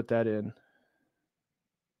me put that in.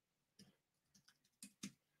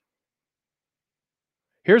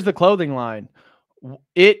 Here's the clothing line.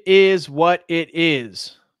 It is what it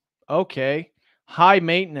is. Okay. High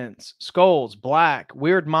maintenance, skulls, black,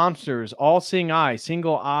 weird monsters, all-seeing eye,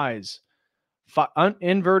 single eyes,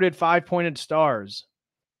 inverted 5-pointed stars.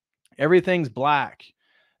 Everything's black.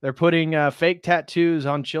 They're putting fake tattoos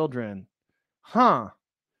on children.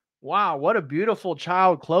 Wow, what a beautiful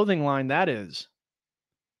child clothing line that is.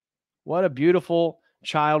 What a beautiful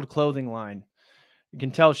child clothing line. You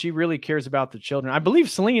can tell she really cares about the children. I believe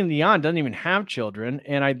Celine Dion doesn't even have children,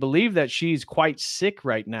 and I believe that she's quite sick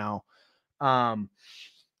right now. I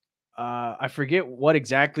forget what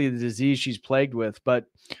exactly the disease she's plagued with, but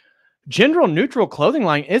gender neutral clothing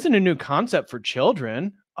line isn't a new concept for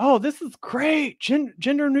children. Oh, this is great.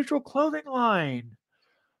 Gender neutral clothing line.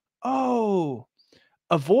 Oh,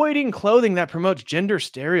 avoiding clothing that promotes gender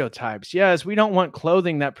stereotypes. Yes, we don't want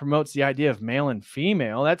clothing that promotes the idea of male and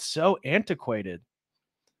female. That's so antiquated.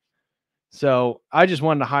 So I just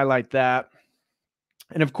wanted to highlight that.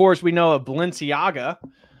 And of course, we know of Balenciaga.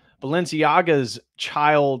 Balenciaga's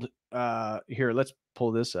child. Here, let's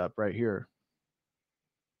pull this up right here.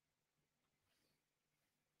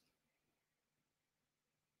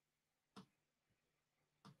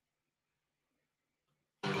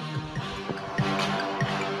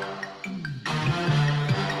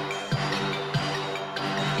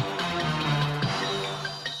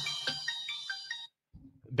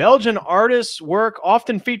 Belgian artists' work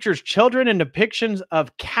often features children in depictions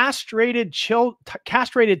of castrated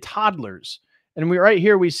toddlers. And right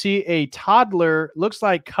here we see a toddler, looks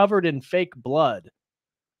like covered in fake blood.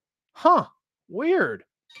 Huh, weird.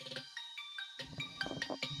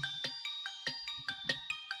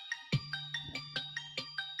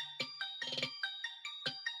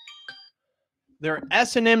 Their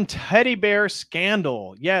S&M teddy bear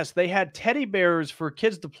scandal. Yes, they had teddy bears for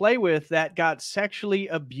kids to play with that got sexually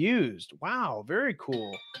abused. Wow, very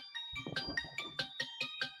cool.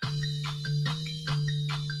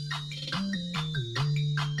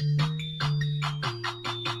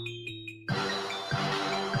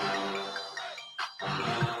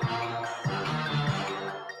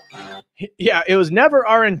 Yeah, it was never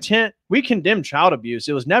our intent. We condemn child abuse.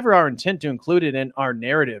 It was never our intent to include it in our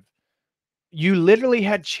narrative. You literally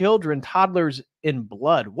had children, toddlers in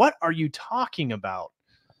blood. What are you talking about?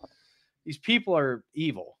 These people are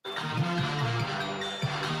evil.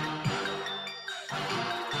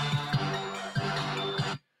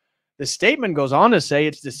 The statement goes on to say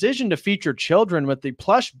its decision to feature children with the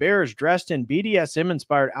plush bears dressed in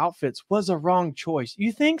BDSM-inspired outfits was a wrong choice.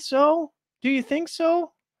 You think so? Do you think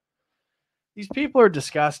so? These people are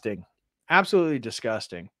disgusting. Absolutely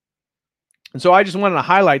disgusting. And so I just wanted to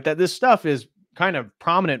highlight that this stuff is kind of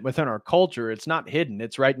prominent within our culture. It's not hidden.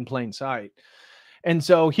 It's right in plain sight. And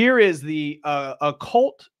so here is the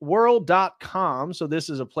occultworld.com. So this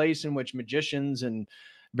is a place in which magicians and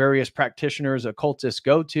various practitioners, occultists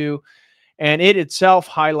go to. And it itself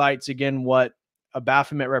highlights, again, what a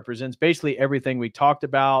Baphomet represents. Basically everything we talked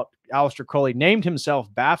about. Aleister Crowley named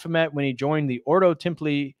himself Baphomet when he joined the Ordo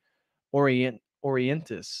Templi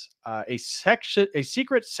Orientis, a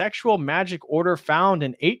secret sexual magic order found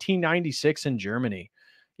in 1896 in Germany.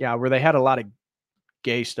 Yeah, where they had a lot of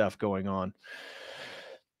gay stuff going on.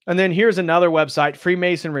 And then here's another website,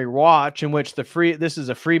 Freemasonry Watch, in which this is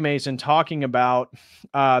a Freemason talking about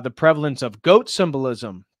the prevalence of goat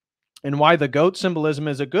symbolism and why the goat symbolism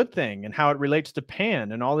is a good thing and how it relates to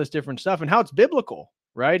Pan and all this different stuff and how it's biblical,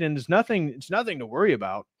 right? And it's nothing to worry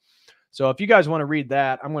about. So if you guys want to read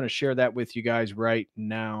that, I'm going to share that with you guys right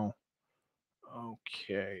now.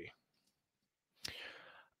 Okay.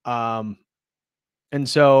 And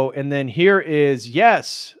then here is,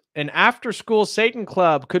 yes, an after-school Satan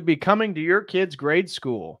club could be coming to your kid's grade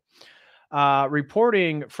school.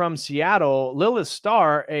 Reporting from Seattle, Lilith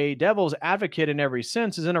Starr, a devil's advocate in every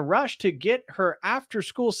sense, is in a rush to get her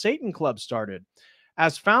after-school Satan club started.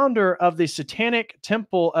 As founder of the Satanic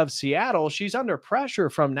Temple of Seattle, she's under pressure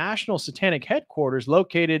from National Satanic Headquarters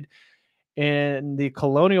located in the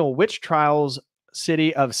colonial witch trials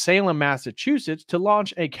city of Salem, Massachusetts, to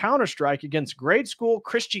launch a counterstrike against grade school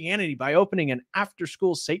Christianity by opening an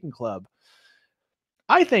after-school Satan club.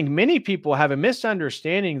 I think many people have a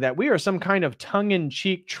misunderstanding that we are some kind of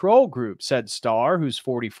tongue-in-cheek troll group, said Starr, who's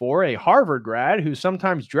 44, a Harvard grad who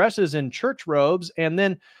sometimes dresses in church robes and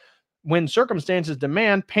then, when circumstances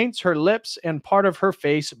demand, paints her lips and part of her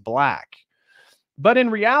face black. But in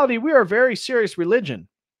reality, we are a very serious religion.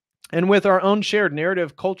 And with our own shared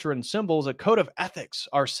narrative, culture, and symbols, a code of ethics,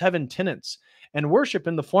 our 7 tenets, and worship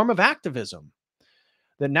in the form of activism.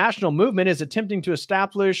 The national movement is attempting to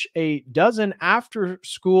establish a dozen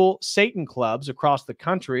after-school Satan clubs across the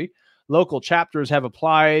country. Local chapters have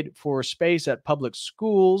applied for space at public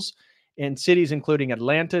schools in cities including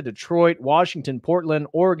Atlanta, Detroit, Washington, Portland,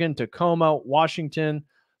 Oregon, Tacoma, Washington,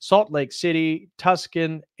 Salt Lake City,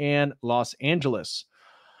 Tucson, and Los Angeles.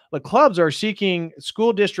 The clubs are seeking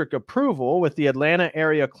school district approval, with the Atlanta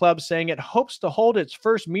area club saying it hopes to hold its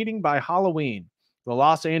first meeting by Halloween. The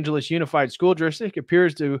Los Angeles Unified School District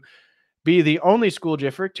appears to be the only school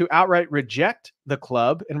district to outright reject the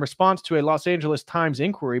club. In response to a Los Angeles Times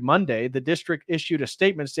inquiry Monday, the district issued a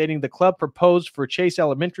statement stating the club proposed for Chase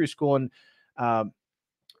Elementary School in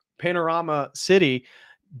Panorama City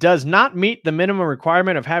does not meet the minimum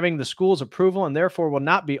requirement of having the school's approval and therefore will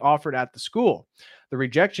not be offered at the school. The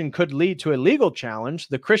rejection could lead to a legal challenge.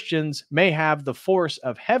 The Christians may have the force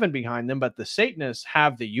of heaven behind them, but the Satanists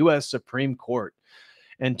have the U.S. Supreme Court.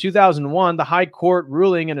 In 2001, the High Court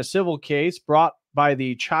ruling in a civil case brought by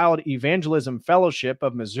the Child Evangelism Fellowship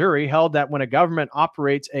of Missouri held that when a government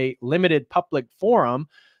operates a limited public forum,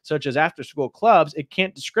 such as after-school clubs, it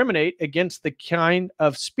can't discriminate against the kind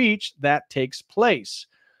of speech that takes place.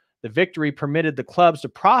 The victory permitted the clubs to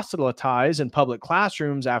proselytize in public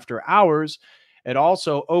classrooms after hours. It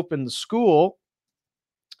also opened the school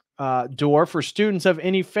door for students of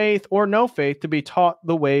any faith or no faith to be taught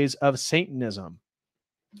the ways of Satanism.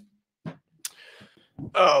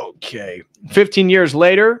 Okay. 15 years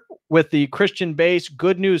later, with the Christian-based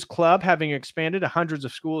Good News Club having expanded to hundreds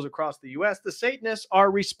of schools across the U.S., the Satanists are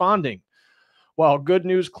responding. While Good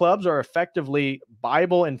News Clubs are effectively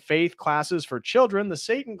Bible and faith classes for children, the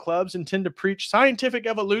Satan clubs intend to preach scientific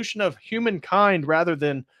evolution of humankind rather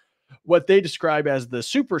than what they describe as the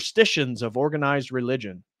superstitions of organized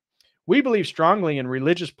religion. We believe strongly in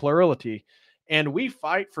religious plurality, and we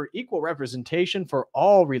fight for equal representation for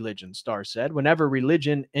all religions, Starr said. Whenever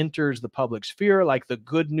religion enters the public sphere, like the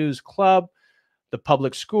Good News Club, the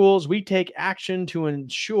public schools, we take action to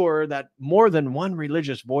ensure that more than one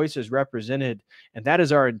religious voice is represented, and that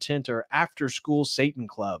is our intent, our after-school Satan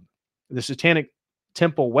Club. The Satanic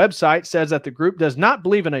Temple website says that the group does not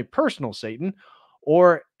believe in a personal Satan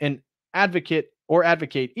or advocate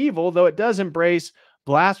evil, though it does embrace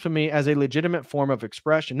blasphemy as a legitimate form of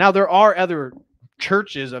expression. Now, there are other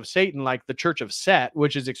churches of Satan, like the Church of Set,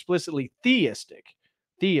 which is explicitly theistic.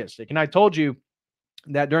 And I told you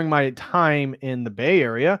that during my time in the Bay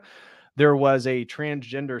Area, there was a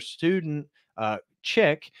transgender student,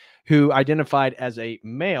 chick, who identified as a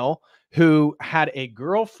male, who had a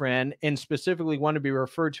girlfriend and specifically wanted to be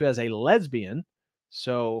referred to as a lesbian.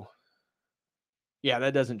 So, yeah,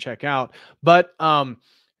 that doesn't check out. But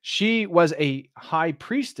she was a high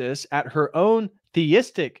priestess at her own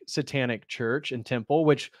theistic satanic church and temple,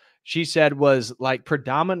 which she said was like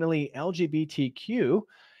predominantly LGBTQ.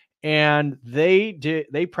 And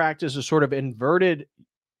they practice a sort of inverted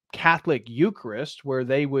Catholic Eucharist where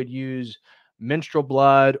they would use menstrual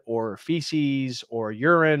blood or feces or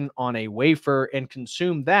urine on a wafer and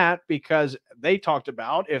consume that, because they talked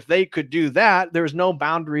about if they could do that, there's no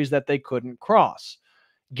boundaries that they couldn't cross.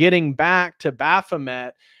 Getting back to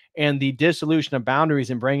Baphomet and the dissolution of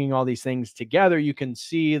boundaries and bringing all these things together, you can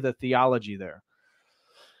see the theology there.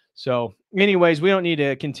 So anyways, we don't need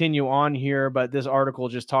to continue on here, but this article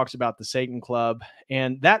just talks about the Satan Club,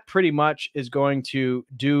 and that pretty much is going to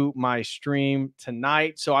do my stream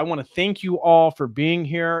tonight. So I want to thank you all for being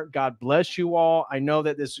here. God bless you all. I know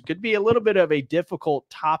that this could be a little bit of a difficult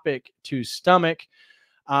topic to stomach,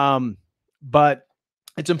 but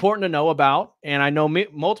it's important to know about. And I know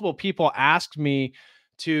multiple people asked me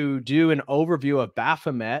to do an overview of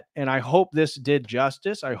Baphomet, and I hope this did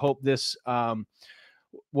justice. I hope this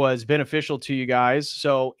was beneficial to you guys.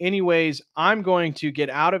 So anyways, I'm going to get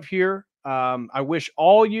out of here. I wish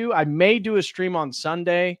all you, I may do a stream on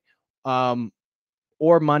Sunday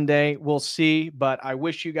or Monday. We'll see, but I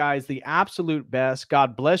wish you guys the absolute best.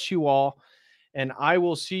 God bless you all. And I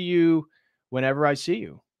will see you whenever I see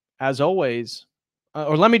you. As always,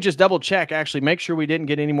 or let me just double check. Actually, make sure we didn't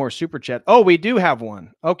get any more super chat. Oh, we do have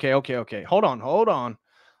one. Okay. Hold on.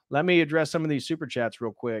 Let me address some of these super chats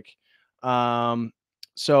real quick.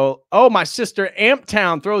 So, my sister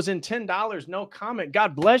Amptown throws in $10. No comment.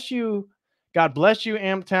 God bless you. God bless you,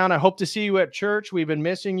 Amptown. I hope to see you at church. We've been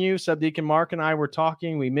missing you. Subdeacon Mark and I were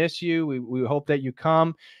talking. We miss you. We hope that you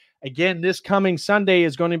come. Again, this coming Sunday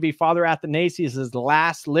is going to be Father Athanasius'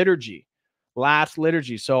 last liturgy.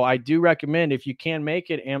 So I do recommend, if you can make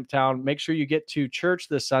it, Amptown, make sure you get to church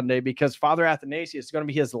this Sunday, because Father Athanasius is going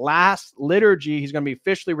to be his last liturgy. He's going to be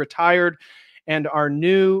officially retired, and our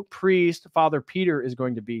new priest, Father Peter, is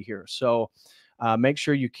going to be here. So make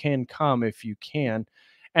sure you can come if you can.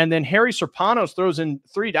 And then Harry Serpanos throws in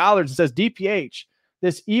 $3 and says, DPH,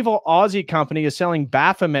 this evil Aussie company is selling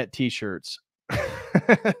Baphomet t-shirts.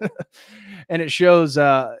 And it shows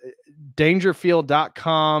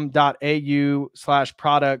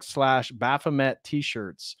dangerfield.com.au/product/Baphomet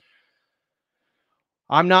t-shirts.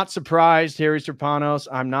 I'm not surprised, Harry Serpanos.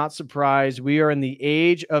 I'm not surprised. We are in the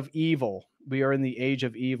age of evil.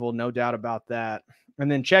 No doubt about that. And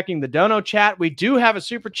then checking the dono chat, we do have a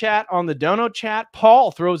super chat on the dono chat.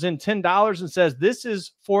 Paul throws in $10 and says, this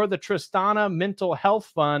is for the Tristana Mental Health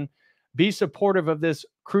Fund. Be supportive of this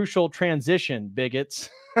crucial transition, bigots.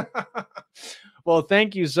 Well,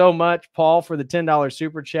 thank you so much, Paul, for the $10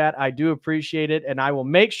 super chat. I do appreciate it, and I will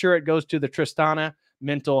make sure it goes to the Tristana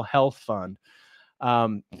Mental Health Fund.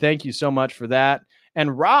 Thank you so much for that.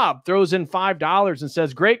 And Rob throws in $5 and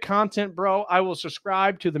says, great content, bro. I will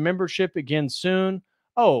subscribe to the membership again soon.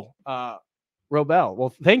 Oh, Robel.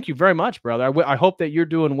 Well, thank you very much, brother. I hope that you're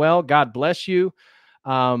doing well. God bless you.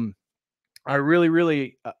 I really,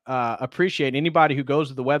 really appreciate anybody who goes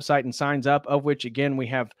to the website and signs up, of which, again, we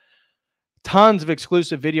have tons of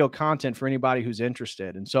exclusive video content for anybody who's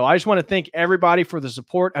interested. And so I just want to thank everybody for the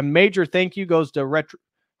support. A major thank you goes to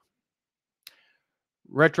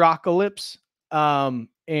Retrocalypse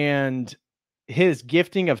and his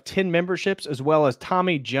gifting of 10 memberships, as well as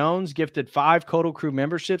Tommy Jones gifted 5 COTEL Crew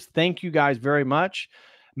memberships. Thank you guys very much.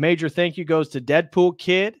 Major thank you goes to Deadpool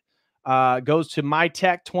Kid, goes to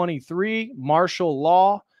MyTech23, Martial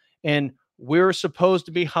Law, and We're Supposed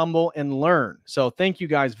to Be Humble and Learn. So thank you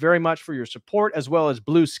guys very much for your support, as well as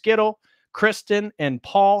Blue Skittle, Kristen, and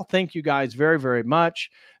Paul. Thank you guys very, very much.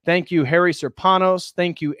 Thank you, Harry Serpanos.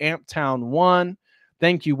 Thank you, Amptown 1.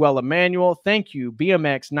 Thank you, Well Emmanuel. Thank you,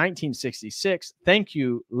 BMX 1966. Thank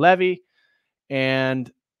you, Levy.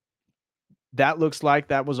 And that looks like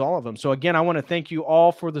that was all of them. So again, I want to thank you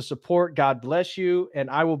all for the support. God bless you. And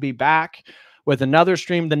I will be back with another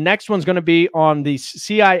stream. The next one's going to be on the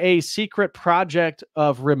CIA secret project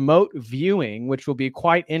of remote viewing, which will be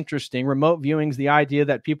quite interesting. Remote viewing is the idea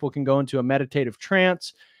that people can go into a meditative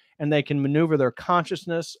trance and they can maneuver their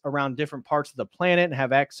consciousness around different parts of the planet and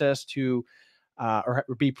have access to or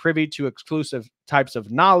be privy to exclusive types of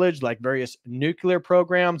knowledge, like various nuclear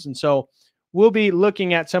programs. And so we'll be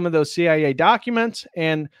looking at some of those CIA documents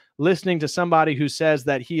and listening to somebody who says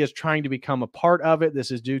that he is trying to become a part of it. This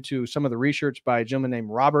is due to some of the research by a gentleman named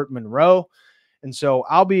Robert Monroe. And so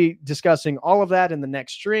I'll be discussing all of that in the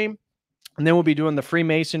next stream. And then we'll be doing the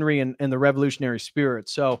Freemasonry and the revolutionary spirit.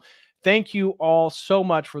 So thank you all so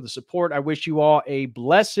much for the support. I wish you all a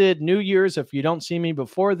blessed New Year's if you don't see me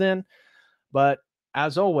before then. But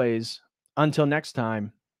as always, until next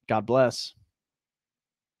time, God bless.